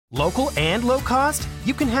Local and low cost?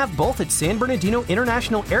 You can have both at San Bernardino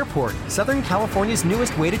International Airport, Southern California's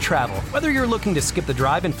newest way to travel. Whether you're looking to skip the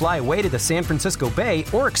drive and fly away to the San Francisco Bay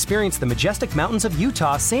or experience the majestic mountains of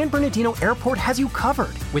Utah, San Bernardino Airport has you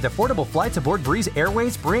covered. With affordable flights aboard Breeze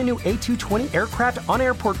Airways' brand new A220 aircraft on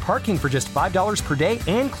airport parking for just $5 per day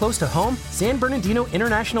and close to home, San Bernardino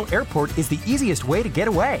International Airport is the easiest way to get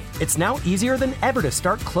away. It's now easier than ever to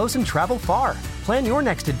start close and travel far. Plan your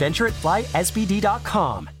next adventure at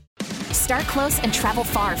flysbd.com. Start close and travel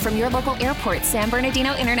far from your local airport, San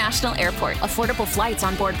Bernardino International Airport. Affordable flights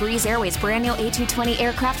on board Breeze Airways' brand new A220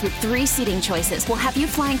 aircraft with 3 seating choices will have you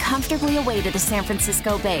flying comfortably away to the San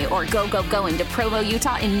Francisco Bay or go into Provo,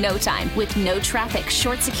 Utah in no time with no traffic,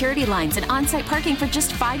 short security lines, and on-site parking for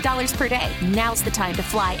just $5 per day. Now's the time to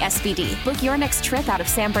fly SBD. Book your next trip out of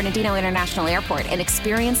San Bernardino International Airport and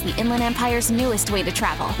experience the Inland Empire's newest way to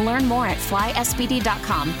travel. Learn more at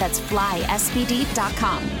flysbd.com. That's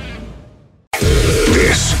flysbd.com.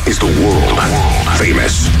 This is the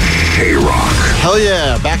world-famous K-Rock. Hell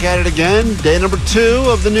yeah, back at it again. Day number 2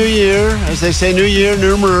 of the new year. As they say, new year,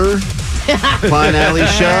 new mer. Klein Alley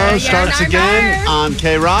Show starts again on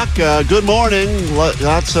K-Rock. Good morning.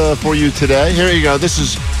 That's for you today. Here you go.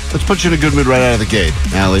 Let's put you in a good mood right out of the gate,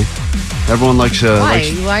 Allie. Everyone likes...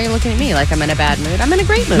 Why are you looking at me like I'm in a bad mood? I'm in a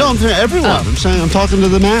great mood. No, I'm saying everyone. I'm talking to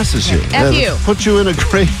the masses here. F you. Put you in a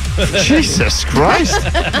great... Jesus Christ.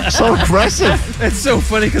 So aggressive. It's so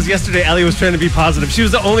funny because yesterday Allie was trying to be positive. She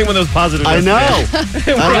was the only one that was positive. I know.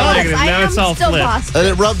 Now it's all flipped. Positive. And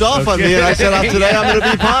it rubbed off on me, and I said, today I'm going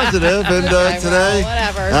to be positive. And today,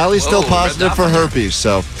 Allie's still positive for herpes.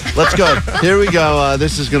 So let's go. Here we go.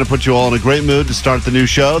 This is going to put you all in a great mood to start the new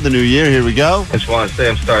show, the new year. Here we go. I just want to say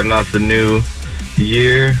I'm starting off the new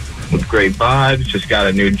year with great vibes. Just got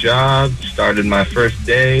a new job. Started my first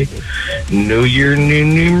day. New year, new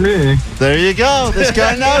me. There you go. This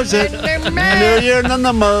guy knows it. New year, no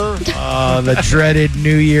more. The dreaded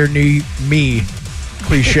New Year, new me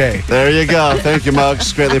cliche. There you go. Thank you,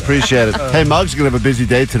 Muggs. Greatly appreciate it. Hey, Muggs is going to have a busy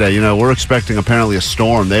day today. You know, we're expecting apparently a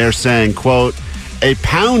storm. They are saying, quote, a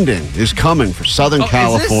pounding is coming for Southern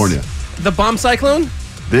California. Is this the bomb cyclone?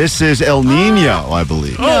 This is El Nino, I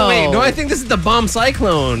believe. Oh, wait. No, I think this is the bomb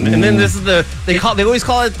cyclone. And then this is they always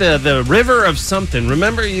call it the river of something.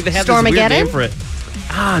 Remember, they have this weird name for it.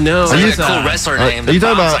 Ah, no. It's a cool wrestler name, the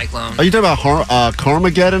Bomb Cyclone. Are you talking about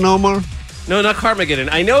Carmageddon, Omar? No, not Carmageddon.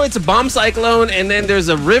 I know it's a bomb cyclone, and then there's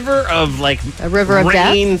a river of, like, a river of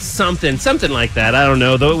rain, death? something like that. I don't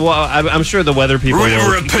know. I'm sure the weather people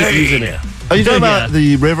are using it. Are you talking about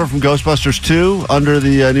the river from Ghostbusters 2 under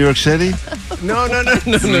the New York City? No.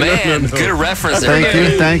 Man, good reference.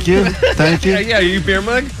 Thank you. Yeah, you beer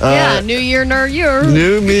mug? New year, new year.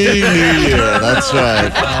 New me, new year. That's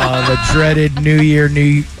right. The dreaded New Year,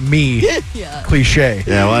 new me cliche.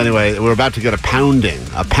 Yeah, well, anyway, we're about to get a pounding.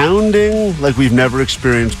 A pounding like we've never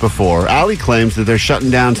experienced before. Allie claims that they're shutting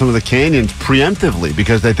down some of the canyons preemptively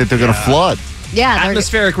because they think they're going to flood. Yeah,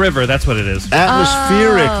 atmospheric river, that's what it is.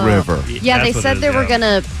 Atmospheric river. Yeah, they said they were going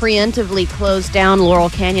to preemptively close down Laurel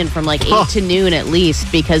Canyon from like 8 to noon at least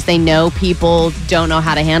because they know people don't know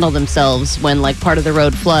how to handle themselves when like part of the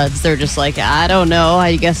road floods. They're just like, I don't know,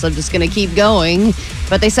 I guess I'm just going to keep going.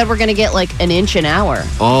 But they said we're going to get like an inch an hour.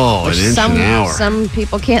 Oh, an inch an hour. Some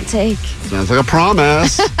people can't take. Sounds like a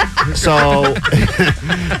promise. So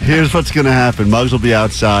here's what's going to happen. Muggs will be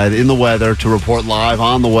outside in the weather to report live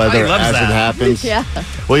on the weather as it happens. Yeah.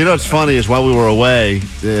 Well, you know what's funny is while we were away,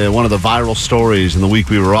 one of the viral stories in the week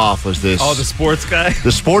we were off was this. Oh, the sports guy?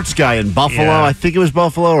 The sports guy in Buffalo. Yeah. I think it was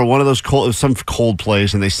Buffalo or one of those some cold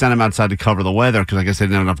place, and they sent him outside to cover the weather because I guess they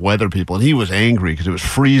didn't have enough weather people. And he was angry because it was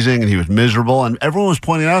freezing and he was miserable. And everyone was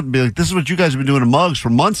pointing out and be like, this is what you guys have been doing to Muggs for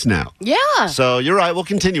months now. Yeah. So you're right. We'll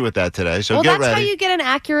continue with that today. So get ready. That's how you get an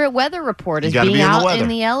accurate weather report is being out in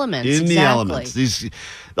the elements. In the elements.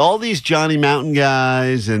 All these Johnny Mountain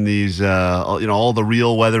guys and these, all the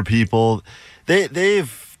real weather people,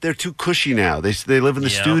 they're too cushy now. They live in the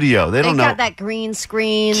studio. They don't know. They've got that green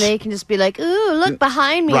screen. They can just be like, ooh, look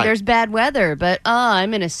behind me. Right. There's bad weather. But,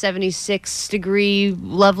 I'm in a 76-degree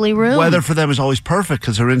lovely room. Weather for them is always perfect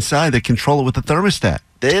because they're inside. They control it with the thermostat.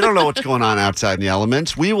 They don't know what's going on outside in the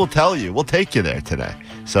elements. We will tell you. We'll take you there today.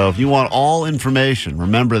 So if you want all information,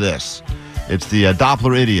 remember this. It's the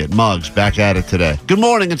Doppler idiot, Muggs, back at it today. Good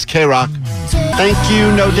morning, it's K-Rock. Thank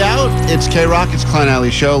you, no doubt. It's K-Rock, it's Klein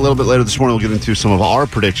Alley Show. A little bit later this morning, we'll get into some of our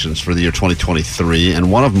predictions for the year 2023.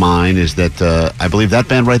 And one of mine is that I believe that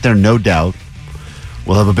band right there, No Doubt,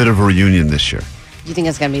 will have a bit of a reunion this year. You think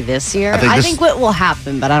it's going to be this year? I think what will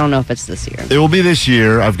happen, but I don't know if it's this year. It will be this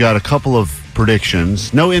year. I've got a couple of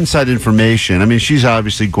predictions, no inside information. I mean,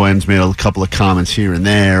 Gwen's made a couple of comments here and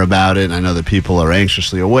there about it, and I know that people are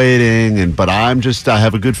anxiously awaiting, but I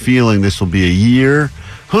have a good feeling this will be a year.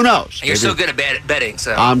 Who knows? And you're so good at betting,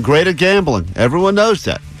 so. I'm great at gambling. Everyone knows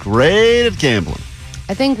that. Great at gambling.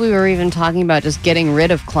 I think we were even talking about just getting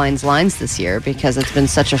rid of Klein's Lines this year because it's been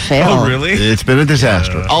such a fail. Oh, really? It's been a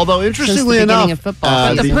disaster. Although, interestingly enough, the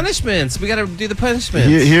punishments. We got to do the punishments.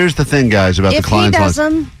 Here's the thing, guys, about the Klein's Lines. If he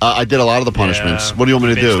does them, I did a lot of the punishments. Yeah, what do you want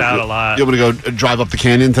me to do? Out a lot. You want me to go drive up the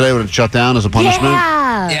canyon today when it's shut down as a punishment?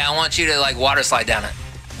 Yeah, I want you to water slide down it.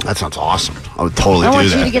 That sounds awesome. I would totally do that. I want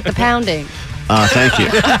you to get the pounding. Thank you.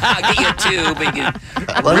 I'll get you a tube.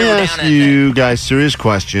 Let me ask you guys a serious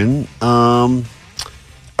question.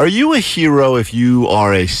 Are you a hero if you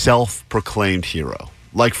are a self-proclaimed hero?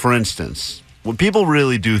 Like, for instance, when people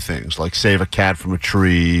really do things like save a cat from a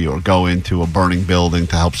tree or go into a burning building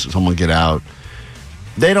to help someone get out,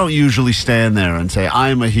 they don't usually stand there and say,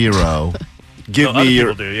 I'm a hero. Give me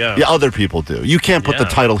your... People do, yeah. Yeah, other people do. You can't put the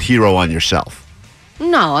title hero on yourself.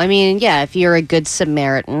 No, I mean, yeah, if you're a good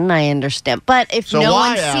Samaritan, I understand. But if no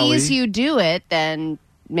one sees you do it, then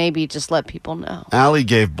maybe just let people know. Allie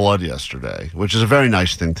gave blood yesterday, which is a very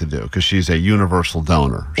nice thing to do because she's a universal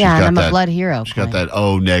donor. Yeah, and I'm a blood hero. She's got that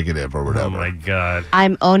O negative or whatever. Oh, my God.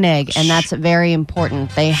 I'm O neg, and that's very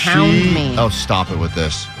important. They hound me. Oh, stop it with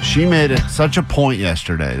this. She made it such a point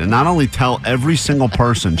yesterday to not only tell every single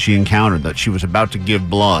person she encountered that she was about to give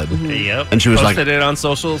blood. Yep. And she was posted it on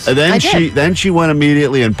socials. And then she went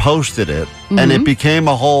immediately and posted it, and it became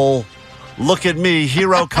a whole... Look at me,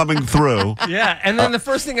 hero coming through. Yeah, and then the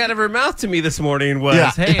first thing out of her mouth to me this morning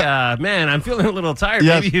was, hey, man, I'm feeling a little tired.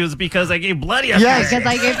 Yes. Maybe it was because I gave blood yesterday. Yes, because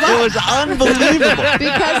I gave blood. It was unbelievable.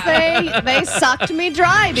 Because they sucked me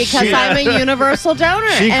dry because I'm a universal donor.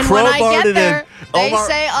 And when I get there, they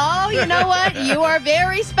say, oh, you know what? You are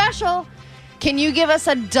very special. Can you give us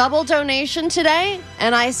a double donation today?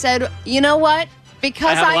 And I said, you know what?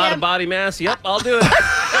 Because I have a lot of body mass. Yep, I'll do it.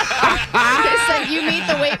 They said you meet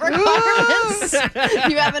the weight requirements.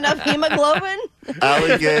 You have enough hemoglobin.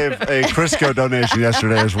 Allie gave a Crisco donation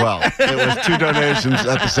yesterday as well. It was 2 donations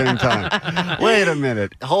at the same time. Wait a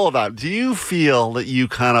minute. Hold on. Do you feel that you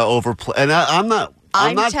kind of overplay? And I'm not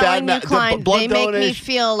telling you, Klein, they make me donation.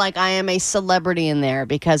 feel like I am a celebrity in there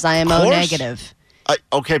because I am O negative.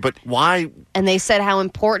 Okay, but why? And they said how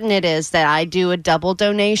important it is that I do a double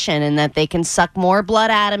donation and that they can suck more blood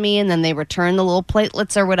out of me and then they return the little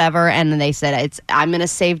platelets or whatever. And then they said I'm going to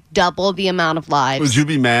save double the amount of lives. Would you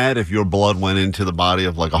be mad if your blood went into the body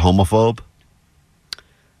of like a homophobe?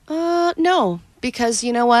 No, because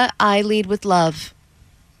you know what? I lead with love.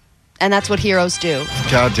 And that's what heroes do.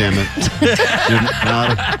 God damn it. You're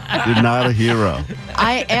not a hero.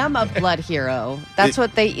 I am a blood hero. That's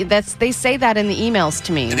what they say that in the emails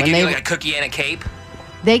to me. Did they give you like a cookie and a cape?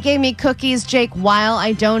 They gave me cookies, Jake, while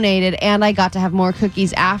I donated, and I got to have more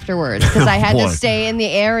cookies afterwards because I had to stay in the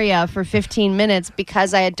area for 15 minutes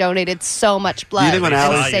because I had donated so much blood. You think when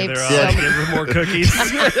Allie saved give her more cookies?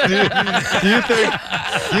 do you think?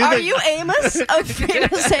 Are you Amos of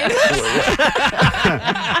Famous Amos?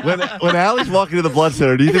 when Allie's walking to the blood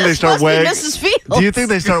center, do you think they start weighing? Mrs. Fields. Do you think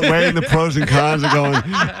they start weighing the pros and cons and going,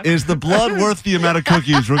 is the blood worth the amount of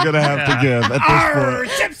cookies we're going to have to give at this point?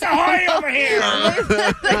 Chips Ahoy over here!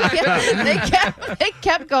 They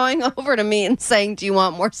kept going over to me and saying, do you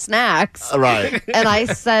want more snacks? Right. And I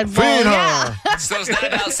said, well, yeah. So it's not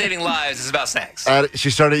about saving lives, it's about snacks. She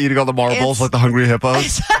started eating all the marbles like the hungry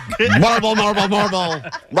hippos. Marble.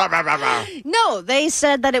 No, they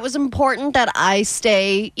said that it was important that I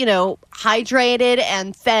stay, hydrated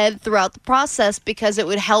and fed throughout the process because it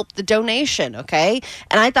would help the donation, okay?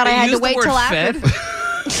 And I thought I had to wait till after.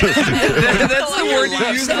 That's the word you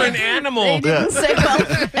use for an animal. They didn't say well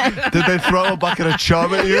fed. Did they throw a bucket of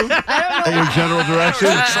chum at you? In your general direction?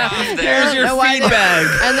 Here's your feed bag.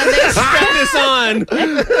 And then they strap this on.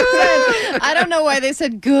 I don't know why they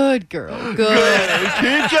said, good girl, good.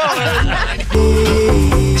 Keep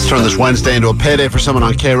going. Let's turn this Wednesday into a payday for someone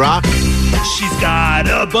on K-Rock. She's got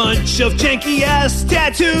a bunch of janky-ass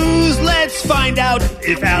tattoos. Let's find out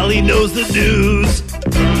if Allie knows the news.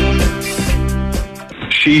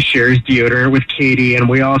 She shares deodorant with Katie, and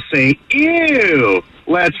we all say, ew.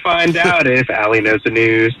 Let's find out if Allie knows the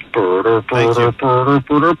news. You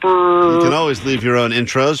can always leave your own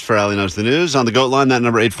intros for Allie Knows the News. On the GOAT line, that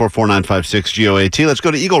number 844-956-GOAT. Let's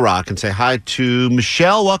go to Eagle Rock and say hi to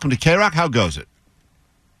Michelle. Welcome to K-Rock. How goes it?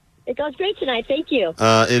 It goes great tonight. Thank you.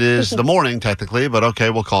 It is the morning, technically, but okay,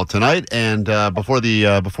 we'll call it tonight. And before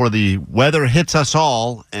the weather hits us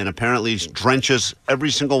all and apparently drenches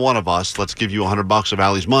every single one of us, let's give you $100 of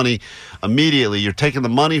Allie's money. Immediately, you're taking the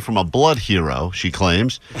money from a blood hero, she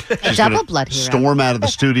claims. She's double blood hero. Storm out of the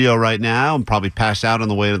studio right now and probably pass out on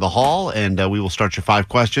the way to the hall. And we will start your 5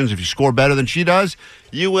 questions. If you score better than she does,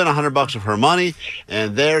 you win $100 of her money.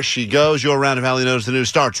 And there she goes. Your round of Allie Knows the News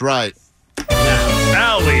starts right now.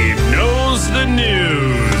 Allie Knows the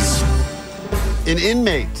News. An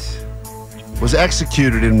inmate was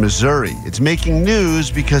executed in Missouri. It's making news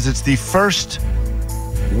because it's the first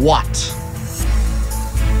what?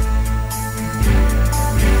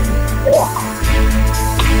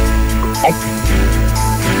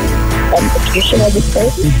 Execution of the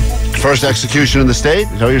state? First execution in the state?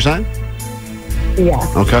 Is that what you're saying? Yeah.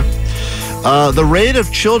 Okay. The rate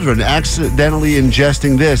of children accidentally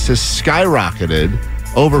ingesting this has skyrocketed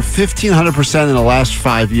over 1,500% in the last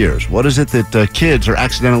 5 years. What is it that kids are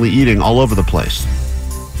accidentally eating all over the place?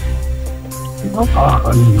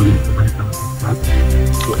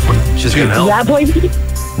 She's going to help. Rat poisoning?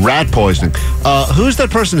 Rat poisoning. Who's that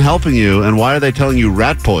person helping you, and why are they telling you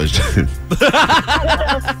rat poisoning?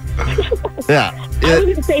 Yeah. I was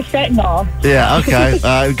going to say fentanyl. Yeah, okay.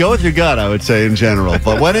 Go with your gut, I would say, in general.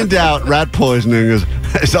 But when in doubt, rat poisoning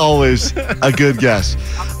is always a good guess.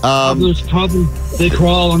 There's probably, they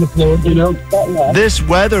crawl on the floor, you know. This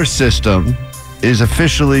weather system is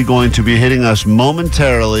officially going to be hitting us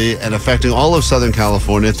momentarily and affecting all of Southern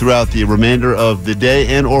California throughout the remainder of the day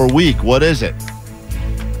and or week. What is it?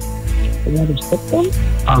 The weather system?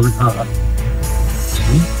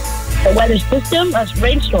 The weather system? A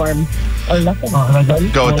rainstorm. Or nothing.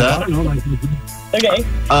 Go with that. Okay.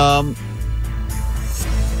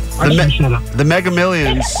 The Mega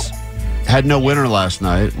Millions had no winner last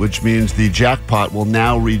night, which means the jackpot will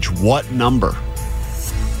now reach what number?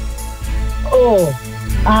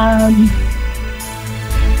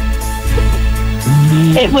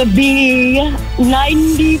 It would be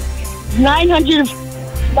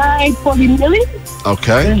 940 million.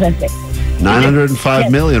 Okay.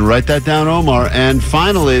 905 million. Write that down, Omar. And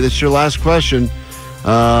finally, this is your last question.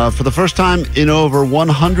 For the first time in over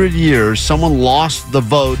 100 years, someone lost the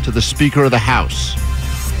vote to the Speaker of the House.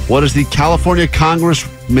 What is the California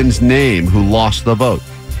congressman's name who lost the vote?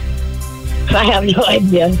 I have no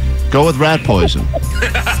idea. Go with rat poison.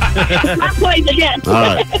 Rat poison, yes. All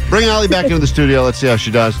right. Bring Allie back into the studio. Let's see how she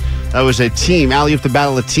does. That was a team. Allie, you have to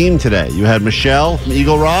battle a team today. You had Michelle from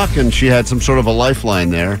Eagle Rock, and she had some sort of a lifeline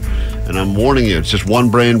there. And I'm warning you, it's just one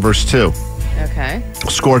brain versus two. Okay.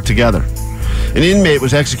 Score it together. An inmate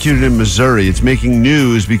was executed in Missouri. It's making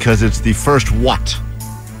news because it's the first what?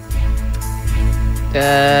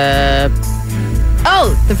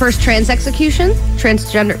 The first trans execution?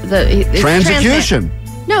 Transgender. Transecution.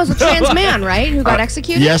 No, it's a trans man, right? Who got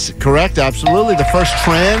executed? Yes, correct. Absolutely. The first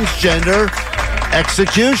transgender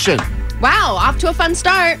execution. Wow, off to a fun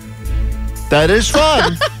start. That is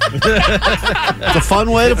fun. It's a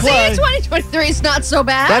fun way to play. See, 2023 is not so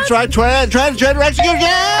bad. That's right. Transgender execution.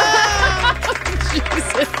 Yeah!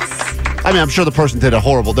 Jesus. I mean, I'm sure the person did a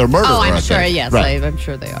horrible. They're murdered. Oh, I'm sure. Yes, right. I'm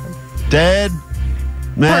sure they are. Dead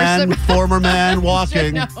man, Person. former man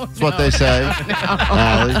walking. That's what they say.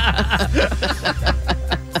 Allie.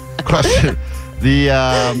 Question.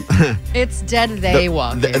 It's dead. They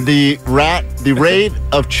walking. The rate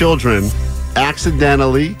of children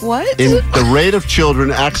accidentally. What? The rate of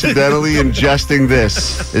children accidentally ingesting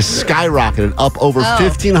this is skyrocketed up over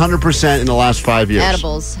 1,500% in the last 5 years.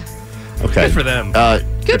 Edibles. Okay. Good for them.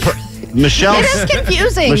 Good. Michelle. It is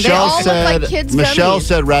confusing. They all look like kids' Michelle gummies.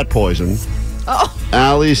 said rat poison. Oh.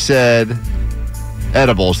 Allie said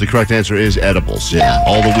edibles. The correct answer is edibles. Yeah,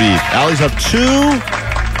 all the weed. Allie's up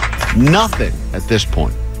 2-0 at this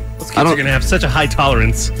point. Those kids are going to have such a high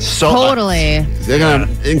tolerance. Totally. They're gonna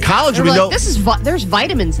in college. They're We like, know there's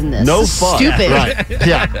vitamins in this. no This is fun. Stupid. Right?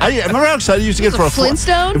 Yeah. I remember how excited you used to get for a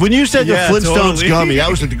Flintstone? When you said the Flintstones totally. gummy,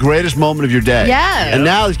 that was like the greatest moment of your day. Yeah. And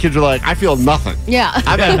now these kids are like, I feel nothing. Yeah.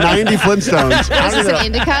 I've had 90 Flintstones. Is this an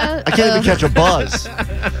indica? I can't even catch a buzz.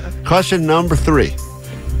 Question number 3.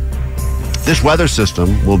 This weather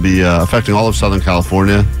system will be affecting all of Southern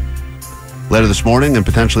California later this morning and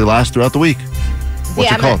potentially last throughout the week. What's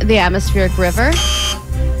it called? The atmospheric river.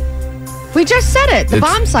 We just said it. The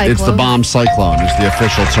bomb cyclone. It's the bomb cyclone is the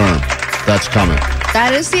official term. That's coming.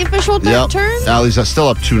 That is the official Yep. term? Allie's still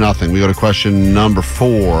up 2-0. We go to question number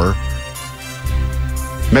 4.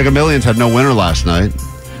 Mega Millions had no winner last night,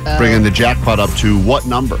 bringing the jackpot up to what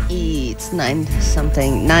number? It's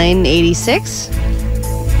 9-something. 986?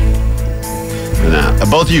 Nah,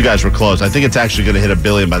 both of you guys were close. I think it's actually going to hit $1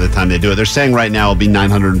 billion by the time they do it. They're saying right now it'll be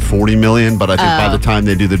 $940 million, but I think by the time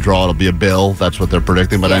they do the draw, it'll be $1 billion. That's what they're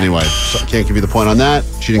predicting. But anyway, so I can't give you the point on that.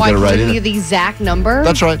 She didn't get it right either. Give you the exact number?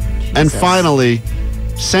 That's right. Jesus. And finally,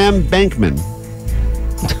 Sam Bankman.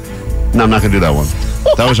 No, I'm not going to do that one.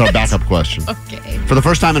 That was our backup question. Okay. For the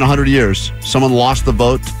first time in 100 years, someone lost the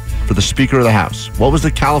vote for the Speaker of the House. What was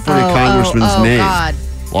the California congressman's name? God.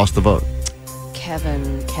 Lost the vote.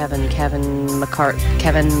 Kevin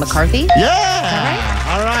McCarthy? Yeah.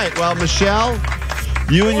 All right. Well, Michelle,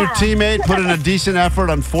 you and your teammate put in a decent effort.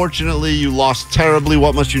 Unfortunately, you lost terribly.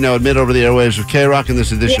 What must you now admit over the airwaves of K-Rock in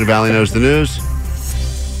this edition of Allie Knows the News?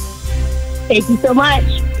 Thank you so much.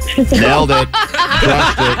 Nailed it.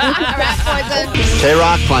 Crushed it.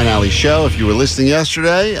 K-Rock, Klein Alley Show. If you were listening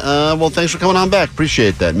yesterday, well, thanks for coming on back.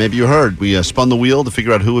 Appreciate that. Maybe you heard. We spun the wheel to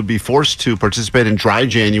figure out who would be forced to participate in Dry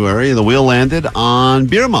January, and the wheel landed on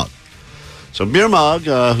Beer Mug. So Beer Mug,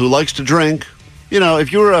 who likes to drink, you know,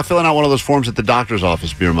 if you were filling out one of those forms at the doctor's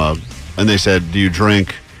office, Beer Mug, and they said, do you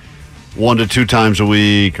drink 1 to 2 times a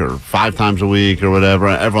week or 5 times a week or whatever?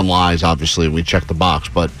 Everyone lies, obviously, and we check the box,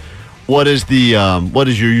 but what is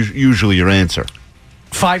usually your answer?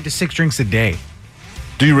 5 to 6 drinks a day.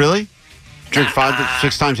 Do you really drink 5 to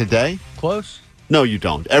 6 times a day? Close. No, you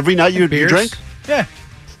don't. Every night you drink? Yeah.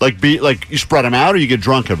 Like you spread them out, or you get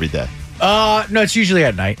drunk every day? No, it's usually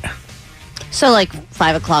at night. So like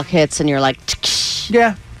 5 o'clock hits and you're like,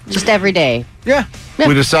 yeah, just every day. Yeah.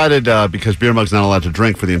 We decided, because Beer Mug's not allowed to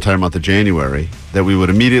drink for the entire month of January, that we would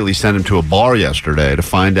immediately send him to a bar yesterday to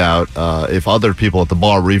find out if other people at the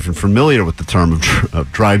bar were even familiar with the term of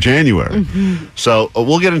Dry January. Mm-hmm. So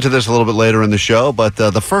we'll get into this a little bit later in the show, but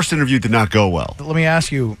the first interview did not go well. Let me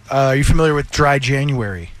ask you, are you familiar with Dry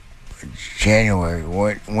January? January.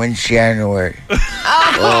 When's January?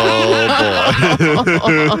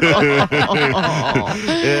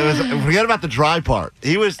 Forget about the dry part.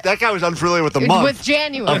 That guy was unfamiliar with the month. With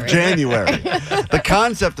January. Of January. The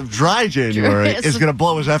concept of Dry January is going to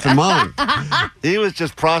blow his effing mind. He was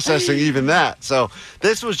just processing even that. So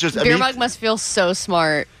this was just... Beer Mug must feel so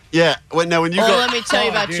smart. Yeah. When you go... let me tell you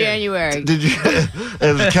about January. Did you...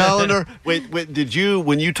 the calendar... Wait, did you...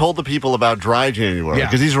 When you told the people about Dry January...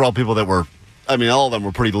 Because these are all people that were... I mean, all of them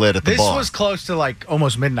were pretty lit at the bar. This was close to like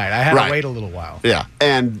almost midnight. I had to wait a little while. Yeah.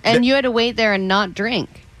 And you had to wait there and not drink.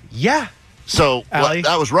 Yeah. So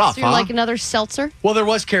that was rough, so you're like another seltzer? Well, there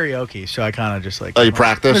was karaoke, so I kind of just like... Oh, you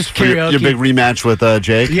practiced for your big rematch with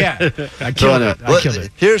Jake? Yeah. I killed it.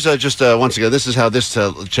 Here's just, once again, this is how this...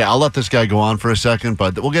 I'll let this guy go on for a second,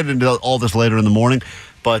 but we'll get into all this later in the morning.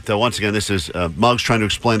 But once again, this is Muggs trying to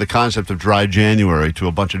explain the concept of Dry January to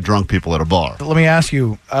a bunch of drunk people at a bar. Let me ask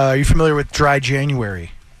you, are you familiar with Dry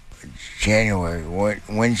January? January.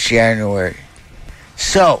 When's January?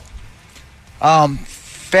 So,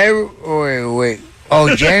 February,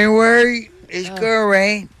 January is gonna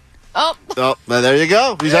rain. Oh, there you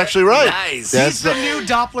go. He's actually right. Nice. He's the new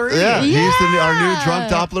Doppler idiot. Yeah, he's our new drunk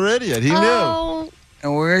Doppler idiot. He knew.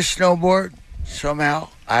 And we're gonna snowboard somehow.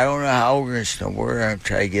 I don't know how we're gonna snowboard. I'm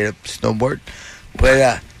trying to get up snowboard,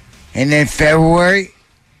 but and then February's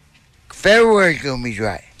gonna be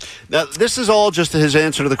dry. Now, this is all just his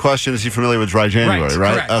answer to the question, is he familiar with Dry January,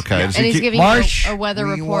 right? Okay. Yeah. And he's giving you a weather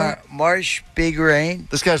report. March, big rain.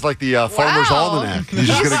 This guy's like the Farmer's Almanac. He's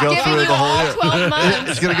just going to go through the whole year. 12 months.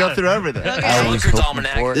 He's going to go through everything. I was hoping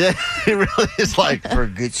for it. Yeah, he really is like... For a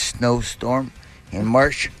good snowstorm in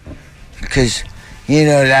March. Because...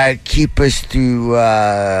 that'd keep us through,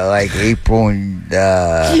 like, April and,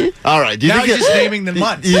 All right. Now he's just naming the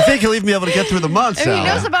months. You think he'll even be able to get through the months, I mean, he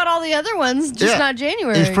knows about all the other ones, just not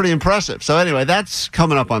January. He's pretty impressive. So, anyway, that's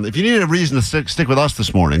coming up on... If you need a reason to stick with us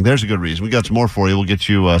this morning, there's a good reason. We got some more for you. We'll get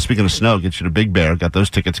you, speaking of snow, get you to Big Bear. Got those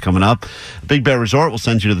tickets coming up. Big Bear Resort will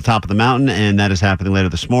send you to the top of the mountain, and that is happening later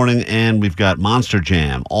this morning. And we've got Monster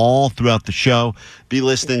Jam all throughout the show. Be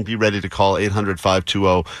listening. Be ready to call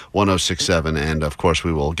 800-520-1067. And, of course,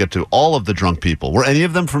 we will get to all of the drunk people. Were any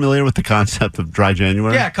of them familiar with the concept of Dry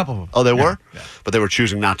January? Yeah, a couple of them. Oh, they were? Yeah. But they were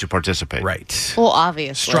choosing not to participate. Right. Well,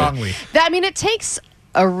 obviously. Strongly. It takes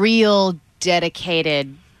a real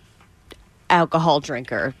dedicated alcohol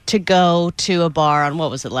drinker to go to a bar on,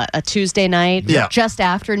 what was it, a Tuesday night? Yeah. Just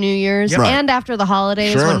after New Year's and after the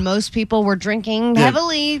holidays when most people were drinking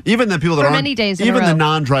heavily. Even the people that for many days in a row. Even the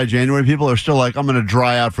non-Dry January people are still like, I'm going to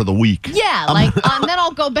dry out for the week. Yeah, and then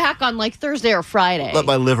I'll go back on like Thursday or Friday. Let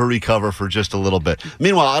my liver recover for just a little bit.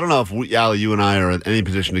 Meanwhile, I don't know if Allie, you and I are in any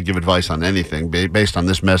position to give advice on anything based on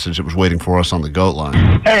this message that was waiting for us on the GOAT line.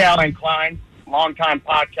 Hey, Alan Klein, longtime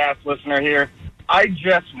podcast listener here. I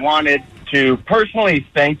just wanted to personally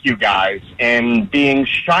thank you guys in being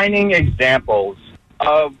shining examples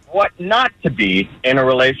of what not to be in a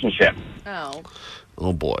relationship.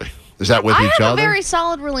 Oh, boy. Is that with I each have other? a very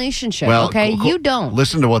solid relationship, Well, okay? cool. You don't.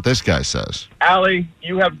 Listen to what this guy says. Allie,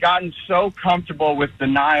 you have gotten so comfortable with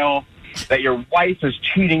denial that your wife is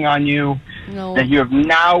cheating on you, that you have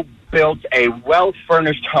now built a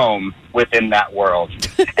well-furnished home within that world.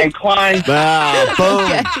 And Klein...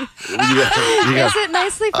 boom. Is it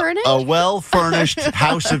nicely furnished? A well-furnished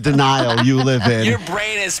house of denial you live in. Your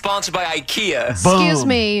brain is sponsored by IKEA. Excuse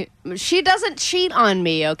me. She doesn't cheat on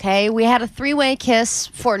me, okay? We had a 3-way kiss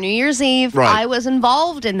for New Year's Eve. Right. I was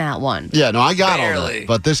involved in that one. Yeah, no, I got all that.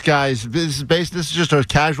 But this is just a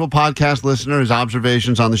casual podcast listener. His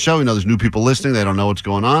observations on the show. You know, there's new people listening. They don't know what's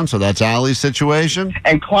going on. So that's Allie's situation.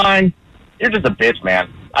 And Klein, you're just a bitch,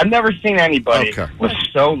 man. I've never seen anybody with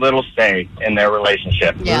so little say in their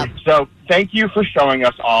relationship. Yeah. So thank you for showing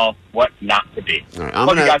us all what not to be. All right,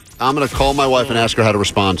 I'm gonna call my wife and ask her how to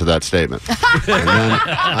respond to that statement. And then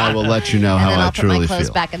I will let you know how I truly I'll put my clothes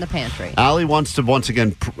feel. back in the pantry. Allie wants to once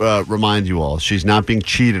again remind you all she's not being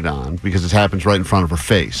cheated on because it happens right in front of her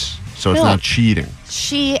face. So it's No. not cheating.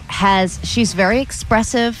 She's very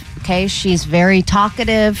expressive, okay? She's very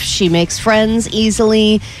talkative. She makes friends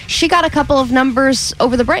easily. She got a couple of numbers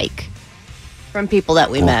over the break from people that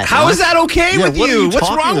we met. How is that okay with what are you? you What's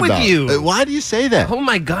talking wong with about? you? Why do you say that? Oh,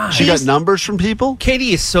 my God. She got numbers from people?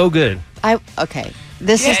 Katie is so good. Okay.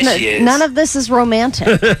 This Yeah, is, she is. none of this is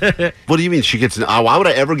romantic. What do you mean she gets? Why would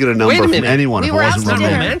I ever get a number from anyone if it wasn't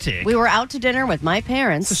romantic? We were out to dinner with my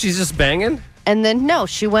parents. So she's just banging? And then no,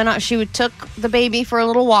 she went out. She took the baby for a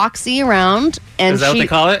little walk-see around. And Is that what they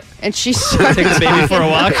call it? And she Take the baby for a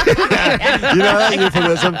walk? You know that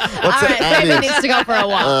euphemism? What's All right, that? baby needs to go for a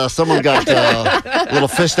walk. Someone got a little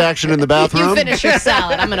fist action in the bathroom. You finish your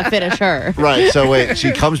salad. I'm going to finish her. Right. So wait,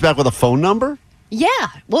 she comes back with a phone number? Yeah.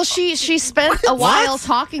 Well, she spent a while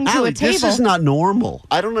talking to Allie, a table. This is not normal.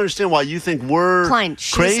 I don't understand why you think we're Klein,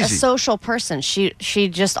 she's crazy. a social person. She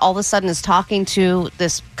just all of a sudden is talking to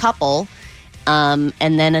this couple.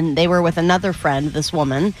 And they were with another friend, this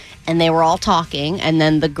woman, and they were all talking. And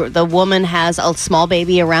then the woman has a small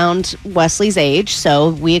baby around Wesley's age,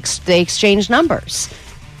 so they exchanged numbers.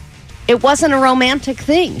 It wasn't a romantic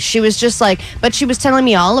thing. She was just like, but she was telling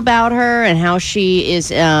me all about her and how she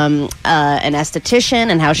is an esthetician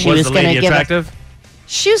and how she was going to give. Attractive?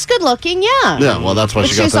 She was good looking, yeah. Yeah, well, that's why but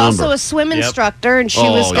she got the She's number. also a swim Yep. instructor, and she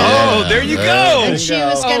was going to. Oh, there you go. And she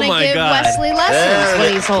was going to give Wesley lessons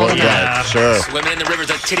when he's older. Yeah, sure. Swimming in the rivers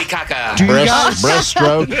of Titicaca. Do you guys,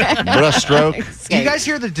 breaststroke. do you guys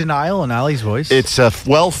hear the denial in Allie's voice? It's a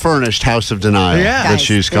well-furnished house of denial that Guys,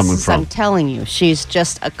 she's coming from. I'm telling you, she's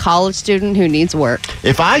just a college student who needs work.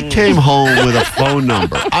 If I came home with a phone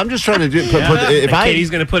number, I'm just trying to do. Katie's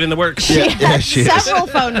going to put in the work. She has she is. several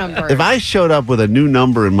phone numbers. If I showed up with a new number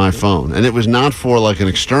in my phone and it was not for like an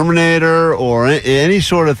exterminator or any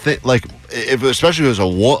sort of thing, like especially if it was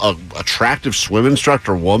a attractive swim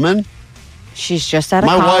instructor woman. She's just out of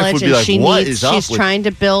My wife college, would be and like, she "What needs. is up She's with-" trying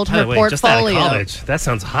to build By her the way, just out of portfolio. college. That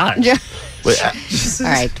sounds hot. Wait, All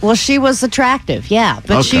right. Well, she was attractive, yeah,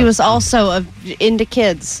 but she Okay. was also into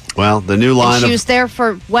kids. well, the new And line she of was there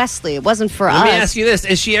for Wesley. It wasn't for Let us. me ask you this.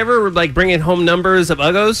 Is she ever like bringing home numbers of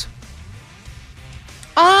Uggos?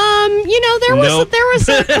 There was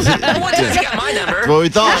Nope. What does he got my number? what we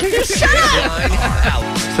thought. Shut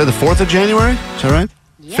up. Say the 4th of January. Is that right?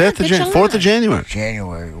 Yeah, 5th of good January. job. 4th of January.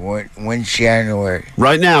 January. When's January?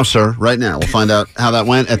 Right now, sir. Right now. We'll find out how that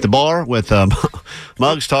went at the bar with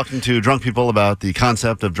Muggs talking to drunk people about the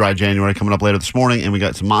concept of Dry January coming up later this morning. And we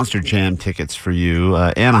got some Monster Jam tickets for you.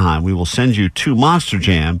 Anaheim. We will send you to Monster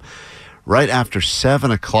Jam right after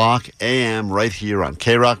 7 o'clock a.m. right here on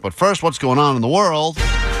K-Rock. But first, what's going on in the world?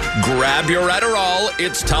 Grab your Adderall.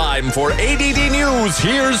 It's time for ADD News.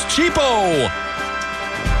 Here's Cheapo.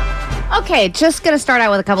 Okay, just going to start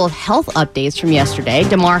out with a couple of health updates from yesterday.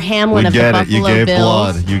 Damar Hamlin We of get the it. You Buffalo gave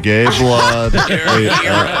Bills. blood. You gave blood.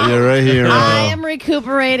 You're a hero. I am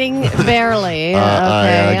recuperating barely.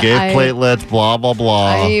 I okay, gave I- platelets, blah, blah,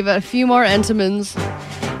 blah. I need a few more Entenmann's.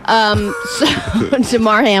 So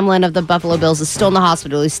Damar Hamlin of the Buffalo Bills is still in the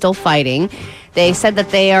hospital. He's still fighting. They said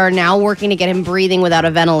that they are now working to get him breathing without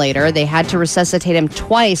a ventilator. They had to resuscitate him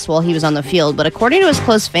twice while he was on the field. But according to his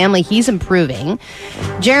close family, he's improving.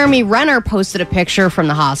 Jeremy Renner posted a picture from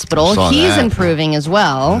the hospital. Saw He's that. improving as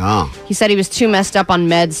well. Oh. He said he was too messed up on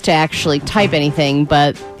meds to actually type anything,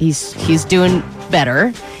 but he's doing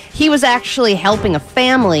better. He was actually helping a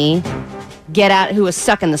family get out who was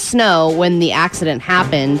stuck in the snow when the accident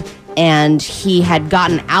happened. and he had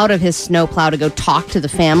gotten out of his snowplow to go talk to the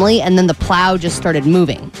family, and then the plow just started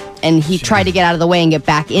moving. And he tried to get out of the way and get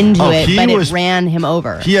back into it, but it ran him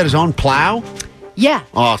over. He had his own plow? Yeah.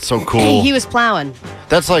 Oh, it's so cool. He was plowing.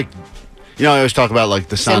 That's like, I always talk about like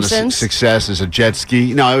the sign of success is a jet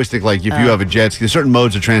ski. I always think like if you have a jet ski, there's certain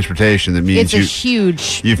modes of transportation that means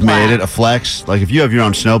you've made it a flex. Like if you have your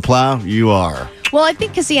own snowplow, you are. Well, I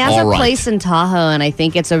think because he has a place in Tahoe, and I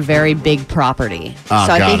think it's a very big property. So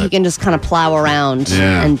I think he can just kind of plow around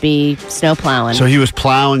and be snow plowing. So he was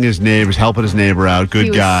plowing his neighbors, helping his neighbor out.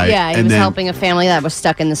 Good guy. Yeah, he was helping a family that was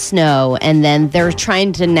stuck in the snow. And then they're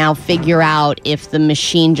trying to now figure out if the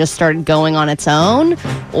machine just started going on its own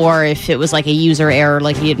or if it was like a user error,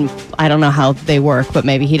 like he didn't, I don't know how they work, but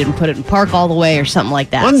maybe he didn't put it in park all the way or something like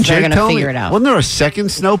that. So they're going to figure it out. Wasn't there a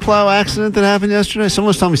second snowplow accident that happened yesterday? Someone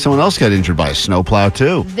was telling me someone else got injured by a snowplow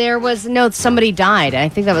too. There was, somebody died. I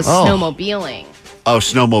think that was snowmobiling. Oh,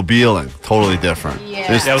 snowmobiling. Totally different.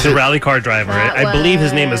 Yeah. That was a rally car driver. I believe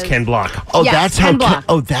his name is Ken Block. Oh, yes, that's how Ken Block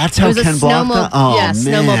died? Oh, man.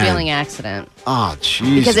 Snowmobiling accident. Oh,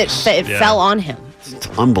 jeez. Because it fell on him. It's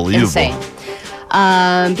unbelievable. Insane.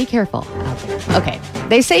 Be careful out there. Okay.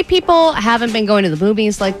 They say people haven't been going to the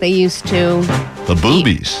movies like they used to. The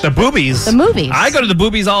boobies. The boobies. The movies. I go to the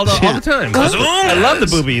boobies all the time. I love the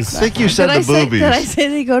boobies. I think you said the boobies. Did I say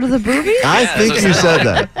they go to the boobies? I think you said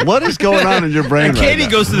that. What is going on in your brain and right Katie now?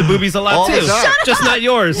 goes to the boobies a lot too. Just not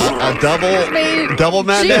yours. A double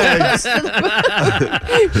matinee. She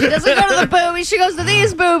doesn't go to the boobies. She goes to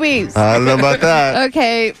these boobies. I don't know about that.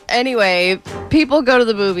 Okay. Anyway, people go to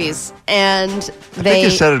the boobies and I think you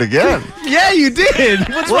said it again. Yeah, you did.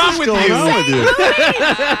 What's wrong with you?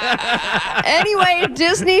 Anyway,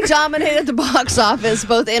 Disney dominated the box office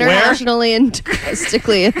both internationally and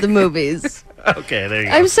domestically at the movies. Okay, there you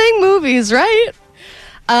go. I'm saying movies, right?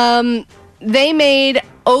 They made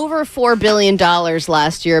over $4 billion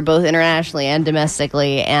last year, both internationally and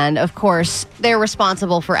domestically. And, of course, they're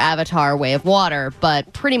responsible for Avatar: Way of Water.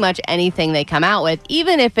 But pretty much anything they come out with,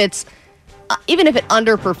 even if it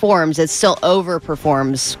underperforms, it still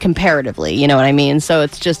overperforms comparatively. You know what I mean? So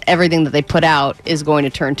it's just everything that they put out is going to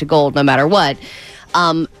turn to gold no matter what.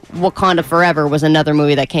 Wakanda Forever was another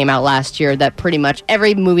movie that came out last year that pretty much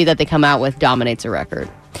every movie that they come out with dominates a record.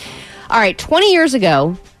 All right, 20 years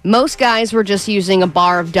ago, most guys were just using a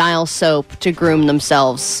bar of Dial soap to groom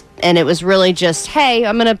themselves. And it was really just, hey,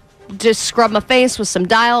 I'm going to just scrub my face with some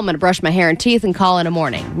Dial. I'm going to brush my hair and teeth and call it a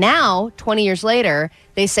morning. Now, 20 years later,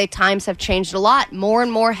 they say times have changed a lot. More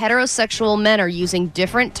and more heterosexual men are using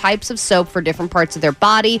different types of soap for different parts of their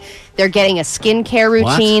body. They're getting a skincare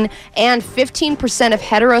routine. What? And 15% of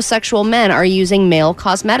heterosexual men are using male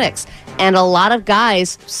cosmetics. And a lot of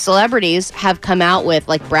guys, celebrities, have come out with,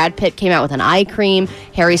 like Brad Pitt came out with an eye cream.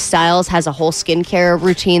 Harry Styles has a whole skincare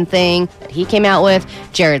routine thing that he came out with.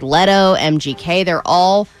 Jared Leto, MGK, they're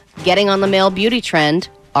all getting on the male beauty trend.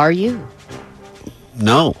 Are you?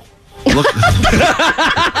 No. Look at me.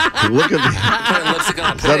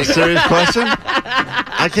 Is that a serious question?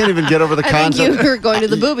 I can't even get over the concept. I think you were going to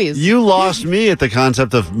the boobies. You lost me at the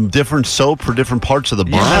concept of different soap for different parts of the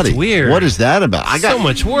body. That's weird. What is that about? So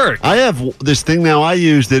much work. I have this thing now I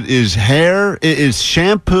use that is hair. It is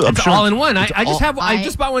shampoo. It's all in one. I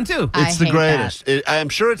just bought one too. It's the greatest. I'm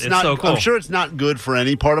sure it's not. So cool. I'm sure it's not good for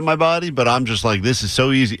any part of my body, but I'm just like, this is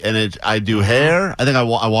so easy. And I do hair. I think I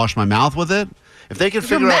wash my mouth with it. If they could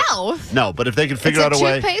figure out, no, but if they could figure out a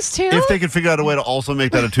way, too? If they could figure out a way to also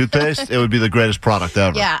make that a toothpaste, it would be the greatest product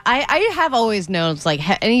ever. Yeah, I have always known it's like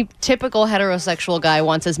any typical heterosexual guy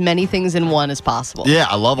wants as many things in one as possible. Yeah,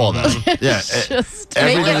 I love all that. Yeah, just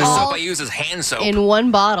everything. The soap I use is hand soap in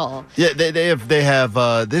one bottle. Yeah, they have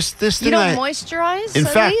this thing. You don't moisturize. In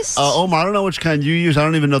fact, least? Omar, I don't know which kind you use. I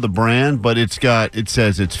don't even know the brand, but it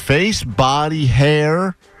says it's face, body,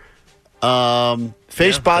 hair.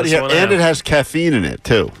 Face, body, hair, and it has caffeine in it,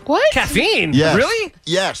 too. What? Caffeine? Yes. Really?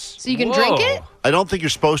 Yes. So you can drink it? I don't think you're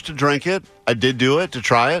supposed to drink it. I did do it to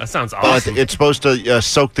try it. That sounds awesome. But it's supposed to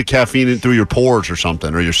soak the caffeine in through your pores or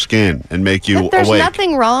something, or your skin, and make you but there's awake.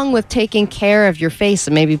 Nothing wrong with taking care of your face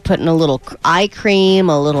and maybe putting a little eye cream,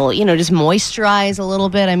 a little, just moisturize a little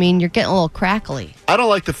bit. I mean, you're getting a little crackly. I don't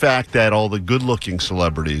like the fact that all the good-looking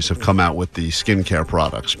celebrities have come out with the skincare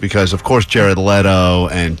products because, of course, Jared Leto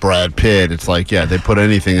and Brad Pitt, it's like, yeah, they put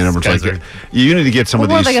anything in them. It's like, you need to get some of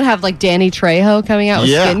these. Are they going to have, like, Danny Trejo coming out with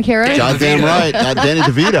skincare? Goddamn right. Danny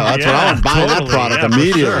DeVito. That's what I was buying that product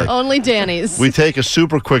immediately. Sure. Only Danny's. We take a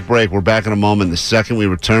super quick break. We're back in a moment. The second we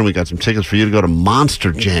return, we got some tickets for you to go to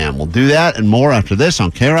Monster Jam. We'll do that and more after this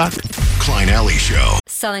on K-Rock. Klein Alley Show.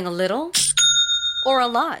 Selling a little or a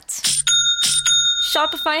lot?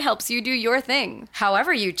 Shopify helps you do your thing,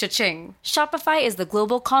 however you cha-ching. Shopify is the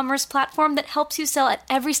global commerce platform that helps you sell at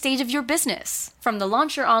every stage of your business. From the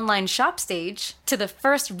launch your online shop stage, to the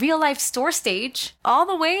first real-life store stage, all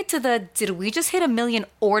the way to the did we just hit 1 million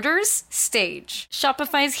orders stage.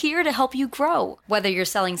 Shopify's here to help you grow. Whether you're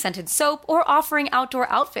selling scented soap or offering outdoor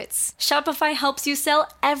outfits, Shopify helps you sell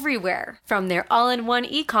everywhere. From their all-in-one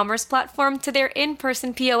e-commerce platform to their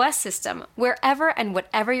in-person POS system, wherever and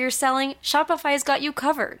whatever you're selling, Shopify's got you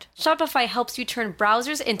covered. Shopify helps you turn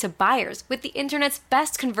browsers into buyers with the internet's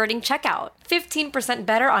best converting checkout. 15%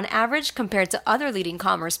 better on average compared to other leading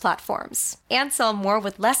commerce platforms. And sell more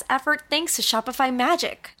with less effort thanks to Shopify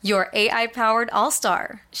Magic, your AI-powered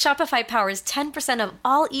all-star. Shopify powers 10% of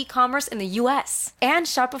all e-commerce in the U.S. And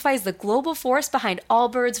Shopify is the global force behind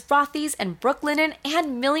Allbirds, Rothy's, and Brooklinen,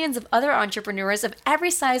 and millions of other entrepreneurs of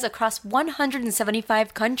every size across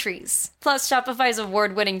 175 countries. Plus, Shopify's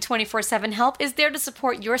award-winning 24/7 help is there to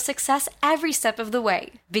support your success every step of the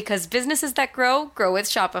way. Because businesses that grow, grow with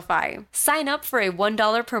Shopify. Sign up for a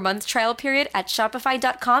 $1 per month trial period at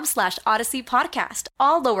shopify.com/Odyssey Podcast,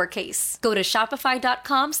 all lowercase. Go to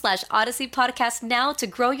shopify.com/Odyssey Podcast now to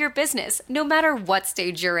grow your business, no matter what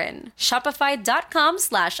stage you're in.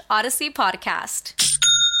 Shopify.com/Odyssey Podcast.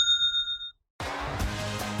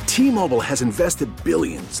 T-Mobile has invested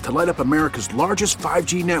billions to light up America's largest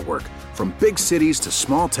 5G network, from big cities to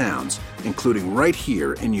small towns, including right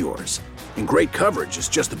here in yours. And great coverage is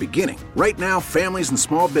just the beginning. Right now, families and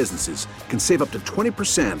small businesses can save up to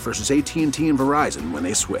 20% versus AT&T and Verizon when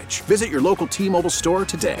they switch. Visit your local T-Mobile store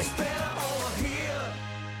today.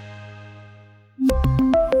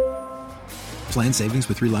 Plan savings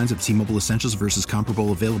with 3 lines of T-Mobile Essentials versus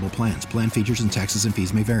comparable available plans. Plan features and taxes and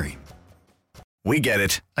fees may vary. We get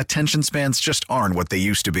it. Attention spans just aren't what they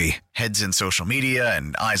used to be. Heads in social media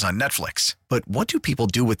and eyes on Netflix. But what do people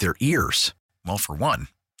do with their ears? Well, for one,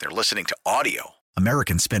 they're listening to audio.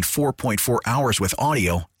 Americans spend 4.4 hours with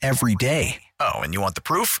audio every day. Oh, and you want the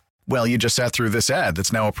proof? Well, you just sat through this ad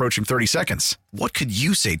that's now approaching 30 seconds. What could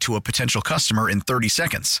you say to a potential customer in 30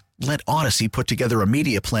 seconds? Let Odyssey put together a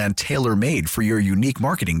media plan tailor-made for your unique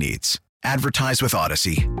marketing needs. Advertise with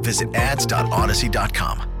Odyssey. Visit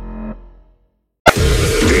ads.odyssey.com.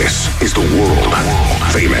 This is the world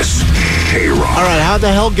famous K-Rock. All right, how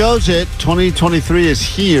the hell goes it? 2023 is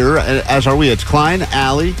here, as are we. It's Klein,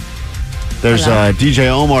 Allie. There's DJ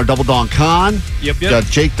Omar, Double Dawn Khan. Yep. Got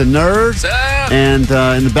Jake the Nerd. And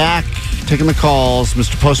in the back, taking the calls,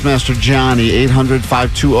 Mr. Postmaster Johnny,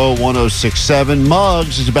 800-520-1067.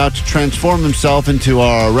 Muggs is about to transform himself into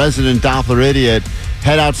our resident Doppler idiot,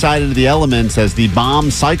 head outside into the elements as the bomb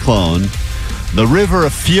cyclone. The River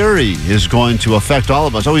of Fury is going to affect all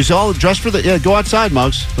of us. Oh, he's all dressed for the... Yeah, go outside,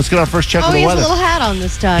 Muggs. Let's get our first check of the weather. Oh, he has a little hat on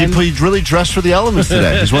this time. He really dressed for the elements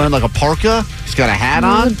today. He's wearing like a parka. He's got a hat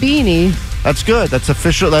on. A beanie. That's good. That's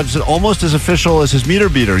official. That's almost as official as his meter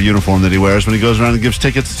beater uniform that he wears when he goes around and gives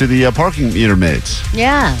tickets to the parking meter maids.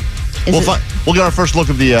 Yeah. We'll get our first look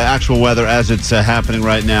of the actual weather as it's happening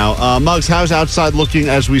right now. Muggs, how's outside looking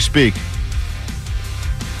as we speak?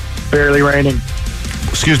 Barely raining.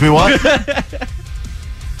 Excuse me, what?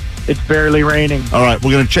 It's barely raining. All right,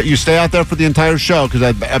 we're going to check. You stay out there for the entire show because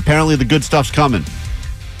apparently the good stuff's coming.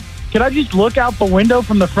 Can I just look out the window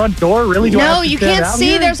from the front door? Really? No, you can't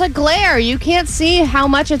see. There's a glare. You can't see how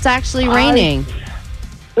much it's actually raining.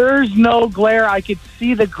 There's no glare. I could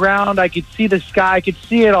see the ground. I could see the sky. I could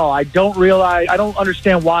see it all. I don't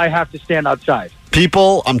understand why I have to stand outside.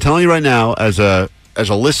 People, I'm telling you right now, as a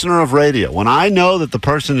listener of radio, when I know that the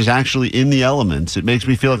person is actually in the elements, it makes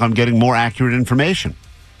me feel like I'm getting more accurate information.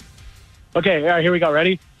 Okay, all right, here we go.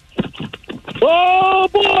 Ready? Oh,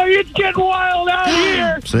 boy, it's getting wild out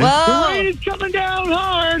here. See? The rain is coming down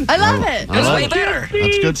hard. I love it. That was way better.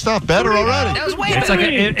 That's good stuff. Better already. That was way better.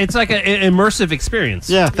 It's like an immersive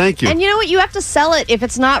experience. Yeah, thank you. And you know what? You have to sell it if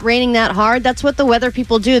it's not raining that hard. That's what the weather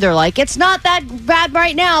people do. They're like, it's not that bad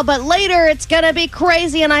right now, but later it's going to be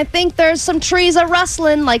crazy, and I think there's some trees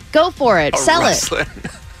a-rustling. Like, go for it. Sell it.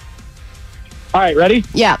 All right, ready?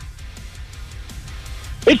 Yeah.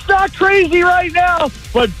 It's not crazy right now,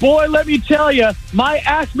 but boy, let me tell you, my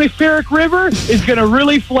atmospheric river is going to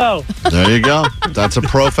really flow. There you go. That's a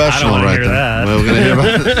professional right there. That. We're going to hear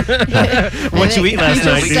about it. What you eat last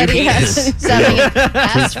night, dude?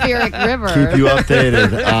 Atmospheric river. Keep you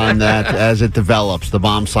updated on that as it develops. The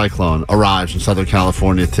bomb cyclone arrives in Southern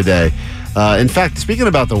California today. In fact, speaking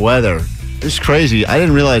about the weather, it's crazy. I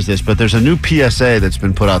didn't realize this, but there's a new PSA that's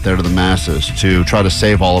been put out there to the masses to try to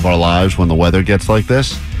save all of our lives when the weather gets like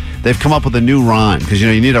this. They've come up with a new rhyme because,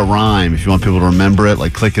 you need a rhyme if you want people to remember it,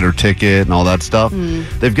 like click it or ticket and all that stuff.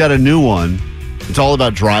 They've got a new one. It's all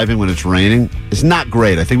about driving when it's raining. It's not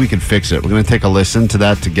great. I think we can fix it. We're going to take a listen to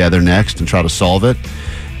that together next and try to solve it.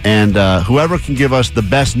 And whoever can give us the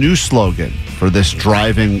best new slogan for this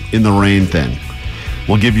driving in the rain thing,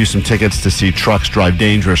 we'll give you some tickets to see trucks drive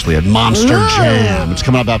dangerously at Monster Jam. It's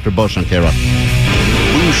coming up after Bush on K-Rock.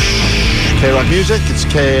 K-Rock Music. It's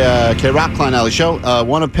K-Rock, Klein Alley Show.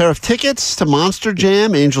 Won a pair of tickets to Monster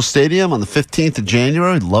Jam, Angel Stadium on the 15th of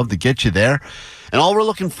January. We'd love to get you there. And all we're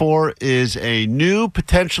looking for is a new,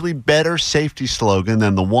 potentially better safety slogan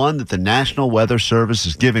than the one that the National Weather Service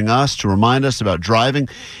is giving us to remind us about driving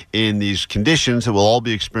in these conditions that we'll all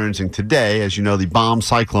be experiencing today. As you know, the bomb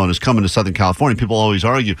cyclone is coming to Southern California. People always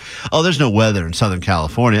argue, oh, there's no weather in Southern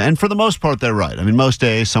California. And for the most part, they're right. I mean, most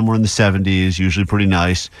days, somewhere in the 70s, usually pretty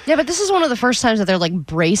nice. Yeah, but this is one of the first times that they're, like,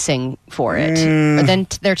 bracing for it. But then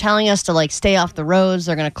they're telling us to, like, stay off the roads.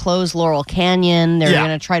 They're going to close Laurel Canyon. They're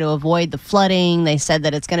going to try to avoid the flooding. They said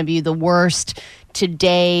that it's going to be the worst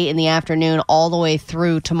today in the afternoon all the way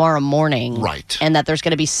through tomorrow morning. Right. And that there's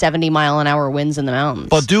going to be 70-mile-an-hour winds in the mountains.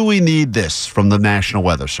 But do we need this from the National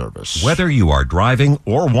Weather Service? Whether you are driving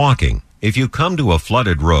or walking, if you come to a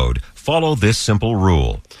flooded road, follow this simple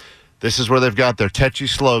rule. This is where they've got their catchy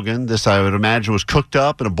slogan. This, I would imagine, was cooked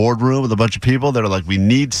up in a boardroom with a bunch of people that are like, we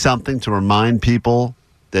need something to remind people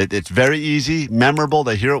that it's very easy, memorable.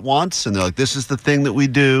 They hear it once, and they're like, this is the thing that we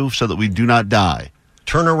do so that we do not die.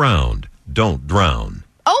 Turn around. Don't drown.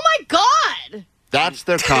 Oh, my God! That's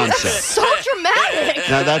their concept. So dramatic.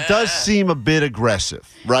 Now, that does seem a bit aggressive,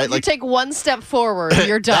 right? You take one step forward,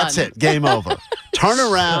 you're done. That's it. Game over. Turn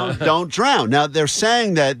around. Don't drown. Now, they're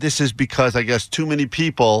saying that this is because, I guess, too many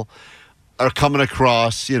people are coming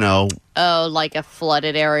across, Oh, like a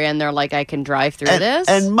flooded area, and they're like, I can drive through this?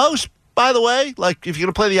 And most, by the way, like, if you're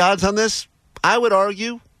going to play the odds on this, I would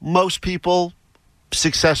argue most people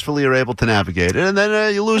successfully are able to navigate it, and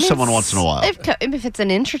then you lose someone once in a while. If it's an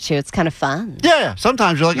inch or two, it's kind of fun. Yeah.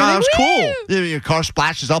 Sometimes you're like, that was cool. Your car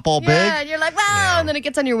splashes up all big. Yeah, and you're like, wow, and then it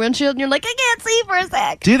gets on your windshield, and you're like, I can't see for a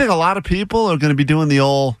sec. Do you think a lot of people are going to be doing the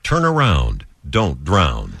old turn around, don't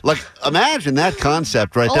drown? Like, imagine that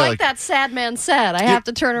concept right there. Like that sad man said, I have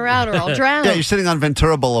to turn around or I'll drown. Yeah, you're sitting on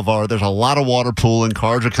Ventura Boulevard. There's a lot of water pooling.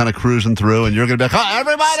 Cars are kind of cruising through, and you're going to be like, oh,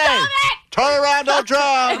 everybody! Turn around, don't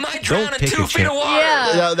drown. Am I drowning 2 feet of water?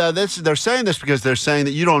 Yeah. They're saying this because they're saying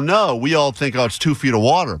that you don't know. We all think, oh, it's 2 feet of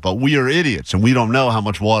water, but we are idiots, and we don't know how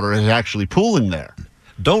much water is actually pooling there.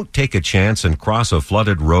 Don't take a chance and cross a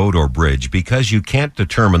flooded road or bridge because you can't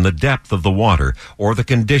determine the depth of the water or the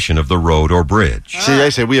condition of the road or bridge. See,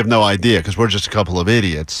 they say we have no idea because we're just a couple of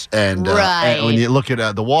idiots. And, and when you look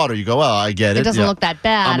at the water, you go, oh, I get it. It doesn't look that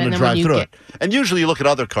bad. I'm going to drive through it. And usually you look at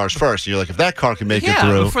other cars first. You're like, if that car can make it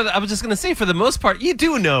through. I was just going to say, for the most part, you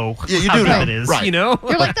do know you how do bad know. it is, Right.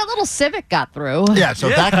 You're like, that little Civic got through. Yeah, so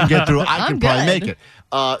if that can get through, I can probably good. make it.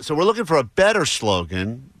 So we're looking for a better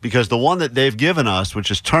slogan because the one that they've given us, which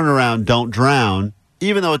is turn around, don't drown,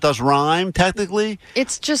 even though it does rhyme technically.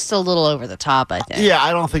 It's just a little over the top, I think. Yeah,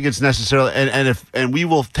 I don't think it's necessarily. And we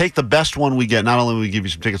will take the best one we get. Not only will we give you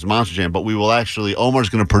some tickets to Monster Jam, but we will actually, Omar's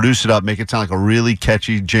going to produce it up, make it sound like a really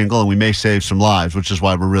catchy jingle, and we may save some lives, which is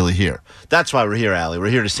why we're really here. That's why we're here, Allie. We're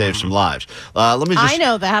here to save some lives. I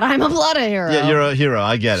know that. I'm a blood hero. Yeah, you're a hero.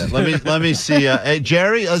 I get it. Let me see. Hey,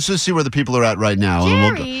 Jerry, let's just see where the people are at right now.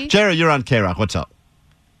 Jerry, Jerry, you're on K-Rock. What's up?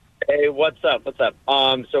 Hey, what's up?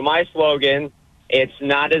 So my slogan, it's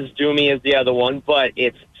not as doomy as the other one, but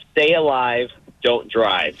it's stay alive, don't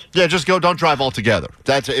drive. Yeah, don't drive altogether.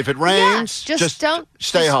 That's if it rains, just don't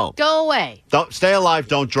stay home. Go away. Don't stay alive,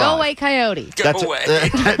 don't drive. Go away, coyote. Go away.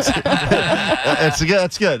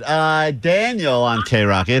 That's good. Daniel on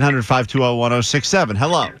K-Rock, 800-520-1067.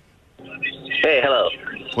 Hello. Hey, hello.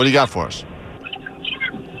 What do you got for us?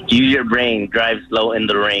 Use your brain, drive slow in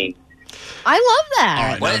the rain. I love that. All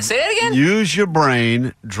right, What? Say it again? Use your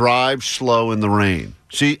brain, drive slow in the rain.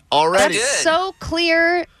 See, already. That's so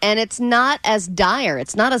clear, and it's not as dire.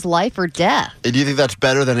 It's not as life or death. Do you think that's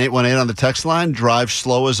better than 818 on the text line? Drive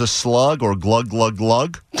slow as a slug or glug, glug,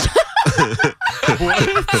 glug? Glug,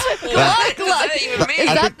 glug. Is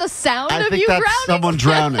that the sound of you drowning? I think that's someone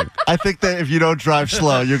drowning. I think that if you don't drive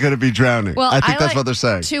slow, you're going to be drowning. Well, I think that's like what they're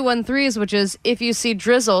saying. 213s, which is if you see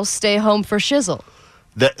drizzle, stay home for shizzle.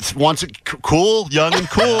 That's cool, young and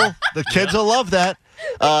cool. The kids will love that.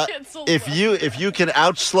 If you can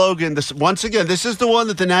out slogan this once again, this is the one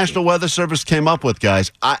that the National Weather Service came up with,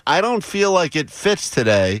 guys. I don't feel like it fits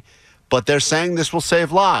today, but they're saying this will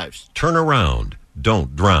save lives. Turn around,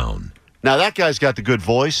 don't drown. Now that guy's got the good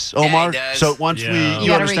voice, Omar. Yeah, he does. So once you you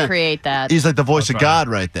got to understand, recreate that. he's like the voice of God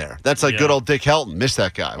right there. That's like good old Dick Helton. Miss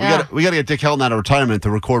that guy. We got to get Dick Helton out of retirement to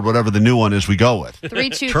record whatever the new one is we go with.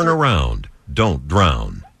 323. Turn around, don't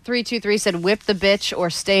drown. 323 said, whip the bitch or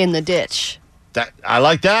stay in the ditch. I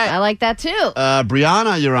like that. I like that, too.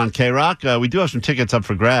 Brianna, you're on K-Rock. We do have some tickets up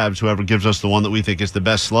for grabs, whoever gives us the one that we think is the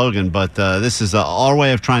best slogan. But this is our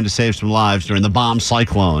way of trying to save some lives during the bomb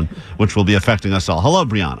cyclone, which will be affecting us all. Hello,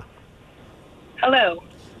 Brianna. Hello.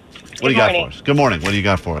 What do you got for us? Good morning. What do you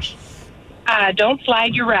got for us? Don't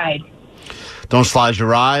slide your ride. Don't slide your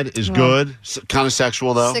ride is good. Kind of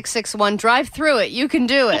sexual, though. 661, drive through it. You can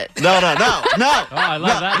do it. No. Oh, I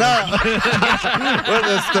love that.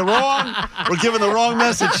 It's the wrong. We're giving the wrong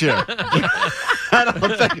message here. I don't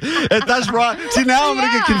think that's wrong. See, now I'm going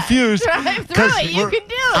to get confused. Drive through it. You can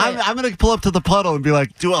do it. I'm going to pull up to the puddle and be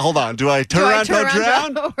like, hold on. Do I turn around,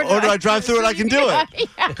 drown? Or do I drive through it? I can do it.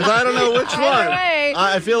 Because I don't know which one. Way.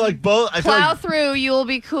 I feel like both. Plow through, you'll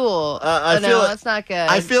be cool. That's not good.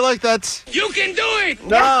 I feel like that's. You can do it!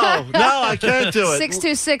 No, I can't do it.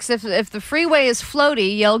 626, if the freeway is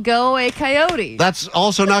floaty, yell go away coyote. That's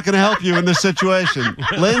also not going to help you in this situation.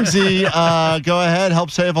 Lindsay, go ahead,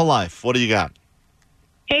 help save a life. What do you got?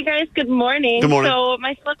 Hey, guys, good morning. Good morning. So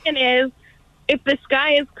my slogan is, if the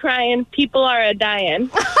sky is crying, people are a-dying.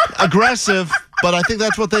 Aggressive, but I think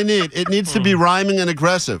that's what they need. It needs to be rhyming and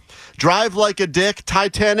aggressive. Drive like a dick,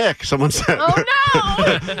 Titanic, someone said. Oh,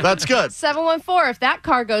 no! That's good. 714, if that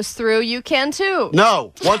car goes through, you can too.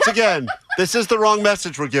 No, once again, this is the wrong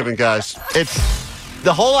message we're giving, guys.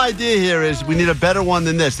 The whole idea here is we need a better one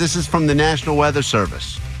than this. This is from the National Weather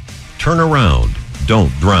Service. Turn around,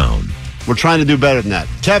 don't drown. We're trying to do better than that.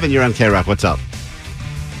 Kevin, you're on K-Rock. What's up?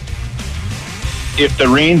 If the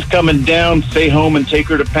rain's coming down, stay home and take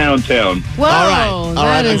her to Pound Town. Whoa, all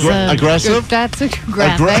right. Aggressive? That's a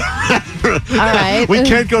graphic. All right. We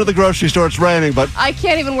can't go to the grocery store. It's raining, but I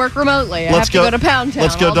can't even work remotely. I have to go to Pound Town.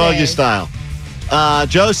 Let's go all doggy day. style.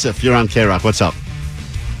 Joseph, you're on K-Rock. What's up?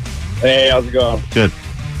 Hey, how's it going? Good.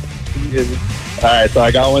 All right, so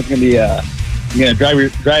I got one's going to be, you're going to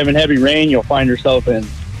drive in heavy rain, you'll find yourself in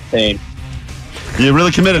pain. You're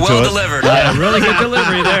really committed to it. Well delivered. Yeah, really good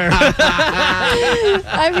delivery there.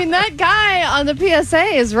 I mean, that guy on the PSA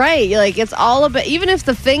is right. Like, it's all about, even if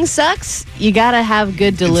the thing sucks, you got to have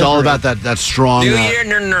good delivery. It's all about that strong. New year,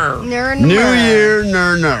 ner. New year,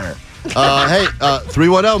 ner. Hey,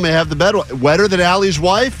 310 may have the bed wetter than Allie's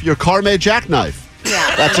wife. Your car may jackknife.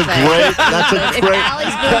 Yeah, That's a great. If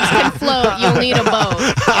Allie's boobs can float, you'll need a boat.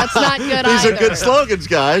 That's not good These either. are good slogans,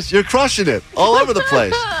 guys. You're crushing it all over the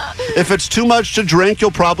place. If it's too much to drink,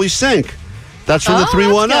 you'll probably sink. That's from the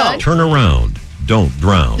 310. Turn around, don't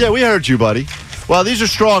drown. Yeah, we heard you, buddy. Well, these are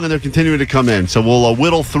strong, and they're continuing to come in. So we'll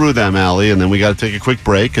whittle through them, Allie, and then we got to take a quick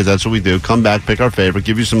break because that's what we do. Come back, pick our favorite,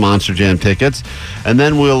 give you some Monster Jam tickets, and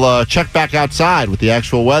then we'll check back outside with the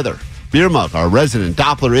actual weather. Beer Mug, our resident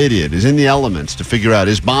Doppler idiot, is in the elements to figure out,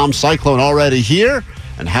 is bomb cyclone already here,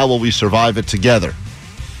 and how will we survive it together?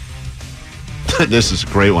 This is a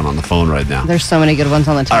great one on the phone right now. There's so many good ones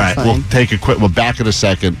on the text All right, line. we'll take a quick. We're back in a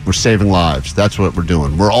second. We're saving lives. That's what we're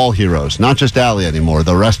doing. We're all heroes, not just Allie anymore.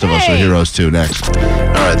 The rest of us are heroes too. Next. All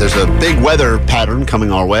right, there's a big weather pattern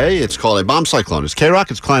coming our way. It's called a bomb cyclone. It's K-Rock.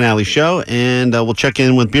 It's Klein Alley Show, and we'll check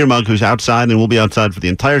in with Beer Mug, who's outside, and we'll be outside for the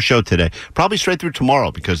entire show today. Probably straight through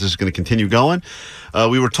tomorrow because this is going to continue going.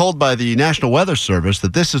 We were told by the National Weather Service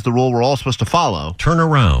that this is the rule we're all supposed to follow. Turn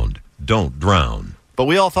around, don't drown. But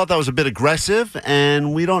we all thought that was a bit aggressive,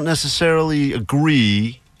 and we don't necessarily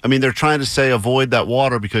agree. I mean, they're trying to say avoid that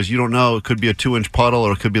water because you don't know. It could be a 2-inch puddle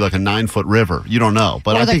or it could be like a 9-foot river. You don't know.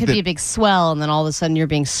 But or I there think could be a big swell, and then all of a sudden you're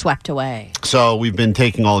being swept away. So we've been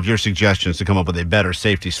taking all of your suggestions to come up with a better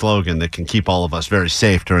safety slogan that can keep all of us very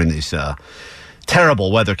safe during these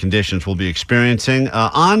terrible weather conditions we'll be experiencing.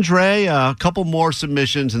 Andre, a couple more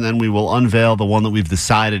submissions, and then we will unveil the one that we've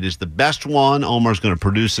decided is the best one. Omar's going to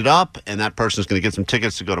produce it up, and that person's going to get some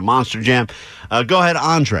tickets to go to Monster Jam. Go ahead,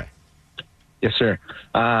 Andre. Yes, sir.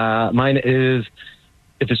 Mine is,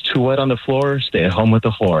 if it's too wet on the floor, stay at home with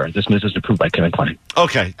the whore. This message is approved by Kevin Klein.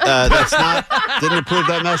 Okay, that's not, didn't approve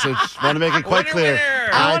that message. Want to make it quite clear.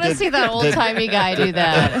 I want to see that old-timey guy do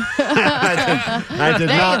that. I did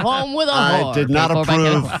Stay not. home with a whore. I did not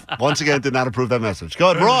approve. Once again, did not approve that message.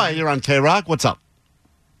 Go ahead, Roy. You're on K-Rock. What's up?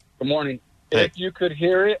 Good morning. Hey. If you could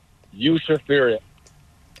hear it, you should fear it.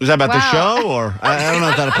 Is that about the show, or I don't know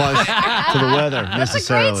if that applies to the weather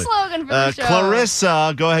necessarily. That's a great slogan for the show.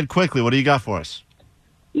 Clarissa, go ahead quickly. What do you got for us?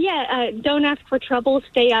 Yeah, don't ask for trouble.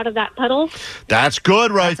 Stay out of that puddle. That's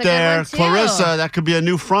good right That's a good there. one, too. Clarissa, that could be a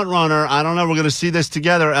new front runner. I don't know. We're going to see this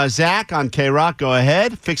together. Zach on K-Rock, go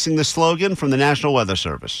ahead. Fixing the slogan from the National Weather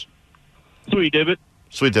Service. Sweet Dibbit.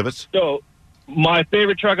 Sweet Dibbits. So, my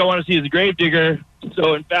favorite truck I want to see is a Gravedigger.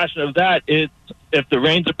 So, in fashion of that, it's if the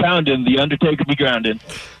rains are pounding, the Undertaker be grounding.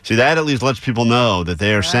 See, that at least lets people know that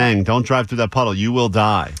they are saying, don't drive through that puddle, you will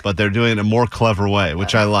die. But they're doing it in a more clever way,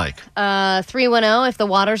 which I like. 310, if the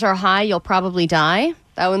waters are high, you'll probably die.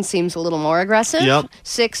 That one seems a little more aggressive. Yep.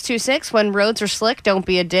 626, when roads are slick, don't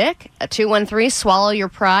be a dick. 213, swallow your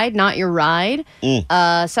pride, not your ride.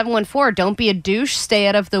 714, don't be a douche, stay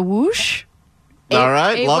out of the whoosh. All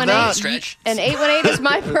right, love that. Stretch. And 818 is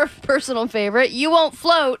my personal favorite. You won't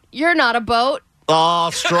float, you're not a boat. Oh,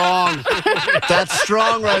 strong. That's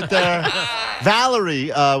strong right there.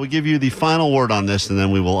 Valerie, we give you the final word on this, and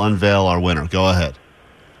then we will unveil our winner. Go ahead.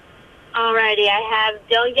 Alrighty, I have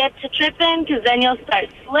don't get to tripping because then you'll start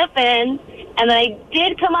slipping. And then I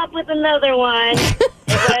did come up with another one. It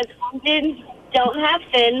was engines don't have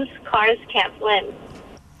fins, cars can't swim.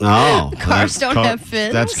 Oh. Cars don't have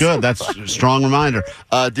fins. That's good. That's a strong reminder.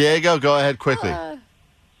 Diego, go ahead quickly.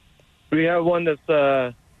 We have one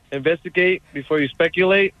that's investigate before you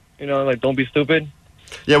speculate. You know, like don't be stupid.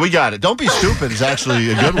 Yeah, we got it. Don't be stupid is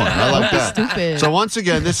actually a good one. I like that. Stupid. So once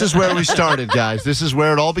again, this is where we started, guys. This is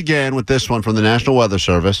where it all began with this one from the National Weather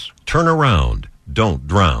Service. Turn around. Don't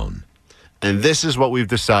drown. And this is what we've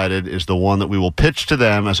decided is the one that we will pitch to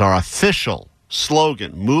them as our official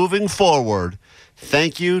slogan moving forward.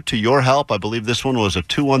 Thank you to your help. I believe this one was a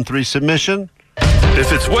 213 submission.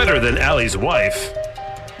 If it's wetter than Allie's wife,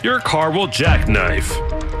 your car will jackknife.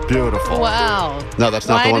 Beautiful. Wow. No, that's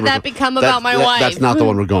not Why the one. did that become about my wife? That's not the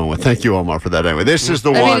one we're going with. Thank you, Omar, for that. Anyway, this is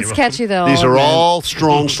the one. I mean, it's catchy, though. These are all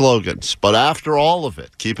strong slogans. But after all of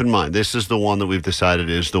it, keep in mind, this is the one that we've decided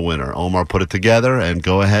is the winner. Omar put it together, and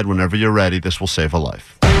go ahead whenever you're ready. This will save a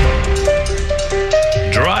life.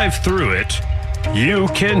 Drive through it. You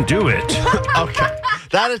can do it. Okay.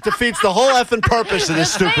 That defeats the whole effing purpose of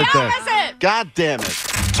this stupid thing. God damn it.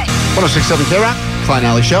 106.7 K-Rock, Klein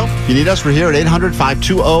Alley Show. If you need us, we're here at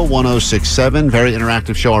 800-520-1067. Very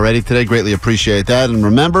interactive show already today. Greatly appreciate that. And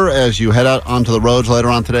remember, as you head out onto the roads later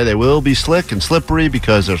on today, they will be slick and slippery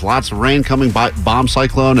because there's lots of rain coming, bomb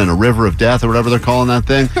cyclone, and a river of death, or whatever they're calling that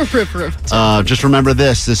thing. River of death. Just remember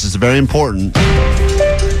this. This is very important.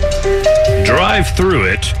 Drive through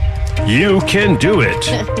it. You can do it.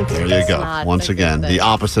 There you go. Once again, the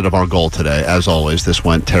opposite of our goal today. As always, this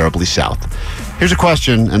went terribly south. Here's a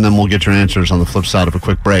question, and then we'll get your answers on the flip side of a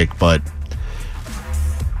quick break. But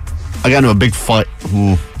I got into a big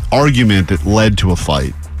argument that led to a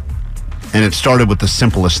fight. And it started with the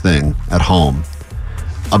simplest thing at home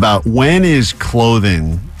about when is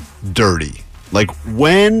clothing dirty? Like,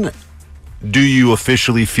 when do you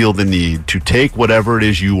officially feel the need to take whatever it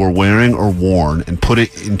is you were wearing or worn and put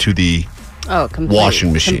it into the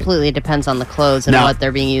washing machine? Completely depends on the clothes and what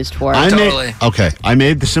they're being used for. I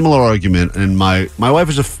made the similar argument, and my wife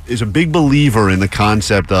is a big believer in the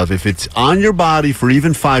concept of if it's on your body for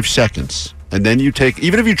even 5 seconds, and then you take,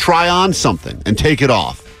 even if you try on something and take it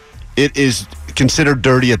off, it is considered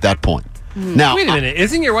dirty at that point. Now, wait a minute.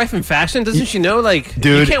 Isn't your wife in fashion? Doesn't she know, like,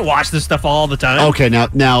 dude, you can't wash this stuff all the time? Okay,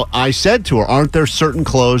 now I said to her, aren't there certain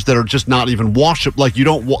clothes that are just not even washable? Like, you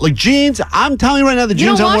don't, like jeans, I'm telling you right now, the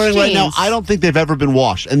jeans I'm wearing right now, I don't think they've ever been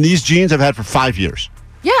washed. And these jeans I've had for 5 years.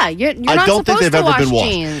 Yeah, you're not I don't think supposed they've to ever been wash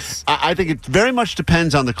washed. jeans. I think it very much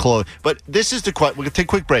depends on the clothes. But this is the question. We're going to take a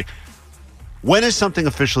quick break. When is something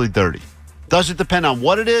officially dirty? Does it depend on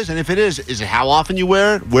what it is? And if it is it how often you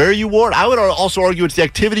wear it, where you wore it? I would also argue it's the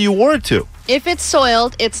activity you wore it to. If it's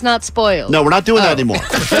soiled, it's not spoiled. No, we're not doing that anymore.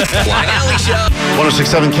 Klein Alley Show.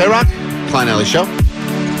 106.7 K-Rock, Klein Alley Show.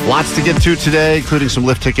 Lots to get to today, including some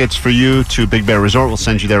lift tickets for you to Big Bear Resort. We'll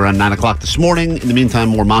send you there around 9 o'clock this morning. In the meantime,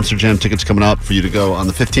 more Monster Jam tickets coming up for you to go on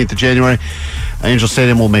the 15th of January. Angel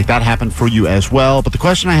Stadium will make that happen for you as well. But the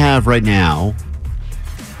question I have right now,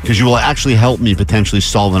 because you will actually help me potentially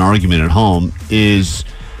solve an argument at home, is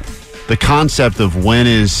the concept of when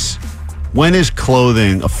is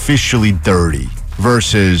clothing officially dirty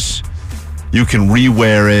versus you can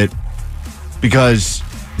rewear it, because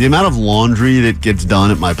the amount of laundry that gets done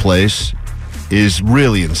at my place is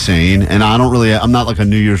really insane. And I'm not like a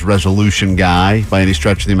New Year's resolution guy by any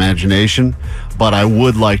stretch of the imagination, but I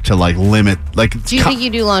would like to limit. Do you think you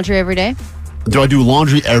do laundry every day? Do I do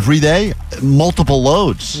laundry every day? Multiple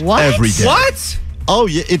loads. What? Every day. What? Oh,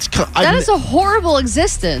 yeah. That is a horrible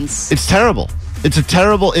existence. It's terrible. It's a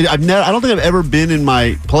terrible. I don't think I've ever been in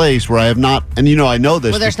my place where I have not. And I know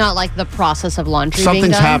this. Where there's not the process of laundry. Something's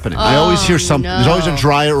being done? happening. I always hear something. No. There's always a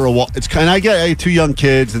dryer or a wall. I get 2 young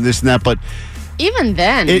kids and this and that, but even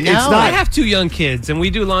then, it's not. I have 2 young kids, and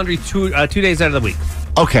we do laundry 2 days out of the week.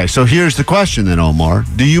 Okay, so here's the question then, Omar.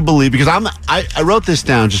 Do you believe, because I wrote this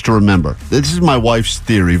down just to remember. This is my wife's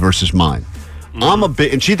theory versus mine. I'm a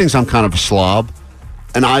bit, and she thinks I'm kind of a slob.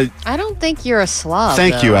 And I don't think you're a slob.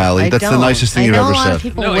 Thank you, Allie. That's the nicest thing you've ever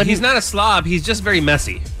said. No, he's not a slob. He's just very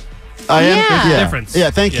messy. I am. Yeah. Yeah. Difference. Yeah.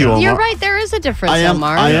 Thank you, Omar. You're right. There is a difference,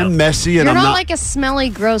 Omar. I am messy, and you're I'm not like a smelly,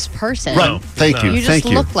 gross person. Right. Thank you. You just Thank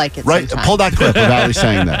you. look like it. Right. sometimes. Pull that clip of Allie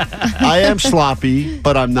saying that. I am sloppy,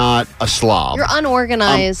 but I'm not a slob. You're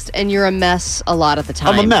unorganized and you're a mess a lot of the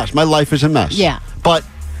time. I'm a mess. My life is a mess. Yeah. But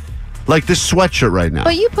like this sweatshirt right now.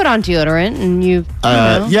 But you put on deodorant and you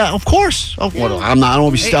know. Yeah, of course. Oh, well, I don't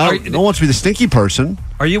want to be. I don't want to be the stinky person.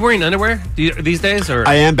 Are you wearing underwear these days? Or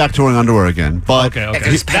I am back to wearing underwear again. But okay.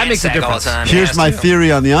 That makes a difference. Here's my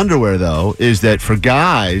theory on the underwear, though, is that for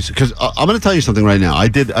guys, because I'm going to tell you something right now.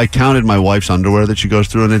 I counted my wife's underwear that she goes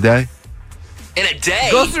through in a day. In a day?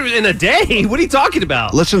 Go through in a day? What are you talking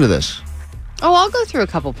about? Listen to this. Oh, I'll go through a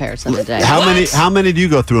couple pairs in a day. How many do you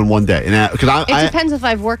go through in one day? Because it depends if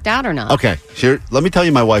I've worked out or not. Okay, here. Let me tell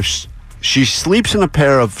you, my wife. She sleeps in a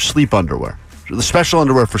pair of sleep underwear, the special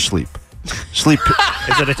underwear for sleep. Sleep.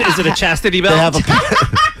 Is it a chastity belt? They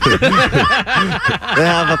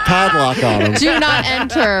have a padlock on them. Do not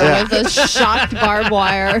enter with a shocked barbed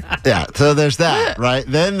wire. Yeah, so there's that, right?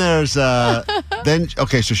 Then there's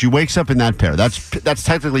okay, so she wakes up in that pair. That's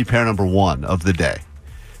technically pair number 1 of the day.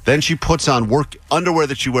 Then she puts on work underwear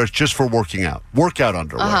that she wears just for working out. Workout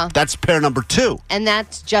underwear. Uh-huh. That's pair number 2. And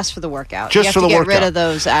that's just for the workout. Just you have for to the get workout. rid of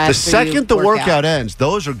those after the second the workout ends,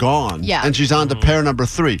 those are gone. Yeah. And she's on to pair number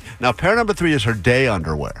 3. Now, pair number 3 is her day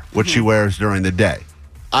underwear, which she wears during the day.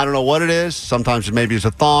 I don't know what it is. Sometimes maybe it's a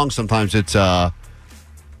thong. Sometimes it's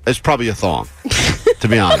probably a thong, to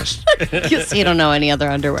be honest. Because you don't know any other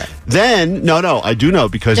underwear. Then, no, I do know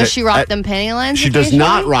because... Does she rock them panty lines? She does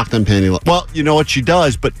not rock them panty lines. Well, you know what she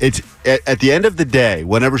does, but it's at the end of the day,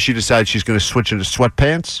 whenever she decides she's going to switch into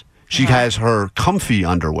sweatpants, she has her comfy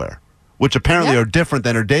underwear, which apparently are different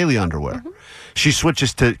than her daily underwear. She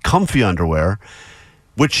switches to comfy underwear,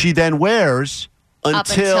 which she then wears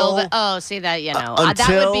until see that, that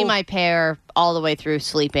would be my pair all the way through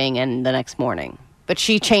sleeping and the next morning. But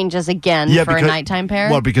she changes again for a nighttime pair?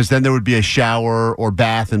 Well, because then there would be a shower or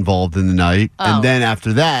bath involved in the night. Oh. And then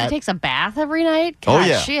after that... She takes a bath every night? God, oh,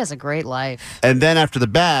 yeah. She has a great life. And then after the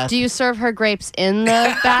bath... Do you serve her grapes in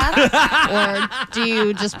the bath? Or do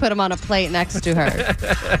you just put them on a plate next to her?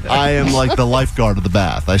 I am like the lifeguard of the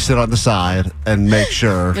bath. I sit on the side and make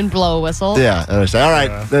sure... And blow a whistle? Yeah. And I say, all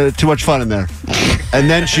right, too much fun in there. And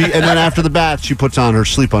then after the bath, she puts on her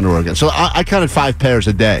sleep underwear again. So I counted 5 pairs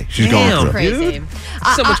a day she's going through. Crazy. Dude.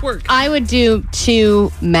 So much work. I would do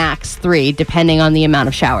 2, max 3, depending on the amount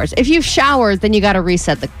of showers. If you've showered, then you got to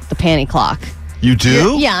reset the panty clock. You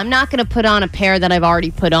do? Yeah, I'm not going to put on a pair that I've already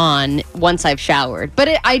put on once I've showered. But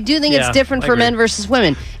I do think it's different for men versus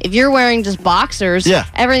women. If you're wearing just boxers,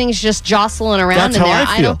 everything's just jostling around in there.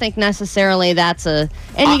 I don't think necessarily that's and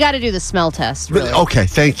you got to do the smell test, really. Okay,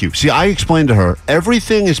 thank you. See, I explained to her,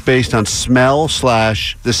 everything is based on smell /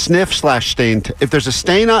 the sniff / stain. If there's a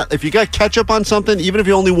stain if you got ketchup on something, even if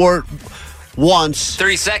you only wore it once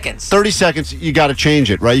 30 seconds. 30 seconds, you got to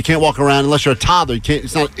change it, right? You can't walk around unless you're a toddler.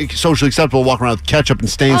 It's not socially acceptable to walk around with ketchup and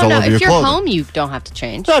stains all over your clothing. If you're home, you don't have to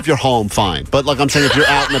change. No, if you're home, fine. But like I'm saying, if you're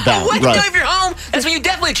out and about, What? No, if you're home, that's when you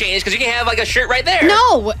definitely change because you can have like a shirt right there.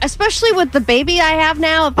 No, especially with the baby I have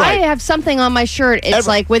now. If I have something on my shirt, it's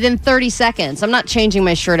like within 30 seconds. I'm not changing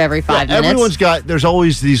my shirt every 5 minutes. Everyone's there's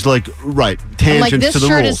always these tangents to the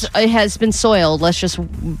rules. It has been soiled. Let's just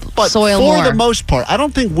soil more. more. For the most part, I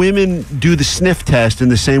don't think women do the sniff test in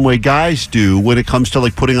the same way guys do when it comes to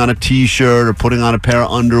like putting on a t-shirt or putting on a pair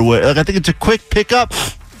of underwear. Like I think it's a quick pickup.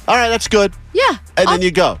 All right, that's good. Yeah. And then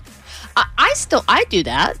you go. I do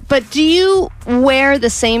that. But do you wear the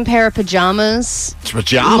same pair of pajamas?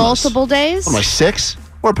 Multiple days? What am I, 6?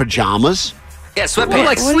 Wear pajamas. Yeah, sweatpants.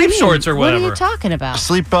 Like sleep shorts or whatever. What are you talking about?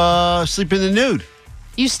 Sleep in the nude.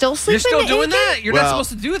 You still sleep? You're still doing naked? that? You're not supposed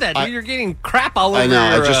to do that, dude. You're getting crap all over. I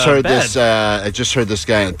know. Your, I just heard bed. this. I just heard this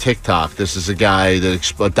guy on TikTok. This is a guy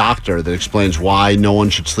a doctor that explains why no one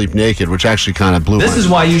should sleep naked, which actually kind of blew my mind. This is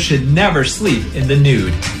why you should never sleep in the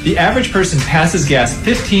nude. The average person passes gas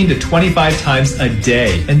 15 to 25 times a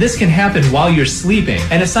day, and this can happen while you're sleeping.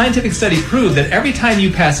 And a scientific study proved that every time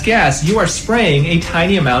you pass gas, you are spraying a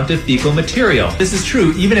tiny amount of fecal material. This is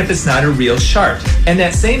true even if it's not a real shart. And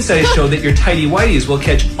that same study showed that your tighty whities will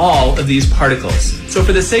catch all of these particles. So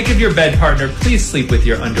for the sake of your bed partner, please sleep with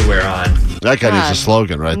your underwear on. That guy needs a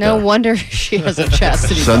slogan right there. No wonder she has a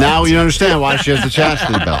chastity belt. So now you understand why she has the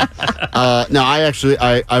chastity belt. No,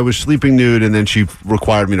 I was sleeping nude, and then she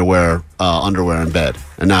required me to wear underwear in bed.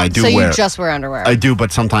 And now I do wear. So you just wear underwear? I do,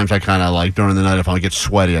 but sometimes I kind of like during the night, if I get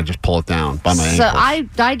sweaty, I just pull it down by my ankles. So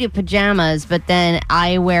I do pajamas, but then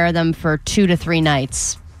I wear them for 2 to 3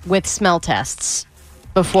 nights with smell tests.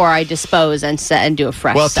 before I dispose and do a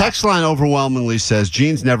fresh Well, set. text line overwhelmingly says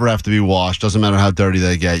jeans never have to be washed. Doesn't matter how dirty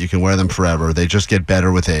they get. You can wear them forever. They just get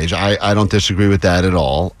better with age. I don't disagree with that at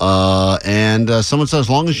all. And someone says, as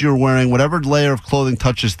long as you're wearing whatever layer of clothing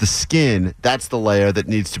touches the skin, that's the layer that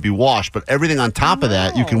needs to be washed. But everything on top of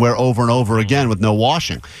that, you can wear over and over again with no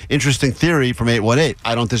washing. Interesting theory from 818.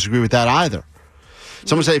 I don't disagree with that either.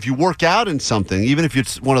 Someone said if you work out in something, even if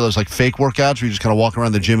it's one of those like fake workouts where you just kind of walk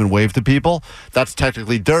around the gym and wave to people, that's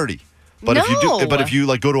technically dirty. But if you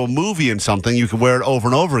like go to a movie and something, you can wear it over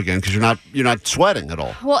and over again because you're not sweating at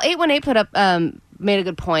all. Well, 818 put up made a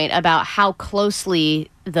good point about how closely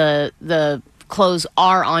the clothes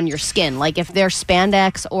are on your skin. Like if they're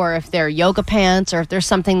spandex or if they're yoga pants or if there's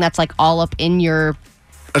something that's like all up in your...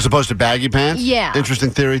 As opposed to baggy pants? Yeah. Interesting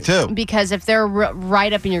theory, too. Because if they're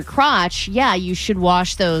right up in your crotch, yeah, you should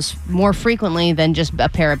wash those more frequently than just a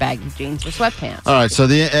pair of baggy jeans or sweatpants. All right, so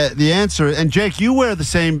the answer... And, Jake, you wear the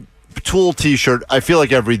same Tool T-shirt, I feel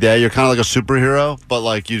like every day. You're kind of like a superhero, but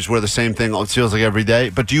like you just wear the same thing, it feels like every day.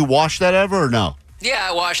 But do you wash that ever or no? Yeah,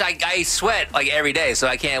 I wash. I sweat like every day, so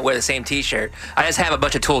I can't wear the same T-shirt. I just have a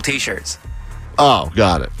bunch of Tool T-shirts. Oh,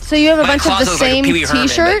 got it. So you have a bunch of the same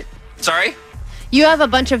T-shirt? Sorry? You have a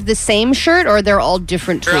bunch of the same shirt, or they're all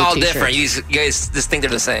different Tool They're all T-shirts? different. You guys just think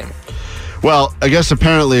they're the same. Well, I guess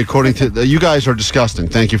apparently, according to... you guys are disgusting.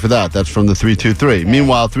 Thank you for that. That's from the 323. Okay.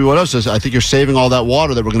 Meanwhile, 310 says, I think you're saving all that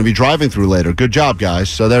water that we're going to be driving through later. Good job, guys.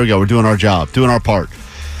 So there we go. We're doing our job. Doing our part.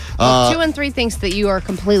 Well, 2 and 3 thinks that you are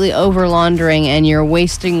completely over laundering and you're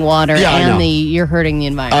wasting water you're hurting the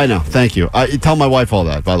environment. I know. Thank you. I tell my wife all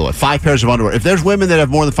that, by the way. 5 pairs of underwear. If there's women that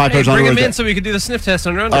have more than 5 pairs of underwear... Bring them in so we can do the sniff test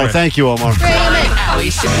on your underwear. Oh, thank you, Omar. Bring them in.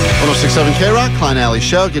 1067 K-Rock, Klein Alley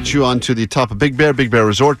Show. Get you onto the top of Big Bear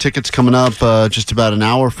Resort. Tickets coming up just about an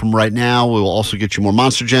hour from right now. We will also get you more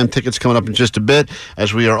Monster Jam tickets coming up in just a bit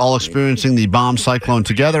as we are all experiencing the bomb cyclone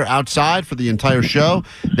together outside for the entire show.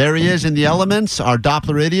 There he is in the elements, our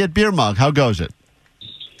Doppler idiot beer mug. How goes it?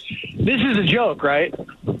 This is a joke, right?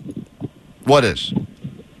 What is?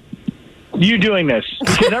 You doing this.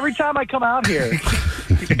 Because every time I come out here,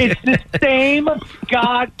 it's the same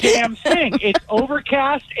goddamn thing. It's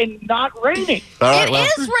overcast and not raining. All right,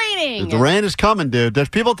 it is raining. The rain is coming, dude. There's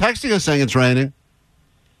people texting us saying it's raining.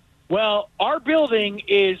 Well, our building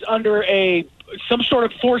is under some sort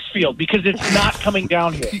of force field because it's not coming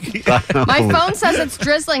down here. My phone says it's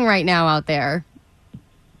drizzling right now out there.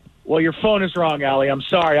 Well, your phone is wrong, Allie. I'm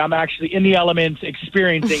sorry. I'm actually in the elements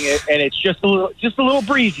experiencing it, and it's just a little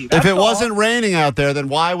breezy. If it wasn't raining out there, then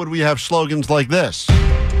why would we have slogans like this?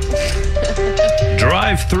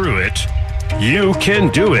 Drive through it. You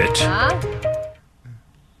can do it.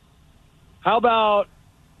 How about,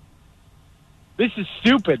 this is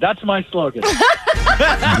stupid. That's my slogan.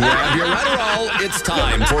 Grab your Adderall. It's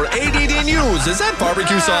time for ADD News. Is that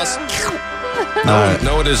barbecue sauce?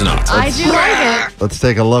 No, it is not. I do like it. Let's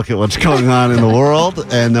take a look at what's going on in the world,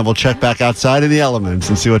 and then we'll check back outside in the elements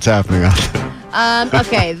and see what's happening out there.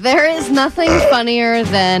 Okay, there is nothing funnier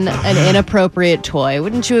than an inappropriate toy.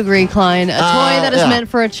 Wouldn't you agree, Klein? A toy that is meant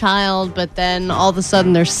for a child, but then all of a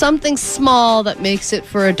sudden there's something small that makes it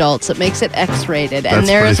for adults, that makes it X-rated. And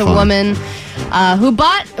there is a woman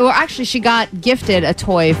who she got gifted a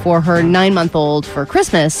toy for her 9-month-old for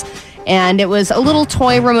Christmas. And it was a little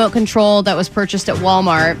toy remote control that was purchased at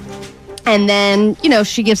Walmart. And then,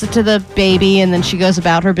 she gives it to the baby, and then she goes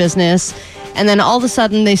about her business. And then all of a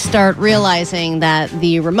sudden they start realizing that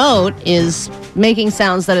the remote is making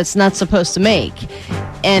sounds that it's not supposed to make.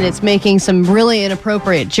 And it's making some really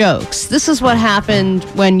inappropriate jokes. This is what happened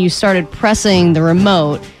when you started pressing the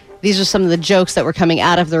remote. These are some of the jokes that were coming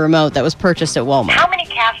out of the remote that was purchased at Walmart. How many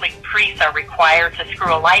Catholic priests are required to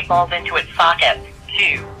screw a light bulb into its socket?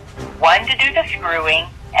 2. 1 to do the screwing,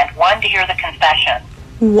 and 1 to hear the confession.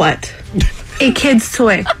 What? A kid's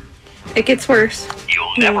toy. It gets worse.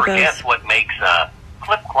 You'll never guess what makes a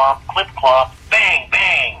clip-clop, clip-clop, bang,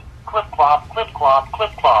 bang, clip-clop, clip-clop,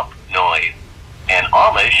 clip-clop noise. An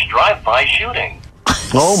Amish drive-by shooting.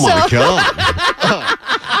 Oh, my God.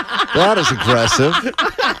 That is aggressive.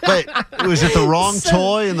 Wait, was it the wrong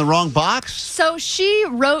toy in the wrong box? So she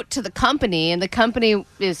wrote to the company, and the company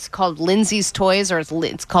is called Lindsay's Toys, or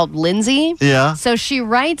it's called Lindsay. Yeah. So she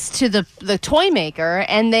writes to the toy maker,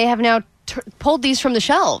 and they have now pulled these from the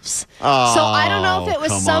shelves. Oh, so I don't know if it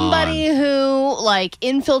was somebody who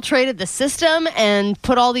infiltrated the system and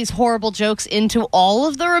put all these horrible jokes into all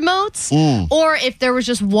of the remotes, or if there was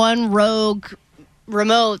just one rogue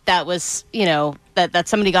remote that was, that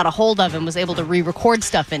somebody got a hold of and was able to re-record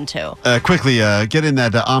stuff into. Quickly, get in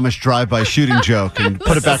that Amish drive-by shooting joke and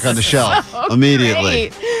put it back on the shelf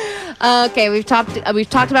immediately. Great. Okay, we've talked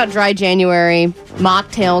about dry January.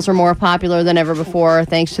 Mocktails are more popular than ever before,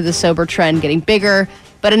 thanks to the sober trend getting bigger.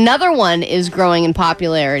 But another one is growing in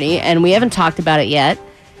popularity, and we haven't talked about it yet.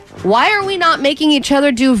 Why are we not making each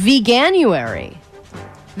other do Veganuary?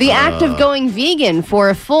 The act of going vegan for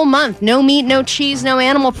a full month. No meat, no cheese, no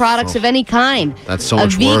animal products of any kind. That's so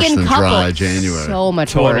much worse than dry January. So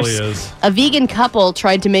much Totally worse. is. A vegan couple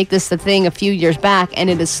tried to make this a thing a few years back, and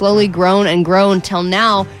it has slowly grown and grown till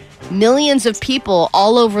now. Millions of people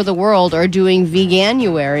all over the world are doing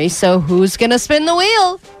Veganuary. So who's going to spin the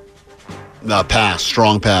wheel? Pass.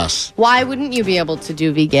 Strong pass. Why wouldn't you be able to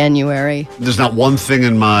do Veganuary? There's not one thing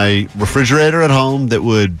in my refrigerator at home that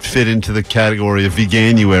would fit into the category of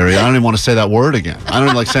Veganuary. I don't even want to say that word again. I don't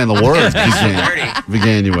even like saying the word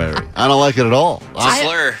Veganuary. I don't like it at all.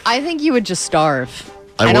 I think you would just starve.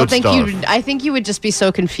 I don't would think starve. I think you would just be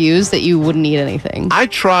so confused that you wouldn't eat anything. I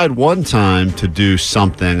tried one time to do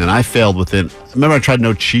something, and I failed with it. Remember I tried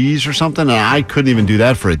no cheese or something, and I couldn't even do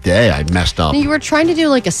that for a day. I messed up. You were trying to do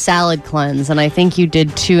like a salad cleanse, and I think you did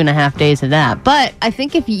 2.5 days of that. But I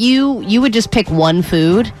think if you would just pick one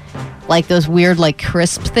food, like those weird like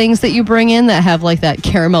crisp things that you bring in that have like that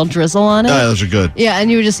caramel drizzle on it. Yeah, those are good. Yeah,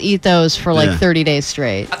 and you would just eat those for like Yeah. 30 days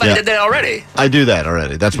straight. I thought you did that already. I do that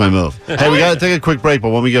already. That's my move. Hey, we got to take a quick break, but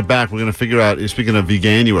when we get back, we're going to figure out, speaking of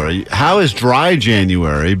Veganuary, how is dry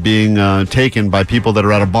January being taken by people that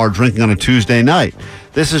are at a bar drinking on a Tuesday night?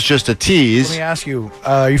 This is just a tease. Let me ask you,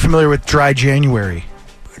 are you familiar with dry January?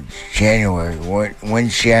 January.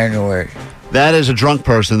 When's January? That is a drunk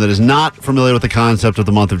person that is not familiar with the concept of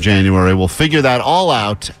the month of January. We'll figure that all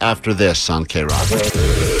out after this on K-Rock.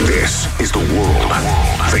 This is the world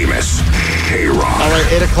famous K-Rock. All right,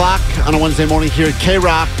 8 o'clock on a Wednesday morning here at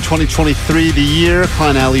K-Rock 2023. The year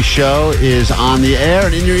Klein Alley Show is on the air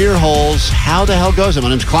and in your ear holes. How the hell goes it? My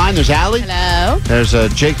name's Klein. There's Allie. Hello. There's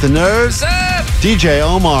Jake the Nerd. What's up? DJ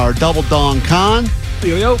Omar, Double Dong Khan.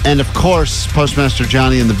 Yo. And, of course, Postmaster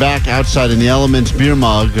Johnny in the back, outside in the Elements beer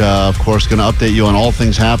mug. Of course, going to update you on all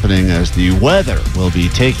things happening as the weather will be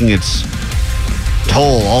taking its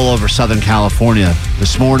toll all over Southern California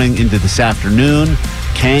this morning into this afternoon.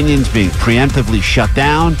 Canyons being preemptively shut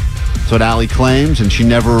down. That's what Allie claims, and she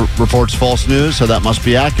never reports false news, so that must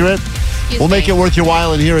be accurate. We'll make it worth your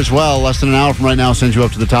while in here as well. Less than an hour from right now, I'll send you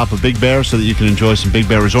up to the top of Big Bear so that you can enjoy some Big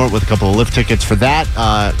Bear Resort with a couple of lift tickets for that.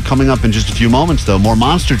 Coming up in just a few moments, though, more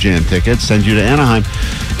Monster Jam tickets. Send you to Anaheim.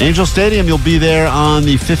 Angel Stadium, you'll be there on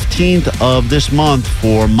the 15th of this month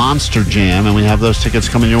for Monster Jam, and we have those tickets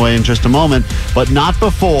coming your way in just a moment. But not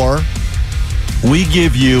before we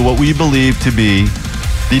give you what we believe to be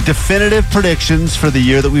the definitive predictions for the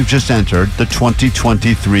year that we've just entered, the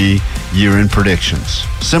 2023 year-end predictions.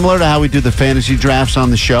 Similar to how we do the fantasy drafts on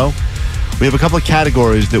the show, we have a couple of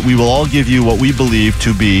categories that we will all give you what we believe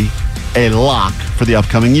to be a lock for the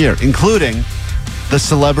upcoming year, including the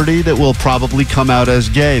celebrity that will probably come out as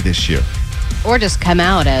gay this year. Or just come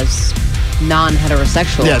out as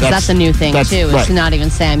non-heterosexual. Yeah, that's a new thing, too. Is right. to not even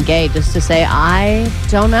say I'm gay, just to say I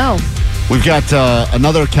don't know. We've got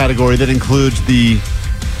another category that includes the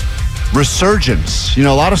resurgence. You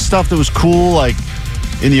know, a lot of stuff that was cool, like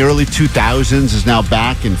in the early 2000s, is now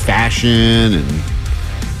back in fashion and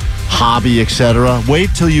hobby, etc. Wait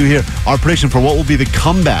till you hear our prediction for what will be the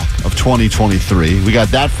comeback of 2023. We got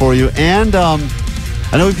that for you. And I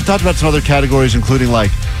know we've talked about some other categories, including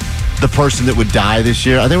like the person that would die this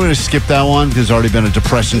year. I think we're going to skip that one because there's already been a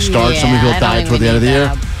depressing start. Yeah, Some people I don't died toward the end of the even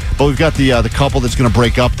year. But we've got the couple that's going to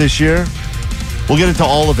break up this year. We'll get into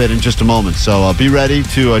all of it in just a moment. So be ready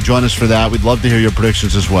to join us for that. We'd love to hear your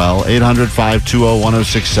predictions as well.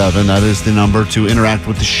 800-520-1067. That is the number to interact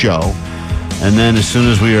with the show. And then as soon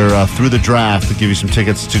as we are through the draft, we'll give you some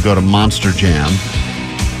tickets to go to Monster Jam.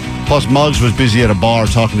 Plus, Muggs was busy at a bar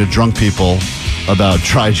talking to drunk people about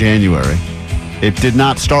dry January. It did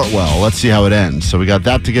not start well. Let's see how it ends. So we got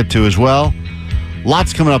that to get to as well.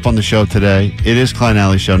 Lots coming up on the show today. It is Klein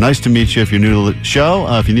Alley Show. Nice to meet you if you're new to the show.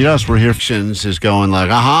 If you need us, we're here. Is going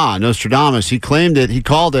like, aha, Nostradamus. He claimed it. He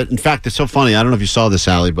called it. In fact, it's so funny. I don't know if you saw this,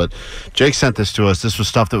 Allie, but Jake sent this to us. This was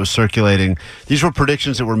stuff that was circulating. These were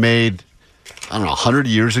predictions that were made, I don't know, 100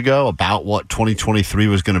 years ago about what 2023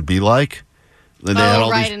 was going to be like. And they had all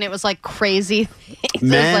right, these and it was like crazy things.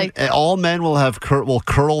 men. All men will have will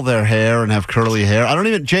curl their hair and have curly hair. I don't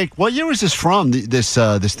even, Jake. What year was this from? This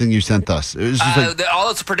thing you sent us. It was just All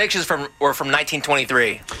those predictions were from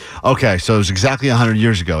 1923. okay, so it was exactly 100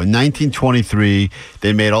 years ago. In 1923,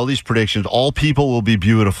 they made all these predictions. All people will be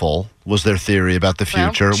beautiful. was their theory about the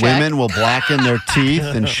future. Well, check. Women will blacken their teeth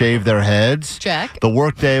and shave their heads. Check. The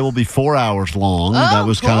workday will be 4 hours long. Oh, that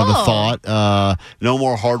was kind of the cool. thought. No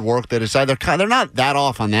more hard work. They decided they're not that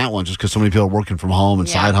off on that one, just because so many people are working from home and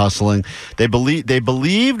side hustling. They believed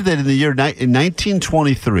that in the year in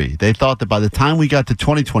 1923, they thought that by the time we got to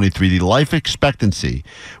 2023, the life expectancy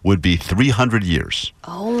would be 300 years.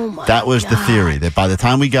 Oh my! That was the theory, that by the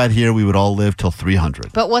time we got here, we would all live till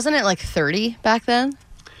 300. But wasn't it like 30 back then?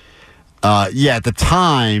 Yeah, at the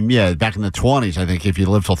time, back in the 20s, I think if you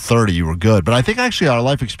lived till 30, you were good. But I think actually our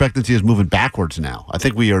life expectancy is moving backwards now. I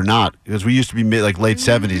think we are not, because we used to be late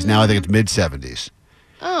 70s. Now I think it's mid 70s.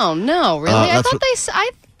 Oh no, really? I thought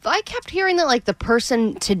I kept hearing that like the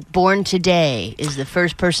person born today is the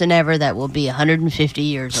first person ever that will be 150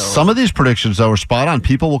 years old. Some of these predictions, though, are spot on.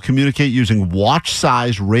 People will communicate using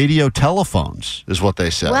watch-sized radio telephones, is what they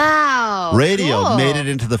said. Wow. Radio cool. made it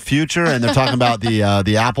into the future, and they're talking about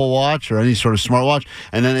the Apple Watch or any sort of smartwatch.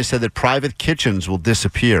 And then they said that private kitchens will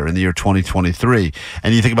disappear in the year 2023.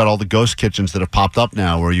 And you think about all the ghost kitchens that have popped up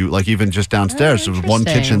now, where you, like even just downstairs, there's one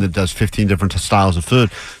kitchen that does 15 different styles of food.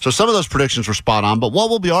 So some of those predictions were spot on, but what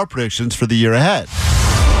will be our predictions for the year ahead?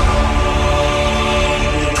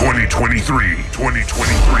 2023.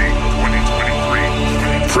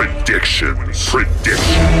 Predictions.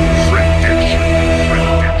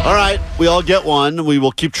 All right, we all get one. We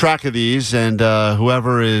will keep track of these, and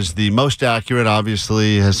whoever is the most accurate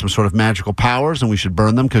obviously has some sort of magical powers, and we should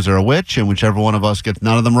burn them because they're a witch, and whichever one of us gets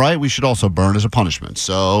none of them right, we should also burn as a punishment.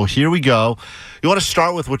 So here we go. You want to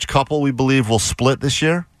start with which couple we believe will split this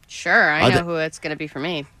year? Sure, I know who it's going to be for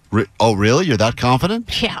me. Oh, really? You're that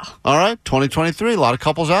confident? Yeah. All right, 2023, a lot of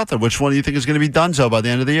couples out there. Which one do you think is going to be donezo by the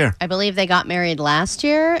end of the year? I believe they got married last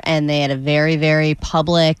year, and they had a very, very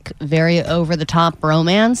public, very over-the-top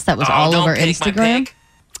romance that was all over Instagram.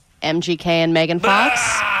 MGK and Megan Fox.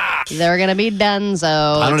 They're going to be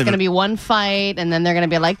donezo. It's going to be one fight, and then they're going to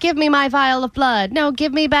be like, give me my vial of blood. No,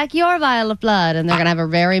 give me back your vial of blood. And they're going to have a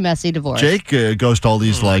very messy divorce. Jake goes to all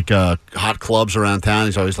these hot clubs around town.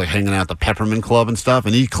 He's always heanging out at the Peppermint Club and stuff.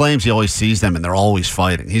 And he claims he always sees them, and they're always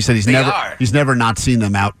fighting. He said he's never not seen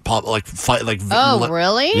them out fight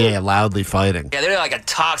really? Yeah, loudly fighting. Yeah, they're like a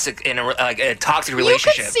toxic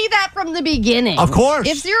relationship. You could see that from the beginning. Of course.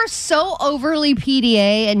 If you're so overly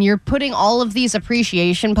PDA and you're putting all of these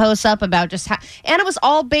appreciation posts up about just how, and it was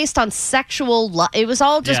all based on sexual. It was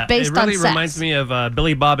all just based on sex. It really reminds me of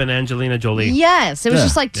Billy Bob and Angelina Jolie. Yes, it was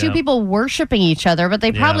just like two people worshiping each other, but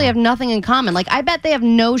they probably have nothing in common. Like I bet they have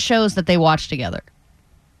no shows that they watch together.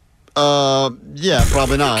 Yeah,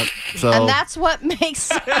 probably not. So, and that's what makes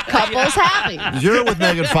couples happy. You're with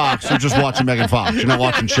Megan Fox. You're just watching Megan Fox. You're not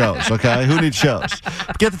watching shows, okay? Who needs shows?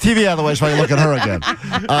 Get the TV out of the way so I can look at her again.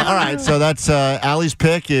 All right, so that's Allie's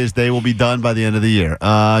pick is they will be done by the end of the year.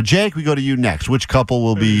 Jake, we go to you next. Which couple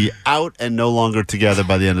will be out and no longer together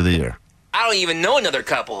by the end of the year? I don't even know another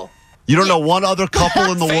couple. You don't know one other couple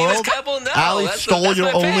in the famous world? Couple? No. Allie stole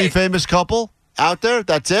your only famous couple out there?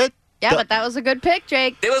 That's it? Yeah, but that was a good pick,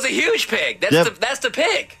 Jake. It was a huge pick. That's the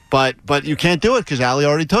pick. But you can't do it because Allie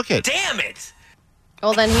already took it. Damn it.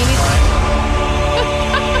 Well, then he needs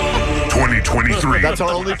 2023. That's our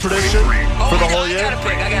only prediction for the whole year? I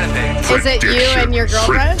got a pick. Is it you and your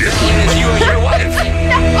girlfriend? It's you and your wife.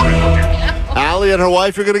 Allie and her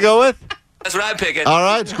wife you're going to go with? That's what I'm picking. All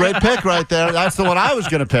right, it's a great pick right there. That's the one I was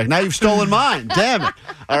going to pick. Now you've stolen mine. Damn it.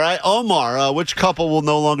 All right, Omar, which couple will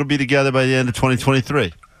no longer be together by the end of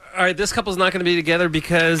 2023? All right, this couple's not going to be together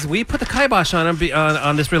because we put the kibosh on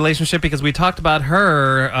this relationship because we talked about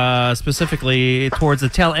her specifically towards the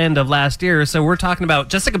tail end of last year. So we're talking about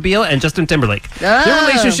Jessica Biel and Justin Timberlake. Oh. Their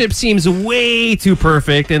relationship seems way too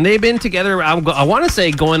perfect, and they've been together, I want to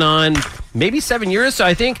say, going on maybe 7 years. So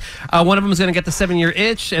I think one of them is going to get the 7-year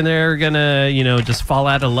itch, and they're going to, just fall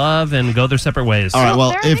out of love and go their separate ways. All right,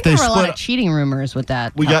 well, if they split, a lot of split, cheating rumors with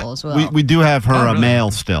that couple as well. We do have her really?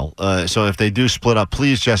 mail still. So if they do split up,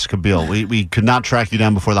 please, Jessica Biel. We could not track you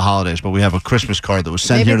down before the holidays, but we have a Christmas card that was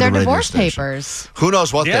sent here to the radio divorce station. Papers. Who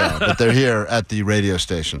knows what they are, but they're here at the radio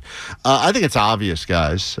station. I think it's obvious,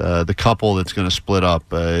 guys. The couple that's going to split up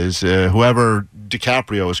is whoever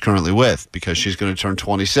DiCaprio is currently with, because she's going to turn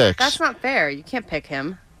 26. That's not fair. You can't pick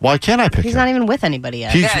him. Why can't I pick him? He's not even with anybody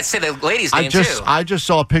yet. Yeah, say the lady's name too. I just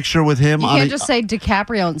saw a picture with him. You can't just say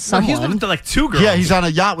DiCaprio and someone. He's with like two girls. Yeah, he's on a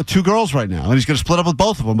yacht with two girls right now, and he's going to split up with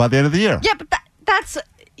both of them by the end of the year. Yeah, but that's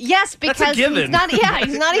yes, because That's a given. he's not. Yeah,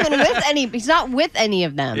 he's not even with any. He's not with any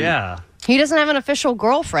of them. Yeah. He doesn't have an official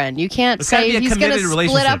girlfriend. You can't It's gotta say be a he's going to committed split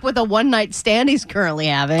relationship. up with a one-night stand he's currently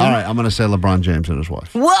having. All right, I'm going to say LeBron James and his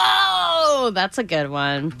wife. Whoa, that's a good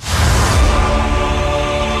one.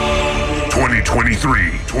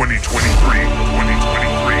 2023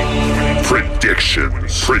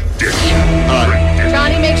 predictions.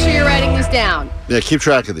 Johnny, make sure you're writing these down. Yeah, keep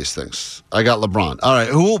track of these things. I got LeBron. All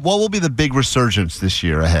right, what will be the big resurgence this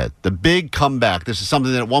year ahead? The big comeback. This is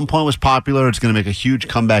something that at one point was popular. It's going to make a huge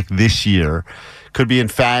comeback this year. Could be in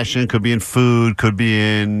fashion, could be in food, could be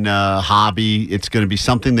in hobby. It's going to be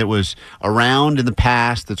something that was around in the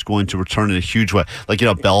past that's going to return in a huge way. Like,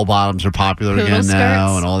 bell bottoms are popular Poodle again now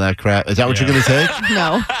skirts? and all that crap. Is that what you're going to take?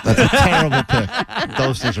 No. That's a terrible pick.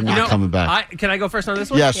 Those things are not coming back. Can I go first on this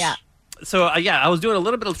one? Yes. Yeah. So, I was doing a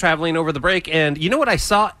little bit of traveling over the break, and you know what I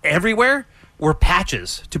saw everywhere were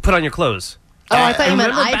patches to put on your clothes. Oh, I thought you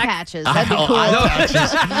meant remember eye back- patches. That'd be cool. Eye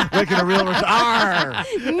patches. Making a real That's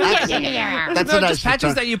No, a nice just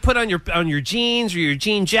patches that you put on your jeans or your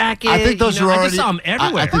jean jacket. I think those are I already. just saw them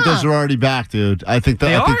everywhere. I think those are already back, dude. I think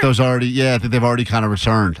They are? those already. Yeah, I think they've already kind of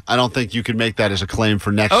returned. I don't think you can make that as a claim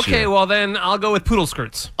for next year. Okay, well then I'll go with poodle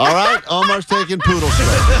skirts. All right, Omar's taking poodle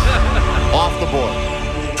skirts off the board.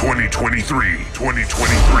 2023.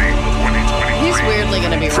 He's weirdly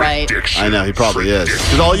going to be right. I know he probably is.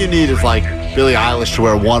 Because all you need is like Billie Eilish to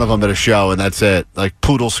wear one of them at a show, and that's it. Like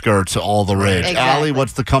poodle skirts, all the rage. Exactly. Allie,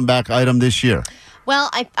 what's the comeback item this year? Well,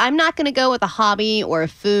 I'm not going to go with a hobby or a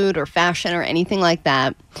food or fashion or anything like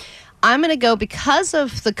that. I'm going to go because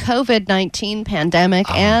of the COVID-19 pandemic,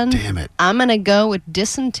 and damn it. I'm going to go with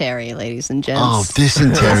dysentery, ladies and gents. Oh,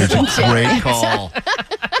 dysentery is a great call.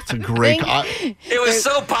 It's a great call. It was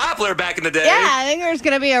so popular back in the day. Yeah, I think there's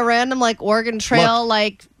going to be a random Oregon Trail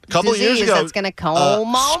Couple of disease years ago, that's going to come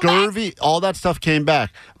on back. scurvy, all that stuff came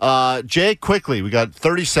back. Jake, quickly, we got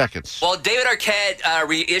 30 seconds. Well, David Arquette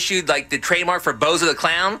reissued the trademark for Bozo the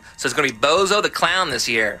Clown, so it's going to be Bozo the Clown this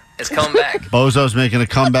year. It's coming back. Bozo's making a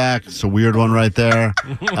comeback. It's a weird one right there.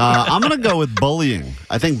 I'm going to go with bullying.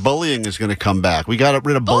 I think bullying is going to come back. We got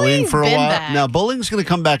rid of bullying for a been while. back. Now, bullying's going to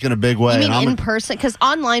come back in a big way. You mean and in person? Because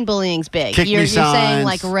online bullying's big. Kick You're me saying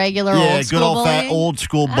signs. regular Yeah, old school good bullying? old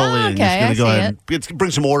school bullying. okay, It's going to go I see ahead and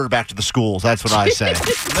bring some order back to the schools. That's what I say.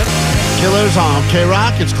 Killers on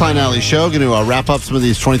K-Rock. It's Klein Alley Show. Going to wrap up some of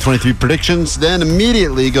these 2023 predictions. Then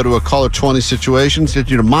immediately go to a caller 20 situations.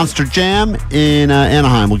 Get you to Monster Jam in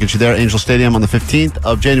Anaheim. We'll get you there at Angel Stadium on the 15th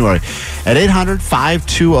of January at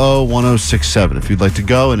 800-520-1067. If you'd like to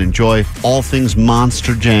go and enjoy all things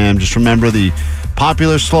Monster Jam, just remember the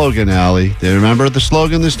popular slogan, Allie. Do you remember the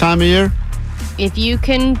slogan this time of year? If you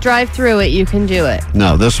can drive through it, you can do it.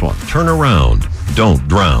 No, this one. Turn around. Don't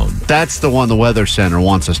drown. That's the one the Weather Center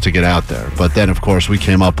wants us to get out there. But then, of course, we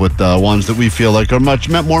came up with ones that we feel like are much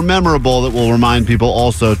more memorable that will remind people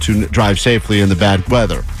also to drive safely in the bad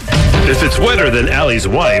weather. If it's wetter than Allie's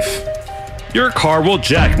wife, your car will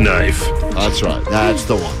jackknife. That's right. That's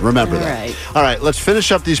the one. Remember that. Right. All right, let's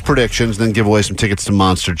finish up these predictions, then give away some tickets to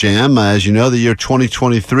Monster Jam. As you know, the year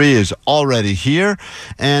 2023 is already here.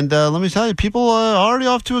 And let me tell you, people are already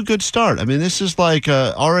off to a good start. I mean, this is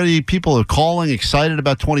already people are calling, excited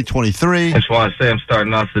about 2023. I just want to say I'm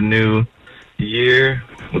starting off the new year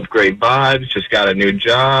with great vibes. Just got a new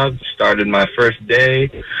job. Started my first day.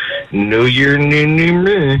 New year, new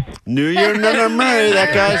me. New year, new me.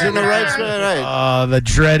 That guy's in the right spot. Right. The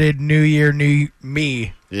dreaded New Year, new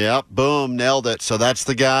me. Yep, boom, nailed it. So that's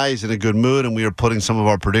the guy. He's in a good mood, and we are putting some of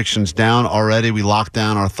our predictions down already. We locked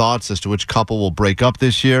down our thoughts as to which couple will break up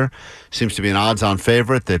this year. Seems to be an odds-on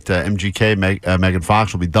favorite that MGK, Megan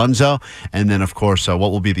Fox, will be donezo. And then, of course, what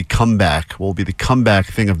will be the comeback? What will be the comeback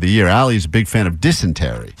thing of the year? Allie's a big fan of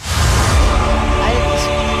dysentery.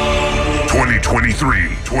 2023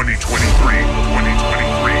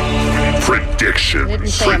 predictions. Didn't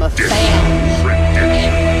say I'm a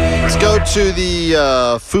fan. Let's go to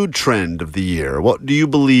the food trend of the year. What do you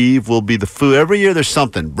believe will be the food? Every year there's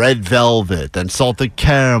something. Red velvet, then salted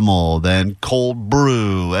caramel, then cold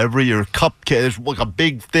brew. Every year cupcake. There's like a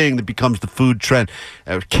big thing that becomes the food trend.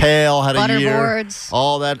 Kale had a year. Butterboards.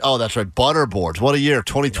 All that. Oh, that's right. Butterboards. What a year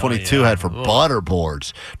 2022 had for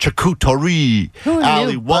butterboards. Charcuterie. Who knew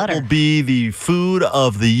Allie, what butter? will be the food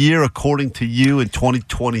of the year according to you in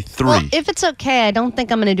 2023? Well, if it's okay, I don't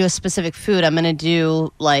think I'm going to do a specific food. I'm going to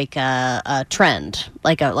do like a trend,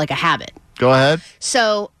 like a habit. Go ahead.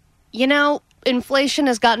 So, inflation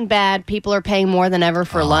has gotten bad. People are paying more than ever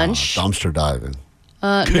for lunch. Dumpster diving.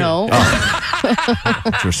 No.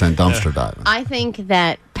 You're saying dumpster diving. I think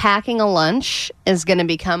that packing a lunch is going to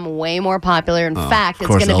become way more popular. In fact, it's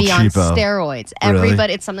course, going to be El on Cheapo. steroids. Really?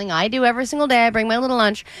 Everybody, it's something I do every single day. I bring my little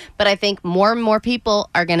lunch, but I think more and more people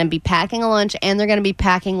are going to be packing a lunch, and they're going to be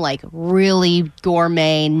packing like really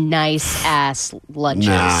gourmet, nice ass lunches.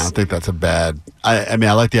 Nah, I think that's a bad. I mean,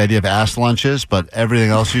 I like the idea of ass lunches, but everything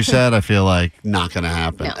else you said, I feel like not going to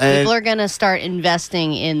happen. No, And- people are going to start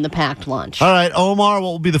investing in the packed lunch. all right, Omar, what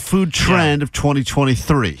will be the food trend of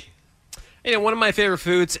 2023? You know, one of my favorite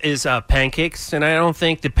foods is pancakes, and I don't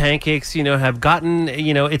think the pancakes, have gotten,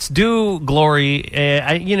 its due glory.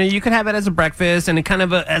 You could have it as a breakfast and kind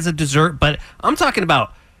of as a dessert, but I'm talking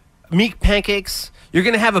about meat pancakes. You're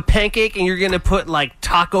going to have a pancake, and you're going to put, like,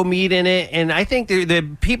 taco meat in it, and I think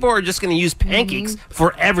the people are just going to use pancakes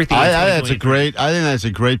for everything. I think that's a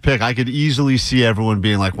great pick. I could easily see everyone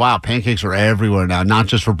being like, wow, pancakes are everywhere now, not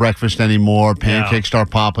just for breakfast anymore. Pancakes start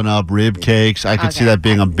popping up, rib cakes. I could see that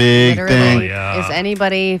being a big thing. Is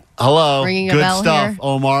anybody Hello. ringing a Good bell stuff, here?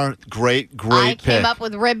 Omar. Great I pick. came up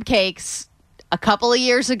with rib cakes a couple of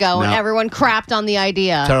years ago, and No. everyone crapped on the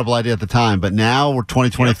idea. Terrible idea at the time, but now we're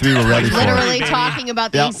 2023. We're ready for Literally it. talking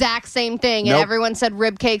about the Yep. exact same thing, and Nope. everyone said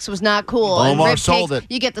rib cakes was not cool. And Omar rib sold cakes,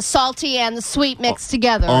 it. You get the salty and the sweet mixed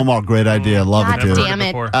together. Omar, great idea. Love God it, dude. damn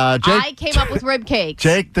it! Jake, I came up with rib cakes.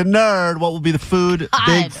 Jake the nerd, what will be the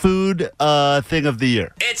big food thing of the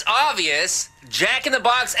year? It's obvious. Jack in the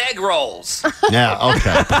Box egg rolls. Yeah,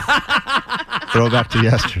 okay. Throwback to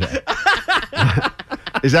yesterday.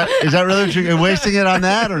 Is that really what you're wasting it on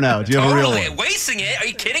that or no? Do you have a real Totally one? wasting it. Are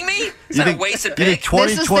you kidding me? It's You not think- a wasted You think pick.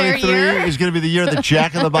 2023 is going to be the year of the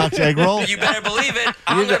Jack in the Box egg roll? You better believe it.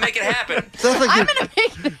 I'm going to make it happen. Sounds like I'm going to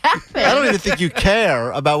make it happen. I don't even think you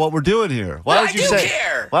care about what we're doing here. Why No, would I you do say?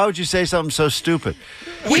 care. Why would you say something so stupid?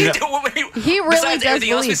 He really Besides does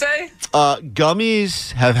everything else we believe. say?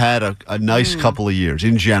 Gummies have had a nice couple of years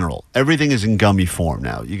in general. Everything is in gummy form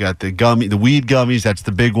now. You got the weed gummies. That's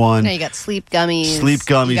the big one. Now you got sleep gummies. Sleep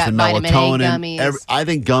You gummies, got the vitamin A melatonin. gummies. I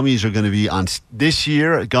think gummies are going to be on this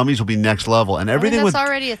year. Gummies will be next level, and everything that's with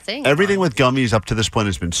already a thing. everything with gummies up to this point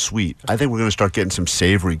has been sweet. I think we're going to start getting some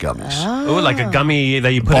savory gummies. Oh, like a gummy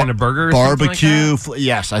that you put in a burger or something like Barbecue, that?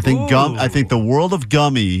 yes. I think I think the world of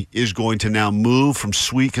gummy is going to now move from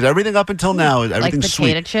sweet because everything up until now is like everything's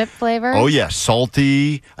potato sweet. chip flavor. Oh yeah,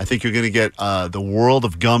 salty. I think you're going to get the world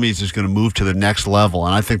of gummies is going to move to the next level,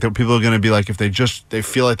 and I think that people are going to be like if they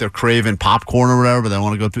feel like they're craving popcorn or whatever, but they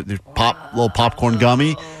want to go through the little popcorn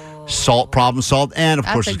gummy. Salt, problem salt, and of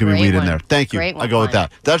That's course a there's going to be great weed in one. there. Thank you. Great I go with one.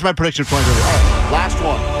 that. That's my prediction for 2023. All right, last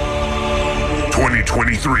one.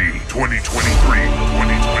 2023.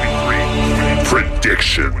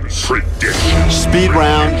 Predictions. Speed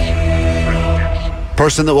round.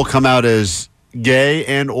 Person that will come out as gay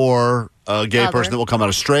and or a gay Other. person that will come out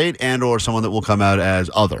as straight and or someone that will come out as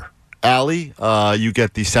other. Allie, you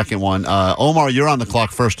get the second one. Omar, you're on the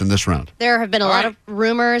clock first in this round. There have been a lot of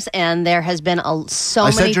rumors, and there has been so I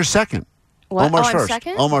many. said you're second. What? Omar's Oh, I'm first.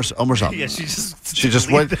 second? Omar's up. Yeah, she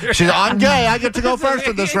just went. I'm gay. I get to go first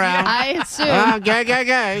in this round. I assume.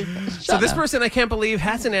 Gay. So this person, I can't believe,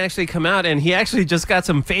 hasn't actually come out, and he actually just got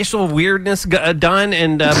some facial weirdness done,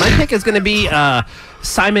 and my pick is going to be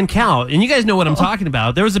Simon Cowell. And you guys know what I'm talking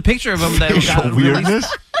about. There was a picture of him that Facial got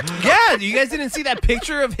weirdness? Yeah, you guys didn't see that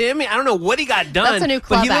picture of him? I don't know what he got done. That's a new but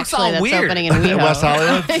club, he looks actually, all that's weird. opening in WeHo. West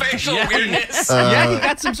Hollywood? Facial weirdness. Yeah, he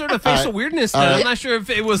got some sort of facial weirdness done. I'm not sure if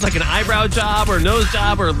it was like an eyebrow job or nose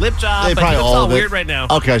job or lip job, They but he probably looks all of it. weird right now.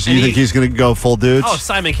 Okay, so And you think he's going to go full dudes? Oh,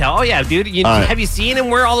 Simon Cowell. Oh, yeah, dude. All right. Have you seen him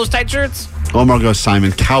wear all those tight shirts? Omar goes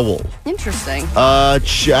Simon Cowell. Interesting.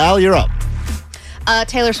 Chal, you're up.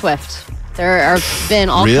 Taylor Swift. There have been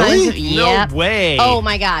all Really? kinds of No way. Oh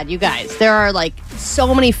my God, you guys! There are like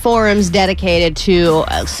so many forums dedicated to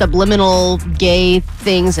subliminal gay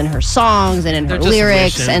things in her songs and in They're her just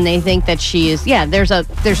lyrics, wishing. and they think that she is. Yeah, there's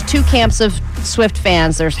two camps of Swift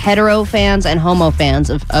fans. There's hetero fans and homo fans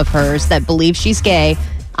of hers that believe she's gay.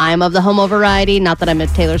 I'm of the homo variety. Not that I'm a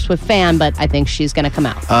Taylor Swift fan, but I think she's going to come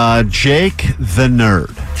out. Jake the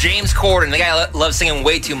nerd. James Corden. The guy loves singing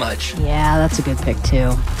way too much. Yeah, that's a good pick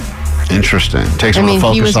too. Interesting. Takes I some of mean,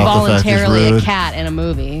 the he focus was off the fact he's voluntarily a rude. cat in a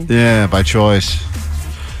movie. Yeah, by choice.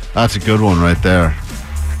 That's a good one right there.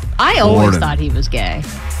 I always Warden. thought he was gay.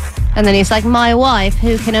 And then he's like, my wife,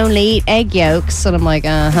 who can only eat egg yolks. And I'm like,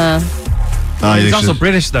 uh-huh. Oh, you He's think also she's-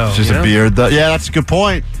 British, though. It's just you a know? beard, though. Yeah, that's a good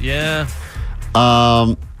point. Yeah.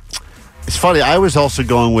 It's funny. I was also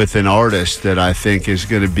going with an artist that I think is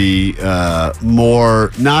going to be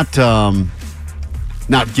more not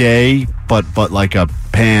gay, but like a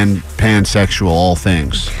pansexual, all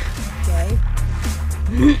things.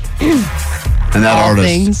 And All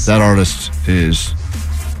things. that artist is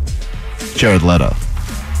Jared Leto.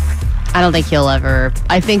 I don't think he'll ever.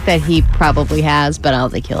 I think that he probably has, but I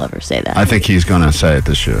don't think he'll ever say that. I think he's going to say it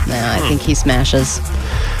this year. No, I think he smashes.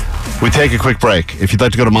 We take a quick break. If you'd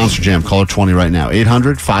like to go to Monster Jam, call her 20 right now.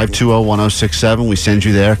 800-520-1067. We send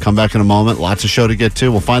you there. Come back in a moment. Lots of show to get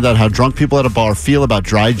to. We'll find out how drunk people at a bar feel about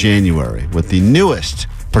Dry January with the newest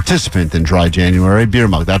participant in Dry January, Beer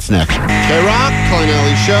Mug. That's next. K-Rock, Colin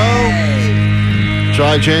Alley Show.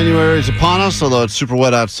 Dry January is upon us, although it's super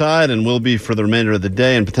wet outside and will be for the remainder of the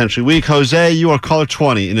day and potentially week. Jose, you are caller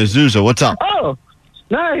 20 in Azusa. What's up? Oh,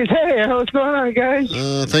 nice. Hey, what's going on, guys?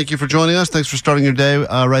 Thank you for joining us. Thanks for starting your day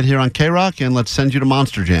right here on K-Rock, and let's send you to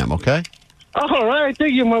Monster Jam, okay? All right.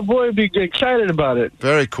 Thank you. My boy will be excited about it.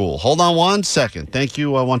 Very cool. Hold on 1 second. Thank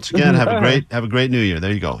you once again. Have a great New Year.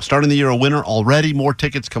 There you go. Starting the year a winner already. More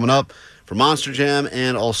tickets coming up for Monster Jam,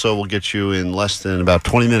 and also we'll get you in less than about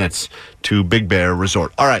 20 minutes to Big Bear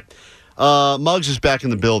Resort. All right. Muggs is back in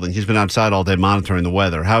the building. He's been outside all day monitoring the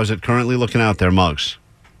weather. How is it currently looking out there, Muggs?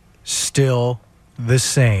 Still the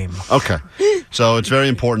same. Okay. So it's very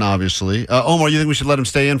important, obviously. Omar, you think we should let him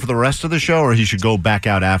stay in for the rest of the show, or he should go back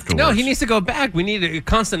out afterwards? No, he needs to go back. We need a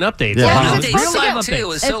constant update. Yeah. The update sucked, too. It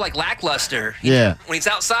was so, lackluster. Yeah. When he's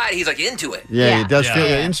outside, he's, into it. Yeah, he does feel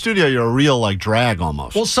in studio, you're a real, drag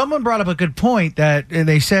almost. Well, someone brought up a good point that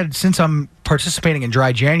they said since I'm participating in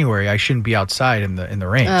Dry January, I shouldn't be outside in the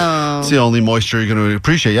rain. It's the only moisture you're going to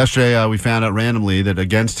appreciate. Yesterday, we found out randomly that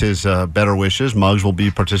against his better wishes, Muggs will be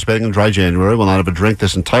participating in Dry January, will not have a drink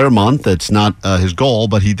this entire month. That's not his goal,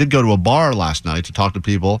 but he did go to a bar last night to talk to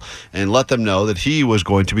people and let them know that he was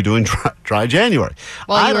going to be doing Dry January.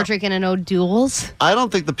 While you were drinking an O'Doul's? I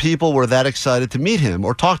don't think the people were that excited to meet him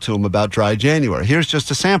or talk to him about Dry January. Here's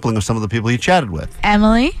just a sampling of some of the people he chatted with.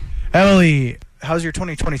 Emily, how's your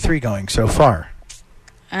 2023 going so far?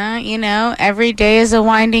 Every day is a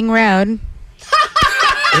winding road.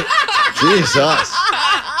 Jesus.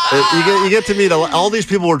 You get to meet all these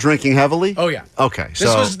people were drinking heavily? Oh, yeah. Okay.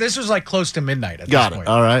 This was close to midnight at got this point.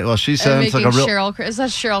 It. All right. Well, she sounds like a real... Cheryl Crow. Is that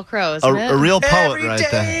Sheryl Crow, isn't it? A real poet right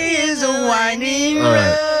there. Every day is a winding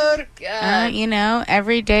road.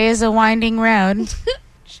 Every day is a winding road.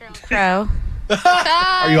 Sheryl Crow.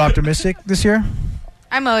 Are you optimistic this year?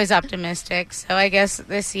 I'm always optimistic, so I guess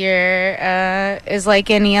this year is like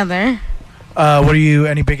any other.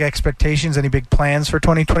 Any big expectations, any big plans for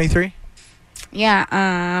 2023?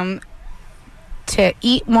 Yeah, to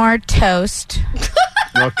eat more toast.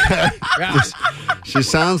 Okay. She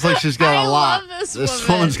sounds like she's got a lot. This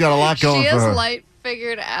woman's got a lot going for her. She has light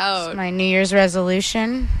figured out. It's my New Year's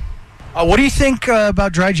resolution. What do you think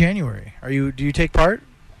about Dry January? Do you take part?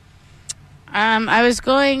 I was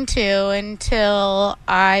going to until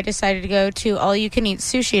I decided to go to all-you-can-eat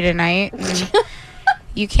sushi tonight. And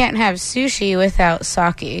you can't have sushi without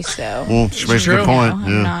sake, so she makes a good point.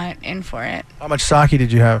 I'm not in for it. How much sake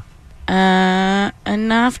did you have?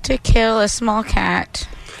 Enough to kill a small cat.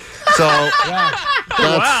 So,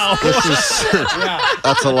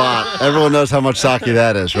 that's a lot. Everyone knows how much sake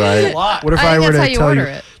that is, right? What if I were to tell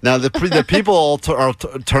you? Now, the people all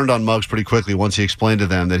turned on Muggs pretty quickly once he explained to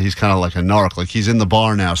them that he's kind of like a narc. Like he's in the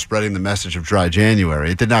bar now spreading the message of Dry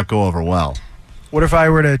January. It did not go over well. What if I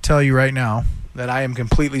were to tell you right now that I am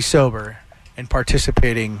completely sober and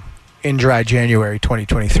participating in Dry January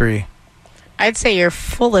 2023? I'd say you're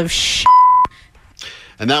full of shit.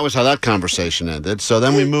 And that was how that conversation ended. So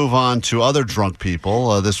then we move on to other drunk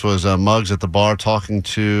people. This was Muggs at the bar talking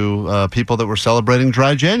to people that were celebrating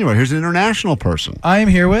Dry January. Here's an international person. I am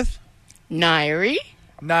here with... Nairi.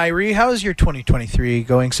 Nairi, how is your 2023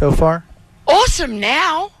 going so far? Awesome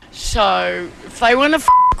now. So, if they want to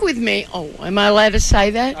with me... Oh, am I allowed to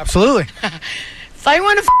say that? Absolutely. If they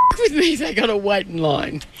want to with me, they got to wait in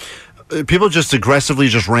line. People just aggressively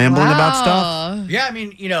just rambling about stuff? Yeah, I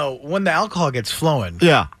mean, when the alcohol gets flowing,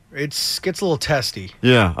 yeah, it gets a little testy.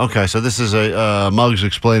 Yeah, okay. So this is a Muggs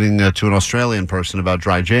explaining to an Australian person about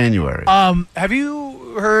Dry January. Have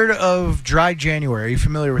you heard of Dry January? Are you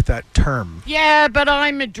familiar with that term? Yeah, but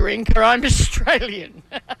I'm a drinker. I'm Australian.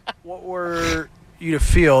 What were you to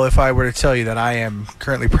feel if I were to tell you that I am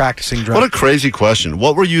currently practicing dry? What a crazy question.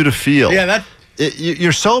 What were you to feel? Yeah,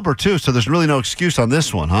 you're sober, too, so there's really no excuse on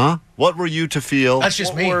this one, huh? What were you to feel? That's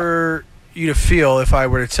just me. What were you to feel if I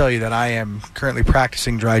were to tell you that I am currently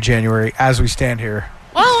practicing Dry January as we stand here?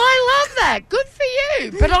 Well, I love that. Good for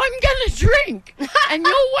you. But I'm going to drink, and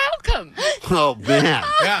you're welcome. Oh, man.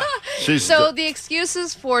 Yeah. So the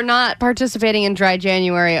excuses for not participating in Dry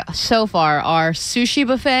January so far are sushi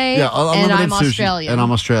buffet, and I'm sushi, Australian. And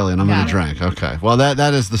I'm Australian. I'm going to drink. Okay. Well,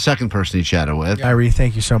 that is the second person he chatted with. Irie,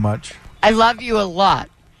 thank you so much. I love you a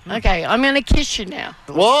lot. Okay, I'm going to kiss you now.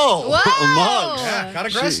 Whoa. Whoa. Muggs. Yeah, got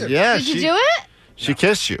aggressive. Did you do it? She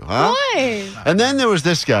kissed you, huh? Why? And then there was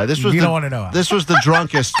this guy. This was You don't wanna know. This was the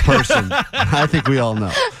drunkest person. I think we all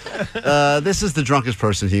know. This is the drunkest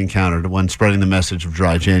person he encountered when spreading the message of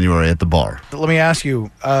dry January at the bar. Let me ask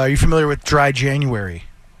you, are you familiar with dry January?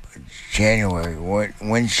 January.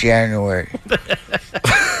 When's January?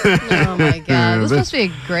 Oh my God! This must be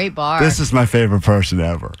a great bar. This is my favorite person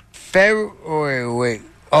ever. February. Wait.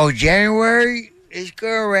 Oh, January? It's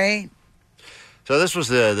gonna rain. So this was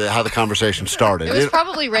how the conversation started. It was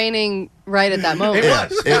probably raining right at that moment. It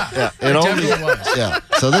was. It only was. Yeah.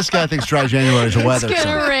 So this guy thinks dry January is a weather It's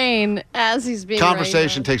gonna sign. rain as he's being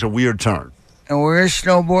Conversation takes a weird turn. And we're gonna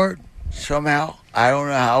snowboard somehow. I don't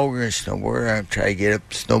know how we're gonna snowboard. I'm trying to get up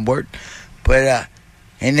snowboard. But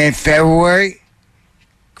and then February's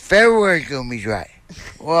gonna be dry.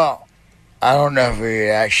 Well, I don't know if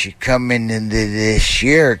we're actually coming into this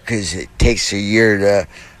year because it takes a year to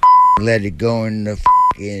let it go in the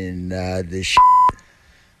the shit.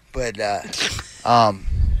 But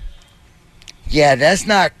yeah, that's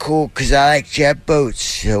not cool because I like jet boats,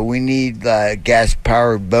 so we need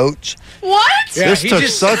gas-powered boats. What? Yeah, this he took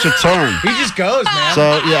just- such a turn. He just goes, man.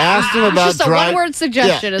 So you asked him about Just a dry. one-word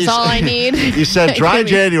suggestion is he's- all I need. You said dry Give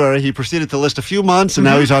me- January. He proceeded to list a few months, and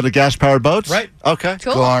now he's on the gas-powered boats. Right. Okay.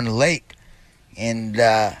 Cool. Go on the lake, and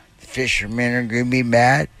fishermen are going to be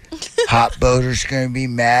mad. Hot boaters going to be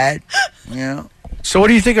mad. You know, So what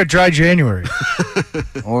do you think of dry January?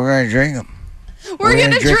 we're going to drink them. We're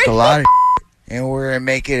gonna drink drink a lot of, and we're going to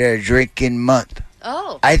make it a drinking month.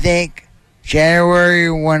 Oh. I think January,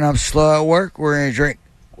 when I'm slow at work, we're going to drink.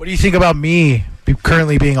 What do you think about me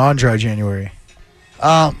currently being on dry January?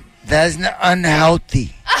 That's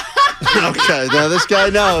unhealthy. Okay. Now this guy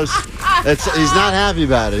knows. He's not happy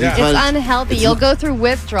about it. Yeah. He's It's trying- unhealthy. You'll go through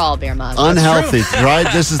withdrawal, Beer Mom. unhealthy. Dry.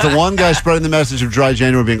 This is the one guy spreading the message of dry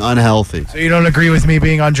January being unhealthy. So you don't agree with me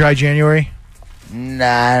being on dry January? Nah,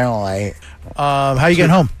 I don't like it. How you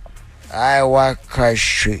getting home? I walk across the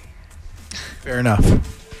street. Fair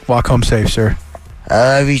enough. Walk home safe, sir.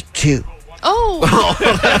 I love you too. Oh.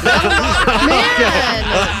 Man.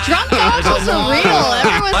 Drunk calls also real.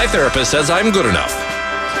 Everyone's My therapist says I'm good enough.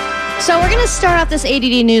 So we're going to start off this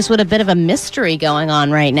ADD news with a bit of a mystery going on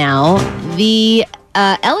right now. The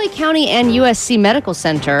LA County and USC Medical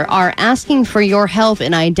Center are asking for your help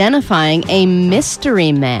in identifying a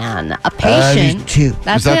mystery man, a patient. too.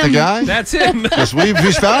 That's Is that him. the guy? That's him. Yes, we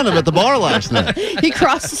found him at the bar last night. He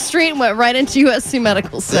crossed the street and went right into USC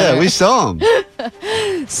Medical Center. Yeah, we saw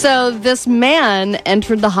him. So this man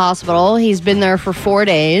entered the hospital. He's been there for 4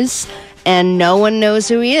 days, and no one knows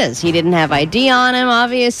who he is. He didn't have ID on him,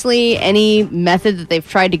 obviously. Any method that they've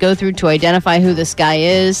tried to go through to identify who this guy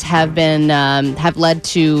is have led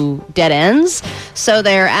to dead ends. So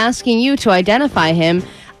they're asking you to identify him.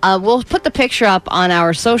 We'll put the picture up on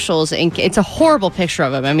our socials. It's a horrible picture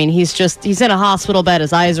of him. I mean, he's in a hospital bed.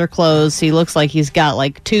 His eyes are closed. He looks like he's got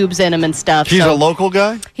like tubes in him and stuff. He's So a local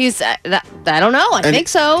guy? He's, I don't know. I And think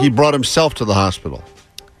so. He brought himself to the hospital.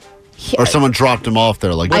 Or someone dropped him off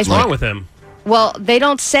there. What's wrong with him? Well, they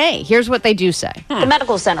don't say. Here's what they do say. The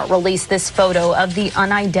medical center released this photo of the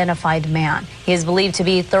unidentified man. He is believed to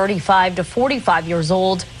be 35 to 45 years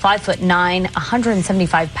old, 5'9",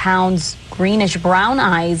 175 pounds, greenish brown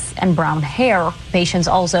eyes, and brown hair. Patient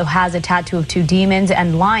also has a tattoo of two demons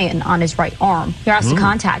and lion on his right arm. You're asked to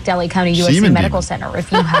contact LA County USC Semen Medical demon. Center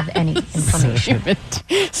if you have any information.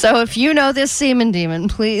 So if you know this semen demon,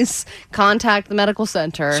 please contact the medical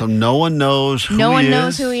center. So no one knows who No one he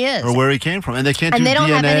knows is who he is. or where he came from. And they can't And do they don't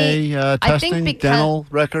DNA have any- I think testing, because- dental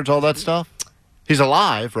records, all that stuff? He's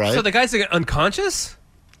alive, right? So the guy's unconscious?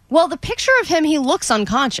 Well, the picture of him, he looks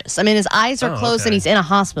unconscious. I mean, his eyes are Oh, closed okay. and he's in a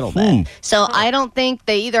hospital bed. So I don't think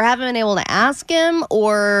they either haven't been able to ask him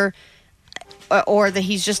or that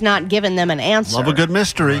he's just not given them an answer. Love a good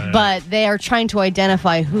mystery. But they are trying to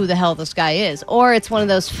identify who the hell this guy is. Or it's one of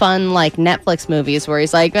those fun, like, Netflix movies where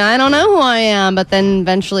he's like, I don't know who I am, but then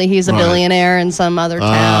eventually he's a Right. billionaire in some other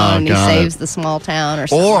town and he got saves it. the small town or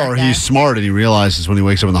something Or like that. he's smart and he realizes when he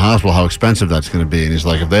wakes up in the hospital how expensive that's going to be. And he's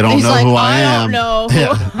like, if they don't He's know like, who I I am, don't know.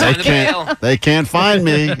 yeah, they can't find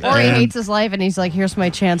me. Or he And hates his life and he's like, here's my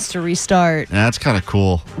chance to restart. that's kind of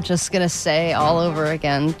cool. I'm just going to say all over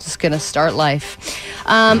again, just going to start life.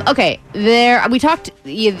 Okay, we talked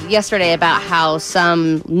yesterday about how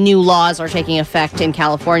some new laws are taking effect in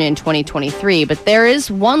California in 2023, but there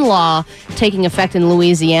is one law taking effect in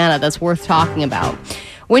Louisiana that's worth talking about.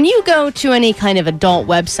 When you go to any kind of adult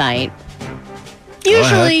website,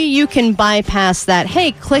 usually you can bypass that,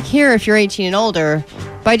 hey, click here if you're 18 and older,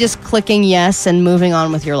 by just clicking yes and moving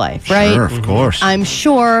on with your life, right? Sure, of course.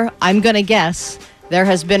 I'm going to guess there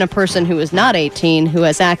has been a person who is not 18 who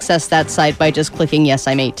has accessed that site by just clicking, yes,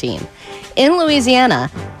 I'm 18. In Louisiana,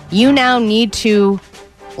 you now need to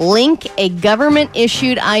link a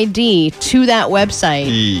government-issued ID to that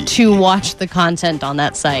website to watch the content on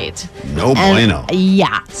that site. No bueno.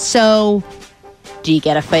 Yeah. So, do you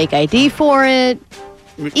get a fake ID for it?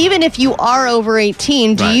 Even if you are over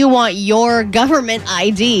 18, do you want your government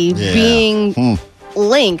ID being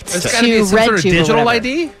linked to It's gotta be some RedTube sort of digital or whatever?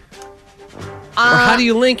 ID? Or how do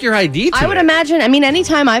you link your ID to I would it? imagine,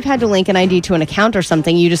 anytime I've had to link an ID to an account or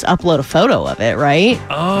something, you just upload a photo of it, right?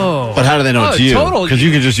 Oh. But how do they know it's you? Total. Because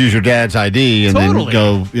you can just use your dad's ID and then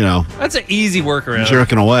go, That's an easy workaround.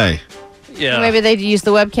 jerking away. Yeah. Maybe they'd use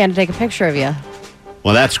the webcam to take a picture of you.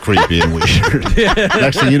 Well, that's creepy and weird.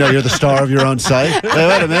 Next thing you know, you're the star of your own site. Hey,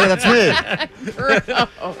 wait a minute, that's me.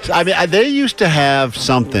 They used to have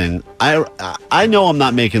something. I know I'm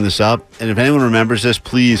not making this up, and if anyone remembers this,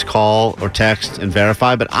 please call or text and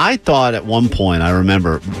verify. But I thought at one point, I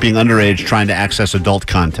remember being underage trying to access adult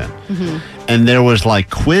content. And there was like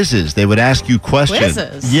quizzes. They would ask you questions.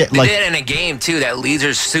 Quizzes? Yeah, They like did it in a game, too, that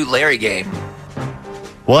Leisure Suit Larry game.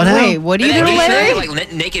 what? Wait, what do you do, Larry?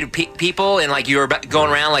 Like naked people, and like you were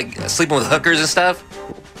going around like sleeping with hookers and stuff.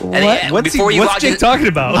 And What's Jake talking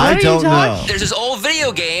about? I don't know. There's this old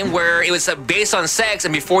video game where it was based on sex,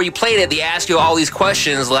 and before you played it, they asked you all these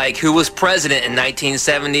questions like who was president in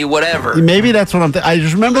 1970, whatever. Maybe that's what I'm I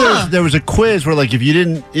just remember there was a quiz where like if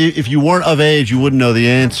you weren't of age, you wouldn't know the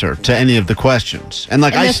answer to any of the questions. And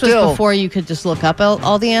like And I this still was before you could just look up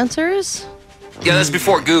all the answers? Yeah, that's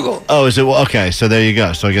before Google. Oh, is it? Well, okay, so there you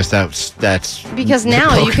go. So I guess that's Because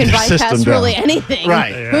now you can bypass really anything.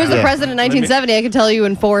 Right. Who was the president in 1970? I can tell you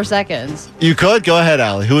in 4 seconds. You could go ahead,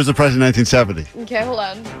 Allie. Who was the president in 1970? Okay, hold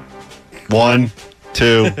on. 1,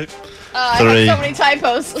 2, 3, I have so many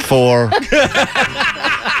typos. 4.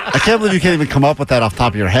 I can't believe you can't even come up with that off the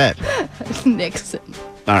top of your head. Nixon.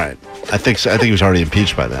 All right, I think so. I think he was already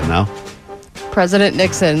impeached by then. No. President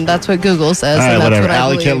Nixon. That's what Google says. All right, and that's whatever. what I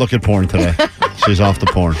Allie believe. can't look at porn today. She's off the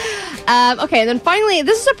porn. Okay, then finally,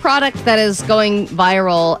 this is a product that is going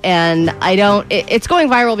viral, and it's going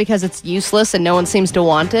viral because it's useless and no one seems to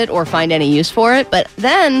want it or find any use for it. But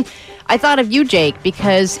then I thought of you, Jake,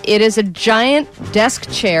 because it is a giant desk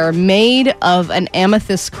chair made of an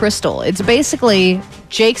amethyst crystal. It's basically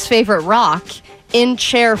Jake's favorite rock in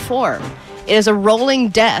chair form. It is a rolling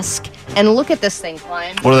desk, and look at this thing,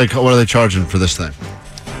 Klein. What are they charging for this thing?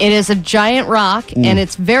 It is a giant rock, and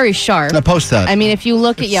it's very sharp. Now post that. I mean, if you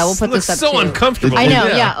look at, we'll put this up so too. uncomfortable. I know,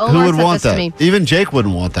 yeah. Who Omar would sent want this to that? me. Even Jake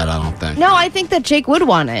wouldn't want that, I don't think. No, I think that Jake would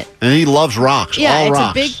want it. And he loves rocks. Yeah, all it's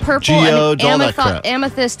rocks. a big purple. Geodes, all that crap.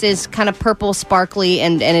 Amethyst is kind of purple, sparkly,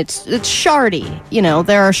 and it's shardy. You know,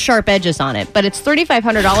 there are sharp edges on it, but it's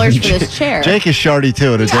 $3,500 for this chair. Jake is shardy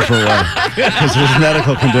too in a different way because of his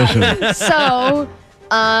medical condition. So,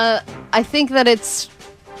 I think that it's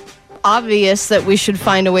obvious that we should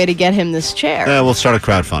find a way to get him this chair. Yeah, we'll start a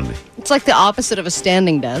crowdfunding. It's like the opposite of a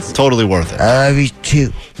standing desk. Totally worth it. I love you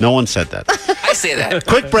too. No one said that. I say that.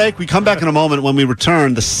 Quick break. We come back in a moment. When we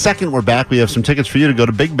return, the second we're back, we have some tickets for you to go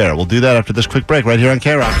to Big Bear. We'll do that after this quick break right here on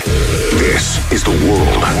K-Rock. This is the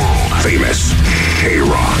world famous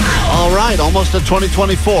K-Rock. All right, almost at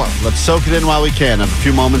 2024. Let's soak it in while we can. Have a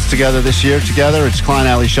few moments together this year. Together, it's Klein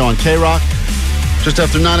Alley Show on K-Rock. Just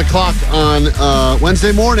after 9 o'clock on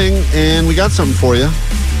Wednesday morning, and we got something for you.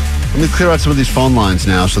 Let me clear out some of these phone lines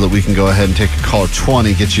now so that we can go ahead and take a caller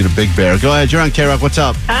 20, get you to Big Bear. Go ahead, you're on K-Rock. What's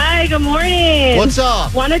up? Hi, good morning. What's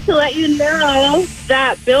up? Wanted to let you know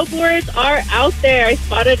that billboards are out there. I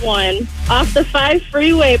spotted one off the 5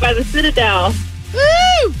 freeway by the Citadel.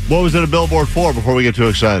 Woo! What was it a billboard for before we get too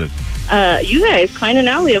excited? You guys, Klein and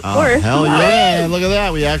Alley, of course. Hell yeah. Look at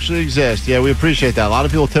that. We actually exist. Yeah, we appreciate that. A lot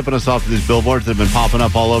of people tipping us off to these billboards that have been popping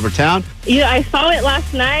up all over town. Yeah, I saw it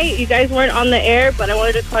last night. You guys weren't on the air, but I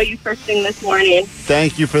wanted to call you first thing this morning.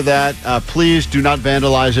 Thank you for that. Please do not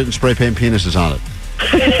vandalize it and spray paint penises on it.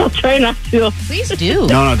 I'll try not to. Please do.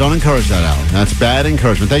 No, don't encourage that, Alan. That's bad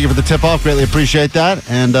encouragement. Thank you for the tip-off. Greatly appreciate that.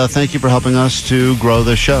 And thank you for helping us to grow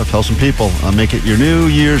this show. Tell some people. Make it your New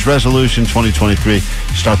Year's resolution 2023.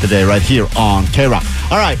 Start the day right here on K-Rock.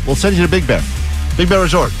 All right, we'll send you to Big Bear. Big Bear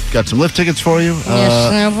Resort. Got some lift tickets for you.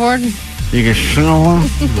 Snowboard? You can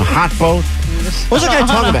snowboard, a hot boat. What's that guy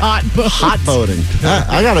talking about? Hot boating.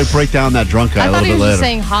 I got to break down that drunk guy a little bit later. I thought he was just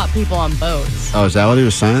saying hot people on boats. Oh, is that what he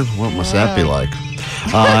was saying? What must that be like?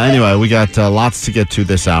 Anyway, we got lots to get to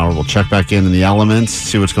this hour. We'll check back in the elements,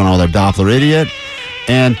 see what's going on with our Doppler idiot.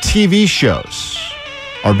 And TV shows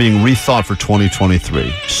are being rethought for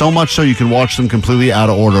 2023. So much so you can watch them completely out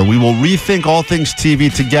of order. We will rethink all things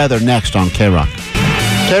TV together next on K-Rock.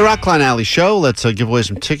 K-Rock Klein Alley Show. Let's give away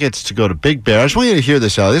some tickets to go to Big Bear. I just want you to hear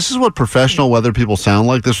this, Allie. This is what professional weather people sound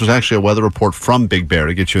like. This was actually a weather report from Big Bear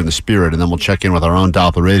to get you in the spirit, and then we'll check in with our own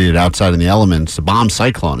Doppler radiated outside in the elements. The bomb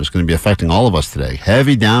cyclone is going to be affecting all of us today.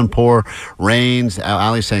 Heavy downpour, rains.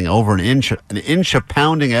 Allie's saying over an inch of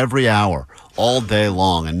pounding every hour, all day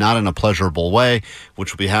long, and not in a pleasurable way,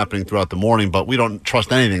 which will be happening throughout the morning, but we don't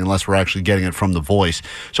trust anything unless we're actually getting it from the voice.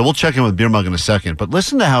 So we'll check in with Beer Mug in a second, but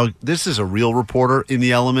listen to how this is a real reporter in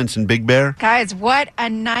the elements in Big Bear. Guys, what a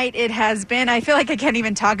night it has been. I feel like I can't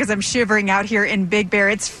even talk because I'm shivering out here in Big Bear.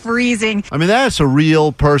 It's freezing. I mean, that's a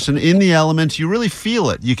real person in the elements. You really feel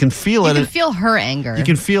it. You can feel it. You can feel her anger. You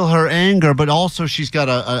can feel her anger, but also she's got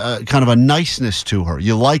a kind of a niceness to her.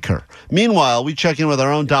 You like her. Meanwhile, we check in with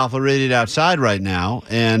our own Doppler Idiot outside right now.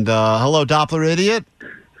 And hello, Doppler Idiot.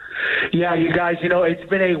 Yeah, you guys, it's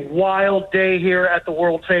been a wild day here at the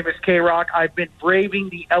world-famous K-Rock. I've been braving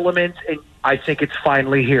the elements, and I think it's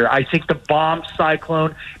finally here. I think the bomb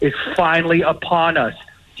cyclone is finally upon us.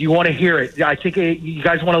 Do you want to hear it? I think you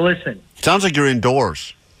guys want to listen. Sounds like you're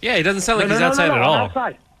indoors. Yeah, he doesn't sound like he's outside at all.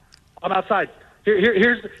 I'm outside. Here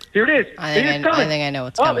it is. I think I know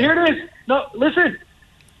what's coming. Oh, here it is. No, listen.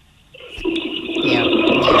 Yeah.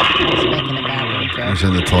 He's making a bad joke. I was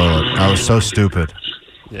in the toilet. I was so stupid.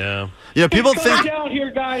 Yeah. Yeah, people it's think. coming down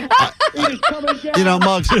here, guys. It is coming down.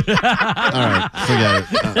 Muggs. All right, forget it.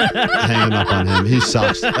 Hanging up on him. He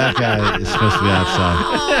sucks. That guy is supposed to be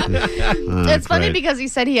outside. It's funny because he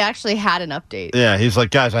said he actually had an update. Yeah, he's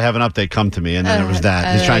like, guys, I have an update. Come to me, and then it was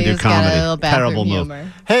that. He's trying to do comedy. Terrible move.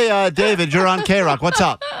 Hey, David, you're on K-Rock. What's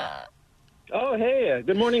up? Oh, hey.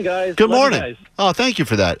 Good morning, guys. Good morning. Guys. Oh, thank you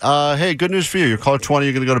for that. Hey, good news for you. You're caller 20.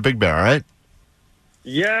 You're going to go to Big Bear, all right?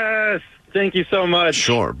 Yes. Thank you so much.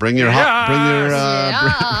 Sure. Pull that.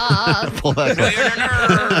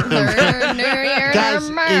 Guys,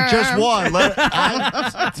 he just won.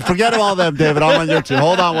 Forget all them, David. I'm on your team.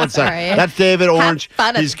 Hold on one second. Sorry. That's David Orange.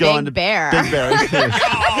 Have fun He's going Big to Bear. Big Bear.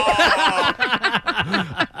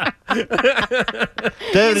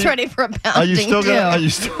 David, he's ready for a pounding. Are you still gonna? You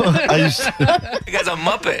guy's a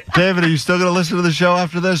Muppet. David, are you still going to listen to the show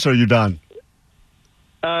after this, or are you done?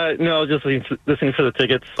 No, just listening for the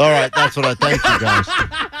tickets. All right, that's what I thank you, guys.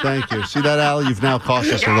 Thank you. See that, Al? You've now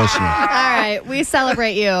cost us a listener. All right, we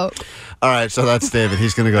celebrate you. All right, so that's David.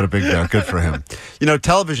 He's going to go to Big Bear. Good for him.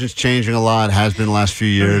 Television's changing a lot, has been the last few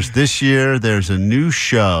years. This year, there's a new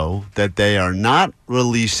show that they are not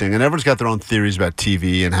releasing, and everyone's got their own theories about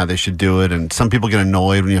TV and how they should do it, and some people get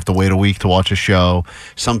annoyed when you have to wait a week to watch a show.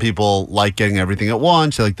 Some people like getting everything at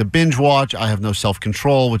once. They like to binge watch. I have no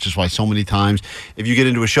self-control, which is why so many times if you get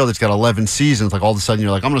into a show that's got 11 seasons, like all of a sudden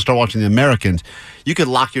you're like, I'm going to start watching The Americans. You could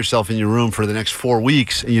lock yourself in your room for the next 4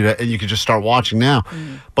 weeks, and you could just start watching now.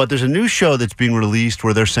 But there's a new show that's being released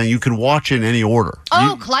where they're saying you can watch in any order.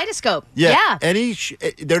 Oh, Kaleidoscope. Yeah.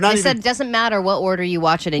 They're not. They said it doesn't matter what order you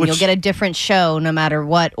watch it in. You'll get a different show no matter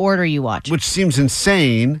what order you watch. Which seems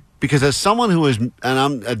insane because as someone who is, and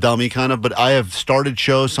I'm a dummy kind of, but I have started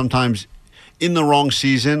shows sometimes in the wrong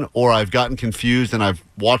season, or I've gotten confused and I've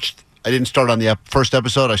watched. I didn't start on the first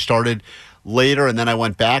episode. I started later, and then I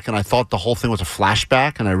went back, and I thought the whole thing was a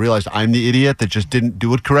flashback, and I realized I'm the idiot that just didn't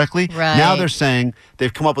do it correctly. Right. Now they're saying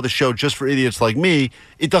they've come up with a show just for idiots like me.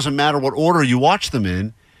 It doesn't matter what order you watch them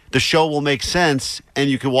in. The show will make sense, and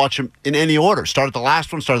you can watch them in any order. Start at the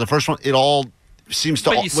last one, start at the first one. It all seems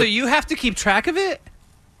to... So you have to keep track of it?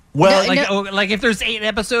 Well, like if there's 8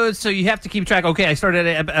 episodes, so you have to keep track. Okay, I started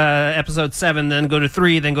at episode 7, then go to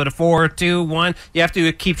 3, then go to 4, 2, 1. You have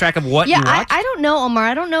to keep track of what you watch. I don't know, Omar.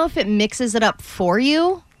 I don't know if it mixes it up for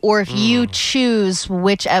you or if you choose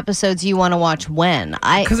which episodes you want to watch when.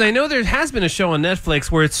 Because I know there has been a show on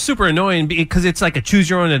Netflix where it's super annoying because it's like a choose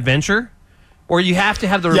your own adventure. Or you have to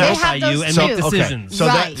have the remote by you and make decisions.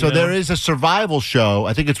 Okay. So there is a survival show.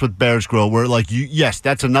 I think it's with Bears Grill where, yes,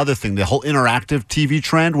 that's another thing. The whole interactive TV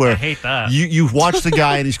trend where I hate that. You watch the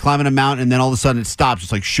guy and he's climbing a mountain, and then all of a sudden it stops.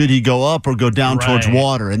 It's like, should he go up or go down towards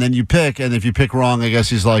water? And then you pick, and if you pick wrong, I guess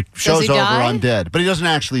he's like, show's over, I'm dead. But he doesn't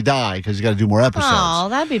actually die because he's got to do more episodes. Oh,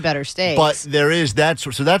 that'd be better stakes. But there is that.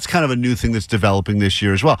 So that's kind of a new thing that's developing this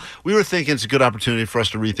year as well. We were thinking it's a good opportunity for us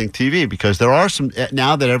to rethink TV because there are some,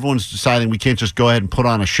 now that everyone's deciding we can't just go ahead and put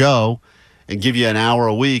on a show and give you an hour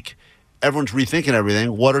a week, everyone's rethinking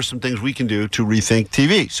everything. What are some things we can do to rethink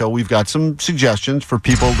TV? So we've got some suggestions for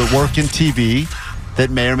people that work in TV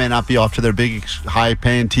that may or may not be off to their big,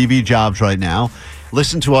 high-paying TV jobs right now.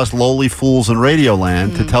 Listen to us lowly fools in Radio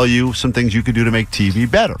Land to tell you some things you could do to make TV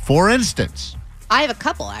better. For instance, I have a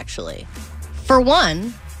couple, actually. For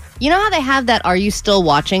one, you know how they have that Are You Still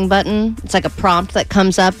Watching button? It's like a prompt that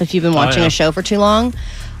comes up if you've been watching a show for too long.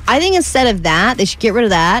 I think instead of that, they should get rid of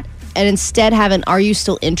that and instead have an "Are you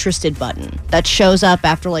still interested?" button that shows up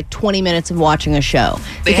after like 20 minutes of watching a show.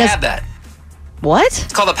 They have that. What?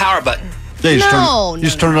 It's called the power button. Yeah, No,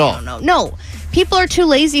 just turn it off. No. People are too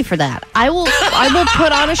lazy for that. I will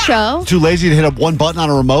put on a show. Too lazy to hit up one button on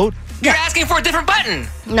a remote? You're asking for a different button.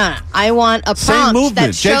 No. I want a Same prompt movement. that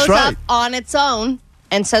Jake's shows right. up on its own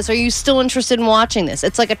and says, "Are you still interested in watching this?"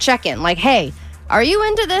 It's like a check-in. Like, "Hey, are you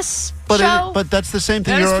into this show?" But that's the same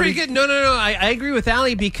thing. That is you're pretty already- good. No. I agree with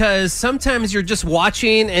Allie because sometimes you're just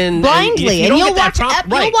watching and Blindly, and and if you you'll don't get that watch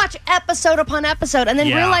prompt, right. you'll watch episode upon episode, and then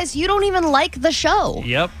Yeah. realize you don't even like the show.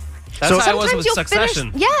 Yep. That's how I was with you'll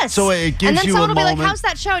Succession. finish. Yes. So it gives and then you someone a will be like, moment- "How's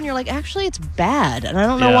that show?" And you're like, "Actually, it's bad, and I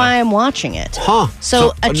don't know Yeah. why I'm watching it." Huh.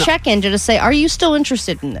 So a no- check-in to just say, "Are you still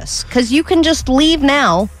interested in this?" Because you can just leave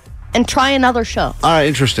now and try another show. All right,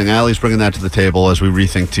 interesting. Allie's bringing that to the table as we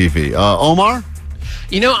rethink TV. Omar?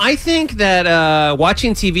 You know, I think that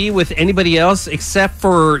watching TV with anybody else except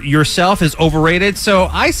for yourself is overrated. So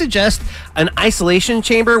I suggest an isolation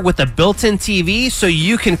chamber with a built-in TV so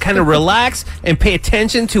you can kind of relax and pay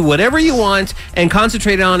attention to whatever you want and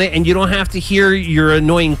concentrate on it, and you don't have to hear your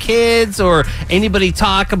annoying kids or anybody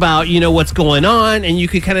talk about, what's going on, and you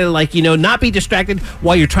could kind of not be distracted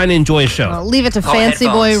while you're trying to enjoy a show. I'll leave it to fancy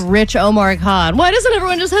boy Rich Omar Khan. Why doesn't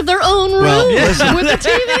everyone just have their own room Well, listen, with the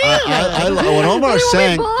TV? What Omar's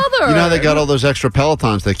saying, bother? you know how they got all those extra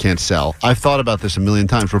Pelotons they can't sell? I've thought about this a million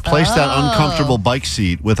times. Replace that uncomfortable bike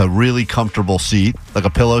seat with a really comfortable seat, like a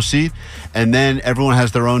pillow seat, and then everyone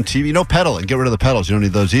has their own TV. Pedaling. Get rid of the pedals. You don't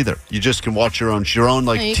need those either. You just can watch your own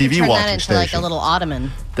like you TV can turn watching that into station. like a little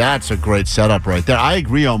ottoman. That's a great setup right there. I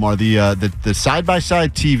agree, Omar. The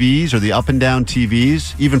side-by-side TVs or the up-and-down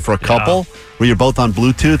TVs, even for a couple, where you're both on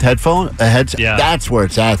Bluetooth headset, that's where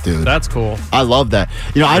it's at, dude. That's cool. I love that.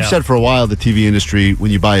 I've said for a while the TV industry,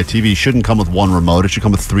 when you buy a TV, shouldn't come with one remote. It should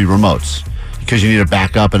come with 3 remotes because you need a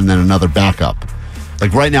backup and then another backup.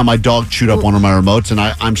 Like right now, my dog chewed up one of my remotes, and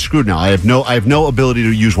I'm screwed now. I have no ability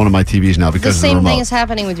to use one of my TVs now because The of the same remote. thing is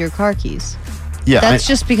happening with your car keys. Yeah, That's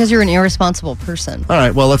just because you're an irresponsible person. All right,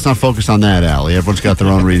 well, let's not focus on that, Allie. Everyone's got their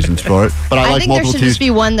own reasons for it. But I like think there multiple should TVs. just be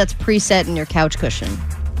one that's preset in your couch cushion.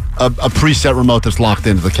 A preset remote that's locked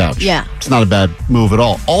into the couch. Yeah. It's not a bad move at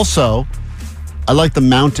all. Also, I like the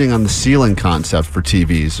mounting on the ceiling concept for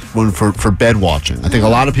TVs for bed watching. I think a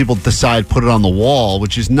lot of people decide put it on the wall,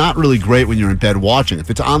 which is not really great when you're in bed watching. If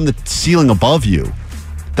it's on the ceiling above you,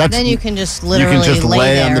 Then you can just literally you can just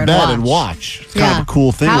lay there on the and bed watch. and watch. It's kind of a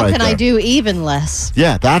cool thing How right can there. I do even less?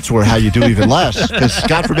 Yeah, that's how you do even less. Because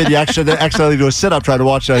God forbid you accidentally do a sit-up trying to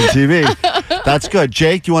watch it on TV. That's good.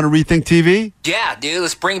 Jake, you want to rethink TV? Yeah, dude,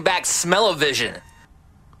 let's bring back smell-o-vision.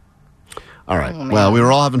 All right. Well, we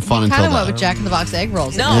were all having fun Kind until of went that. with Jack in the Box egg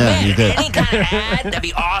rolls. No, Yeah, man, you did. any kind of ad, that'd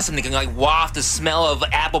be awesome. They can waft the smell of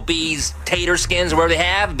Applebee's tater skins or whatever they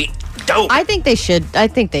have. It'd be dope. I think they should. I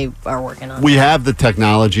think they are working on it. We have the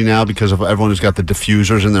technology now because of everyone who's got the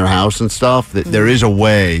diffusers in their house and stuff. That there is a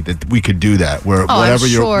way that we could do that where Oh, whatever I'm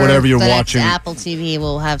sure whatever you're the next watching. Apple TV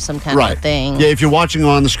will have some kind Right. of thing. Yeah, if you're watching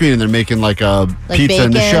on the screen and they're making like a Like pizza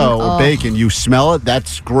in the bacon? show or Oh. bacon, you smell it,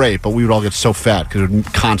 that's great. But we would all get so fat because it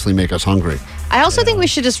would constantly make us hungry. I also think we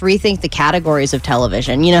should just rethink the categories of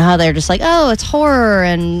television. You know how they're just like, oh, it's horror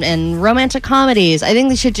and romantic comedies. I think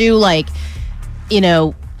they should do like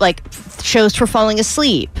shows for falling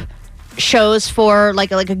asleep, shows for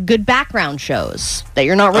like a good background shows that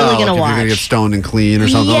you're not really like going to if watch. you're gonna get stoned and clean or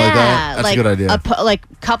something like that. That's a good idea. Like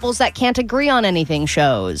couples that can't agree on anything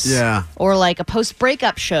shows. Yeah. Or like a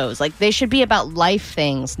post-breakup shows. Like they should be about life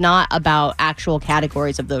things, not about actual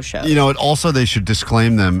categories of those shows. Also they should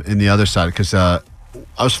disclaim them in the other side because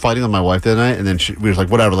I was fighting with my wife the other night, and then we was like,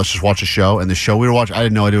 whatever, let's just watch a show. And the show we were watching, I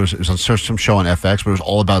had no idea it was on some show on FX, but it was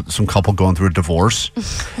all about some couple going through a divorce.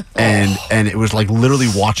 and it was like literally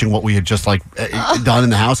watching what we had just done in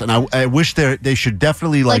the house. And I wish they should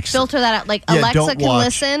definitely like filter that out. Like Yeah, Alexa don't can watch.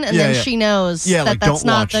 listen, and Yeah, then yeah. she knows Yeah, that don't that's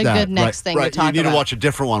not watch the that. good next thing to right. talk You need about. to watch a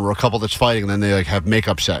different one where a couple that's fighting and then they have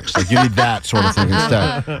makeup sex. Like you need that sort of thing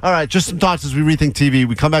instead. All right, just some thoughts as we rethink TV.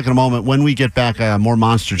 We come back in a moment. When we get back, more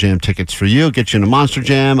Monster Jam tickets for you. Get you into Monster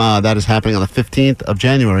Jam. That is happening on the 15th of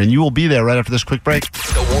January, and you will be there right after this quick break.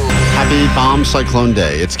 Happy Bomb Cyclone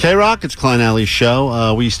Day. It's K-Rock. It's Klein Alley's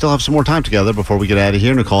show. We still have some more time together before we get out of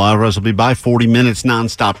here. Nicole Alvarez will be by. 40 minutes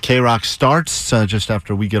nonstop. K-Rock starts just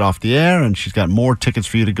after we get off the air, and she's got more tickets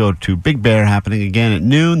for you to go to Big Bear happening again at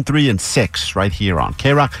noon, 3 and 6 right here on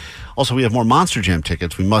K-Rock. Also, we have more Monster Jam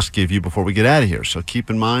tickets we must give you before we get out of here. So keep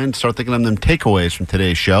in mind, start thinking of them takeaways from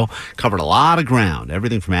today's show. Covered a lot of ground.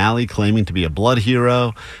 Everything from Allie claiming to be a blood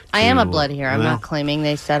hero. I am a blood hero. I'm not claiming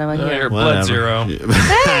they said I'm a hero. You're blood zero.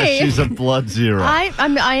 Hey! She's a blood zero. I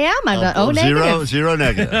am. I'm a O negative. Zero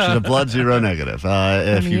negative. She's a blood zero negative.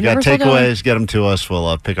 If you got universal takeaways, get them to us.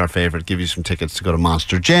 We'll pick our favorite, give you some tickets to go to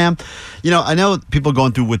Monster Jam. You know, I know people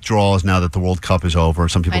going through withdrawals now that the World Cup is over.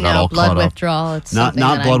 Some people got all blood caught up. withdrawal. It's Not something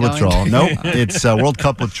blood that I'm withdrawal. going Nope. It's World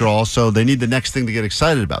Cup withdrawal. So they need the next thing to get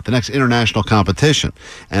excited about, the next international competition.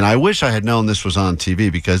 And I wish I had known this was on TV,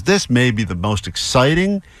 because this may be the most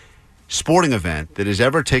exciting sporting event that has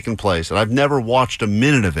ever taken place, and I've never watched a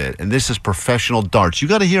minute of it, and this is professional darts. You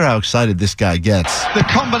got to hear how excited this guy gets. The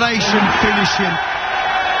combination finishing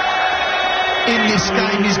in this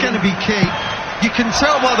game is going to be key. You can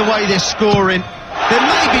tell by the way they're scoring. There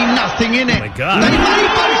may be nothing in it. Oh my God. They may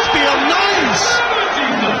both be on nines.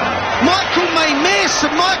 Michael may miss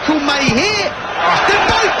and Michael may hit. They're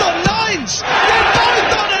both on nines. They're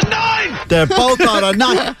both on a 9. They're both on a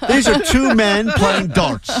 9. These are two men playing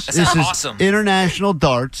darts. This is awesome. International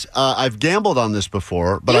darts. I've gambled on this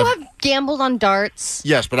before, but You have gambled on darts?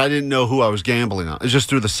 yes, but I didn't know who I was gambling on. It was just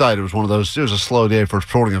through the site. It was one of those. It was a slow day for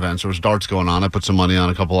sporting events. There was darts going on. I put some money on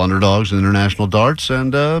a couple underdogs in international darts,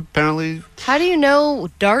 and apparently, How do you know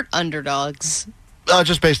dart underdogs?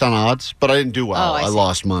 just based on odds. But I didn't do well. Oh, I I see.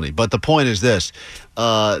 lost money. But the point is this: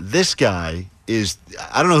 this guy is.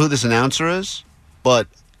 I don't know who this announcer is, but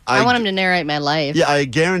I want him to narrate my life. Yeah, I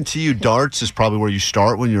guarantee you darts is probably where you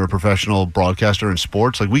start when you're a professional broadcaster in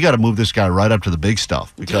sports. Like, we got to move this guy right up to the big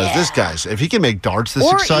stuff, because this guy's, if he can make darts this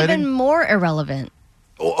or exciting. even more irrelevant.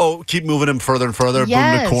 Keep moving him further and further,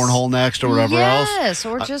 Yes. boom to cornhole next or whatever else. Yes,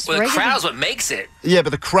 or just Well, the regular. crowd's what makes it. Yeah,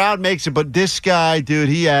 but the crowd makes it. But this guy, dude,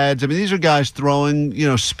 he adds. I mean, these are guys throwing,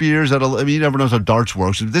 spears at. You never know how darts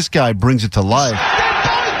works. This guy brings it to life.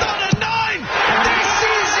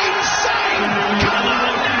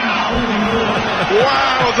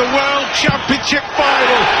 Wow, the World Championship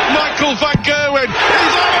final. Michael van Gerwen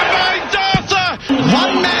is on a 9 darter.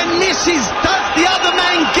 One man misses, does the other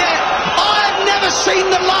man get? I've never seen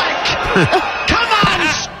the like. Come on,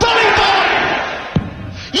 Spolly boy.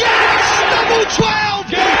 Yes, double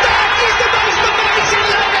 12. That is the most amazing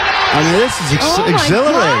look at I mean, this is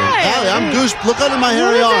exhilarating. God. Allie, I'm look under my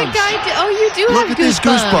hairy What arms. does that guy do? Oh, you do Look have at these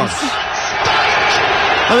goosebumps.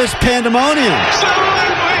 Oh, this pandemonium.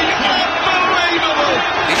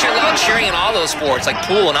 You should allow cheering in all those sports, like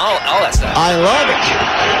pool and all that stuff. I love it.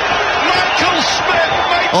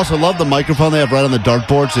 Also, love the microphone they have right on the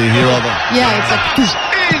dartboard, so you hear all the. Yeah, it's like. Is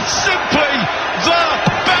simply the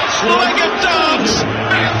best leg of darts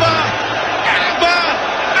ever.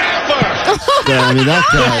 Yeah, I mean, that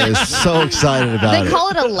guy is so excited about They it. call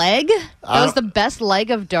it a leg? That was the best leg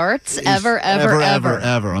of darts ever.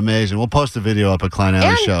 Amazing. We'll post a video up at Klein Alley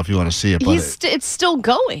And Show if you want to see it. But It's still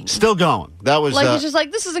going. still going. That was Like, he's just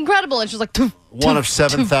like, this is incredible. And she's like, "Toof, one toof, of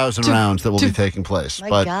 7,000 toof, rounds that will be toof." taking place. My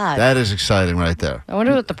but God. that is exciting right there. I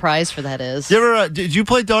wonder what the prize for that is. You ever? Did you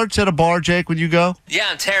play darts at a bar, Jake? When you go? Yeah,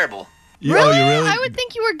 I'm terrible. Oh, you really? I would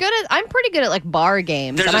think you were good at. I'm pretty good at like bar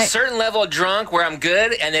games. There's and a I- certain level of drunk where I'm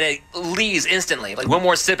good, and then it leaves instantly. Like one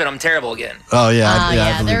more sip and I'm terrible again. Oh yeah, I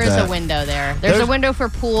yeah, believe there is that. a window there. There's a window for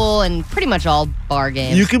pool and pretty much all bar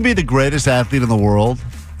games. You can be the greatest athlete in the world,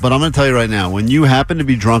 but I'm going to tell you right now, when you happen to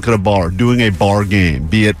be drunk at a bar doing a bar game,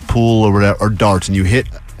 be it pool or whatever, or darts, and you hit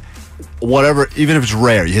whatever, even if it's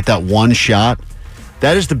rare, you hit that one shot,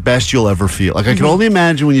 that is the best you'll ever feel. Like, I can only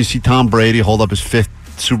imagine when you see Tom Brady hold up his fifth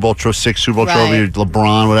Super Bowl trophy, Right. or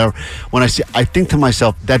LeBron, whatever. When I think to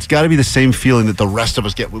myself, that's got to be the same feeling that the rest of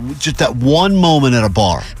us get. Just that one moment at a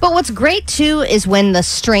bar. But what's great too is when the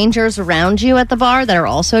strangers around you at the bar that are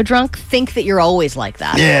also drunk think that you're always like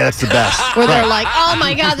that. Yeah, that's the best. Where they're Right. like, "Oh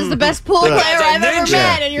my God, this is the best pool player Right. I've ever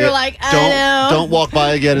met," and you're like, "I know." Don't walk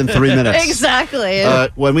by again in 3 minutes. Exactly.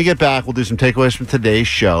 When we get back, we'll do some takeaways from today's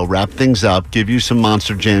show, wrap things up, give you some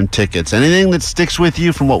Monster Jam tickets. Anything that sticks with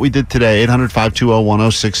you from what we did today,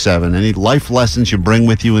 800-520-1067. Any life lessons you bring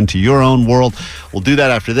with you into your own world, we'll do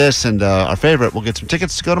that after this. And our favorite, we'll get some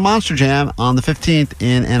tickets to go to Monster Jam on the 15th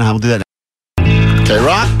in Anaheim. We'll do that now.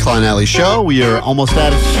 K-Rock, Klein Alley Show. We are almost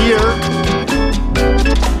out of here.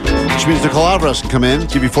 Which means Nicole Alvarez can come in,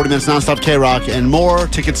 give you 40 minutes nonstop K-Rock and more.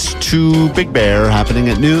 Tickets to Big Bear happening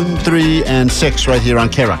at noon, 3, and 6 right here on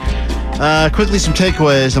K-Rock. Quickly, some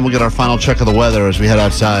takeaways, and we'll get our final check of the weather as we head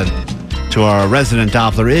outside to our resident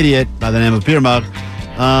Doppler idiot by the name of Beer Mug.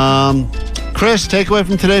 Chris, takeaway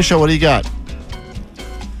from today's show. What do you got?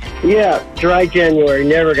 Yeah, dry January,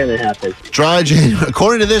 never going to happen. Dry January.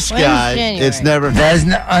 According to this When's guy, January? it's never. That's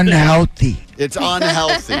unhealthy. It's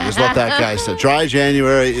unhealthy, is what that guy said. Dry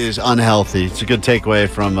January is unhealthy. It's a good takeaway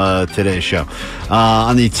from today's show.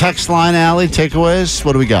 On the text line, Allie, takeaways,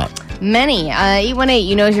 what do we got? Many. 818,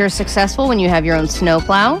 you know you're successful when you have your own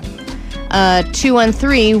snowplow.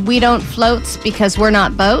 213, we don't floats because we're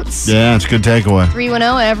not boats. Yeah, it's a good takeaway.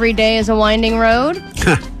 310, every day is a winding road.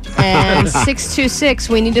 And 626,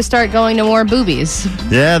 we need to start going to more boobies.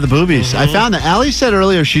 Yeah, the boobies. I found that. Allie said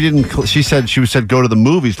earlier she said go to the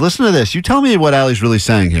movies. Listen to this. You tell me what Allie's really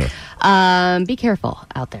saying here. Be careful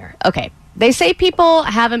out there. Okay. They say people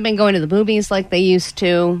haven't been going to the movies like they used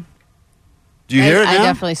to. Do you hear it now? I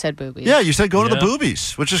definitely said boobies. Yeah, you said go to the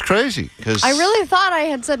boobies, which is crazy. I really thought I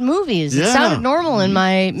had said movies. It Yeah. sounded normal in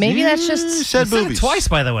my... Maybe that's just... You said boobies. twice,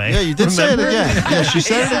 by the way. Yeah, you did say it Remember? again. Yeah, she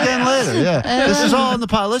said it again later. Yeah, this is all in the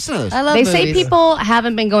pot. Listen to this. They say people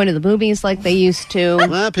haven't been going to the boobies like they used to.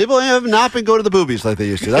 Well, people have not been going to the boobies like they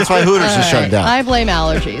used to. That's why Hooters is shut down. I blame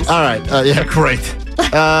allergies. All right. Yeah, great.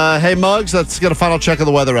 Hey, Muggs, let's get a final check of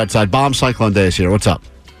the weather outside. Bomb cyclone day is here. What's up?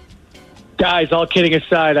 Guys, all kidding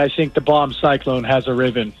aside, I think the bomb cyclone has a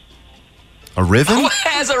ribbon. A ribbon? Who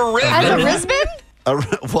has a ribbon? Has a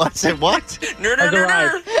Risbon? What's it? What? Nerd.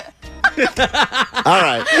 All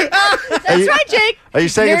right. That's right, Jake. Are you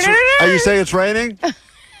saying it's raining?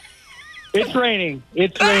 It's raining.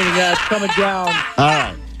 It's raining. Yeah, it's coming down. All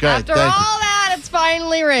right. Good. After all that, it's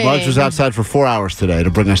finally raining. Muggs was outside for 4 hours today to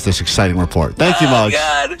bring us this exciting report. Thank you, Muggs.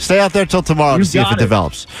 God. Stay out there till tomorrow to see if it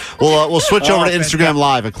develops. We'll switch over to Instagram fantastic.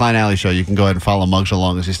 Live at Klein Alley Show. You can go ahead and follow Muggs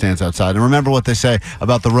along as he stands outside. And remember what they say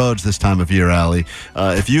about the roads this time of year, Allie.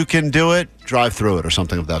 If you can do it, drive through it or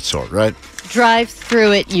something of that sort, right? Drive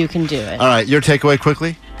through it, you can do it. All right, your takeaway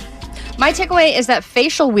quickly? My takeaway is that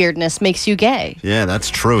facial weirdness makes you gay. Yeah, that's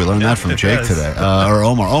true. We learned that from it Jake does. today. Or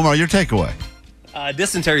Omar. Omar, your takeaway.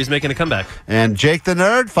 Dysentery is making a comeback. And Jake the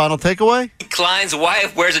Nerd, final takeaway? Klein's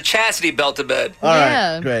wife wears a chastity belt to bed. All right,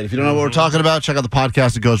 Yeah. great. If you don't know what we're talking about, check out the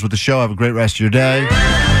podcast that goes with the show. Have a great rest of your day.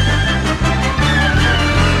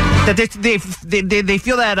 That they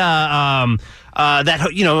feel that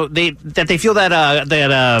that you know they feel that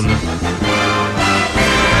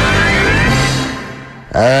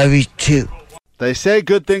I love you too. They say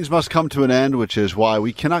good things must come to an end, which is why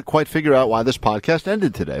we cannot quite figure out why this podcast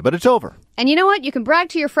ended today, but it's over. And you know what? You can brag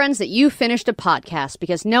to your friends that you finished a podcast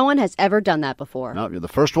because no one has ever done that before. No, you're the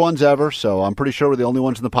first ones ever, so I'm pretty sure we're the only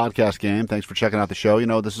ones in the podcast game. Thanks for checking out the show. You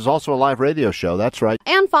know, this is also a live radio show. That's right.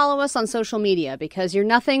 And follow us on social media because you're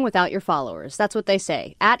nothing without your followers. That's what they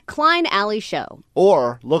say. At Klein Alley Show.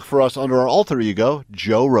 Or look for us under our alter ego,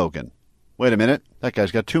 Joe Rogan. Wait a minute. That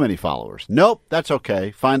guy's got too many followers. Nope, that's okay.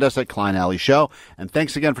 Find us at Klein Alley Show. And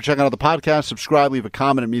thanks again for checking out the podcast. Subscribe, leave a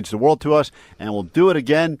comment. It means the world to us. And we'll do it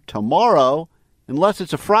again tomorrow, unless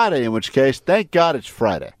it's a Friday, in which case, thank God it's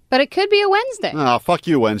Friday. But it could be a Wednesday. Oh, fuck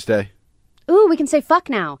you, Wednesday. Ooh, we can say fuck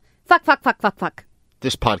now. Fuck, fuck, fuck, fuck, fuck.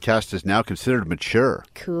 This podcast is now considered mature.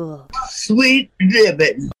 Cool. Sweet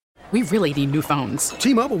ribbon. We really need new phones.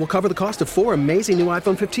 T-Mobile will cover the cost of 4 amazing new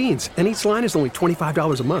iPhone 15s, and each line is only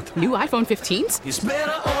 $25 a month. New iPhone 15s?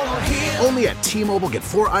 Only at T-Mobile, get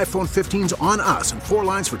 4 iPhone 15s on us and 4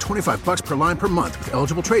 lines for $25 per line per month with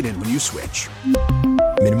eligible trade-in when you switch.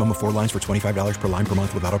 Minimum of 4 lines for $25 per line per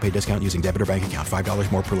month with autopay discount using debit or bank account.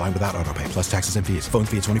 $5 more per line without autopay, plus taxes and fees. Phone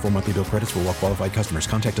fee at 24 monthly bill credits for well-qualified customers.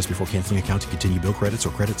 Contact us before canceling account to continue bill credits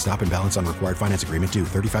or credit stop and balance on required finance agreement due.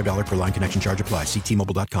 $35 per line connection charge applies. See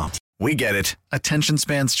T-Mobile.com. We get it. Attention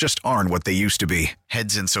spans just aren't what they used to be.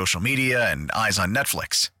 Heads in social media and eyes on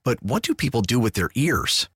Netflix. But what do people do with their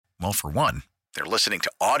ears? Well, for one, they're listening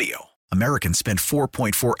to audio. Americans spend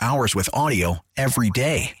 4.4 hours with audio every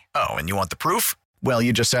day. Oh, and you want the proof? Well,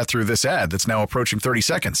 you just sat through this ad that's now approaching 30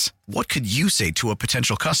 seconds. What could you say to a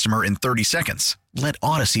potential customer in 30 seconds? Let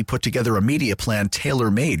Odyssey put together a media plan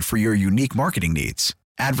tailor-made for your unique marketing needs.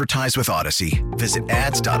 Advertise with Odyssey. Visit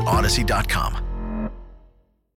ads.odyssey.com.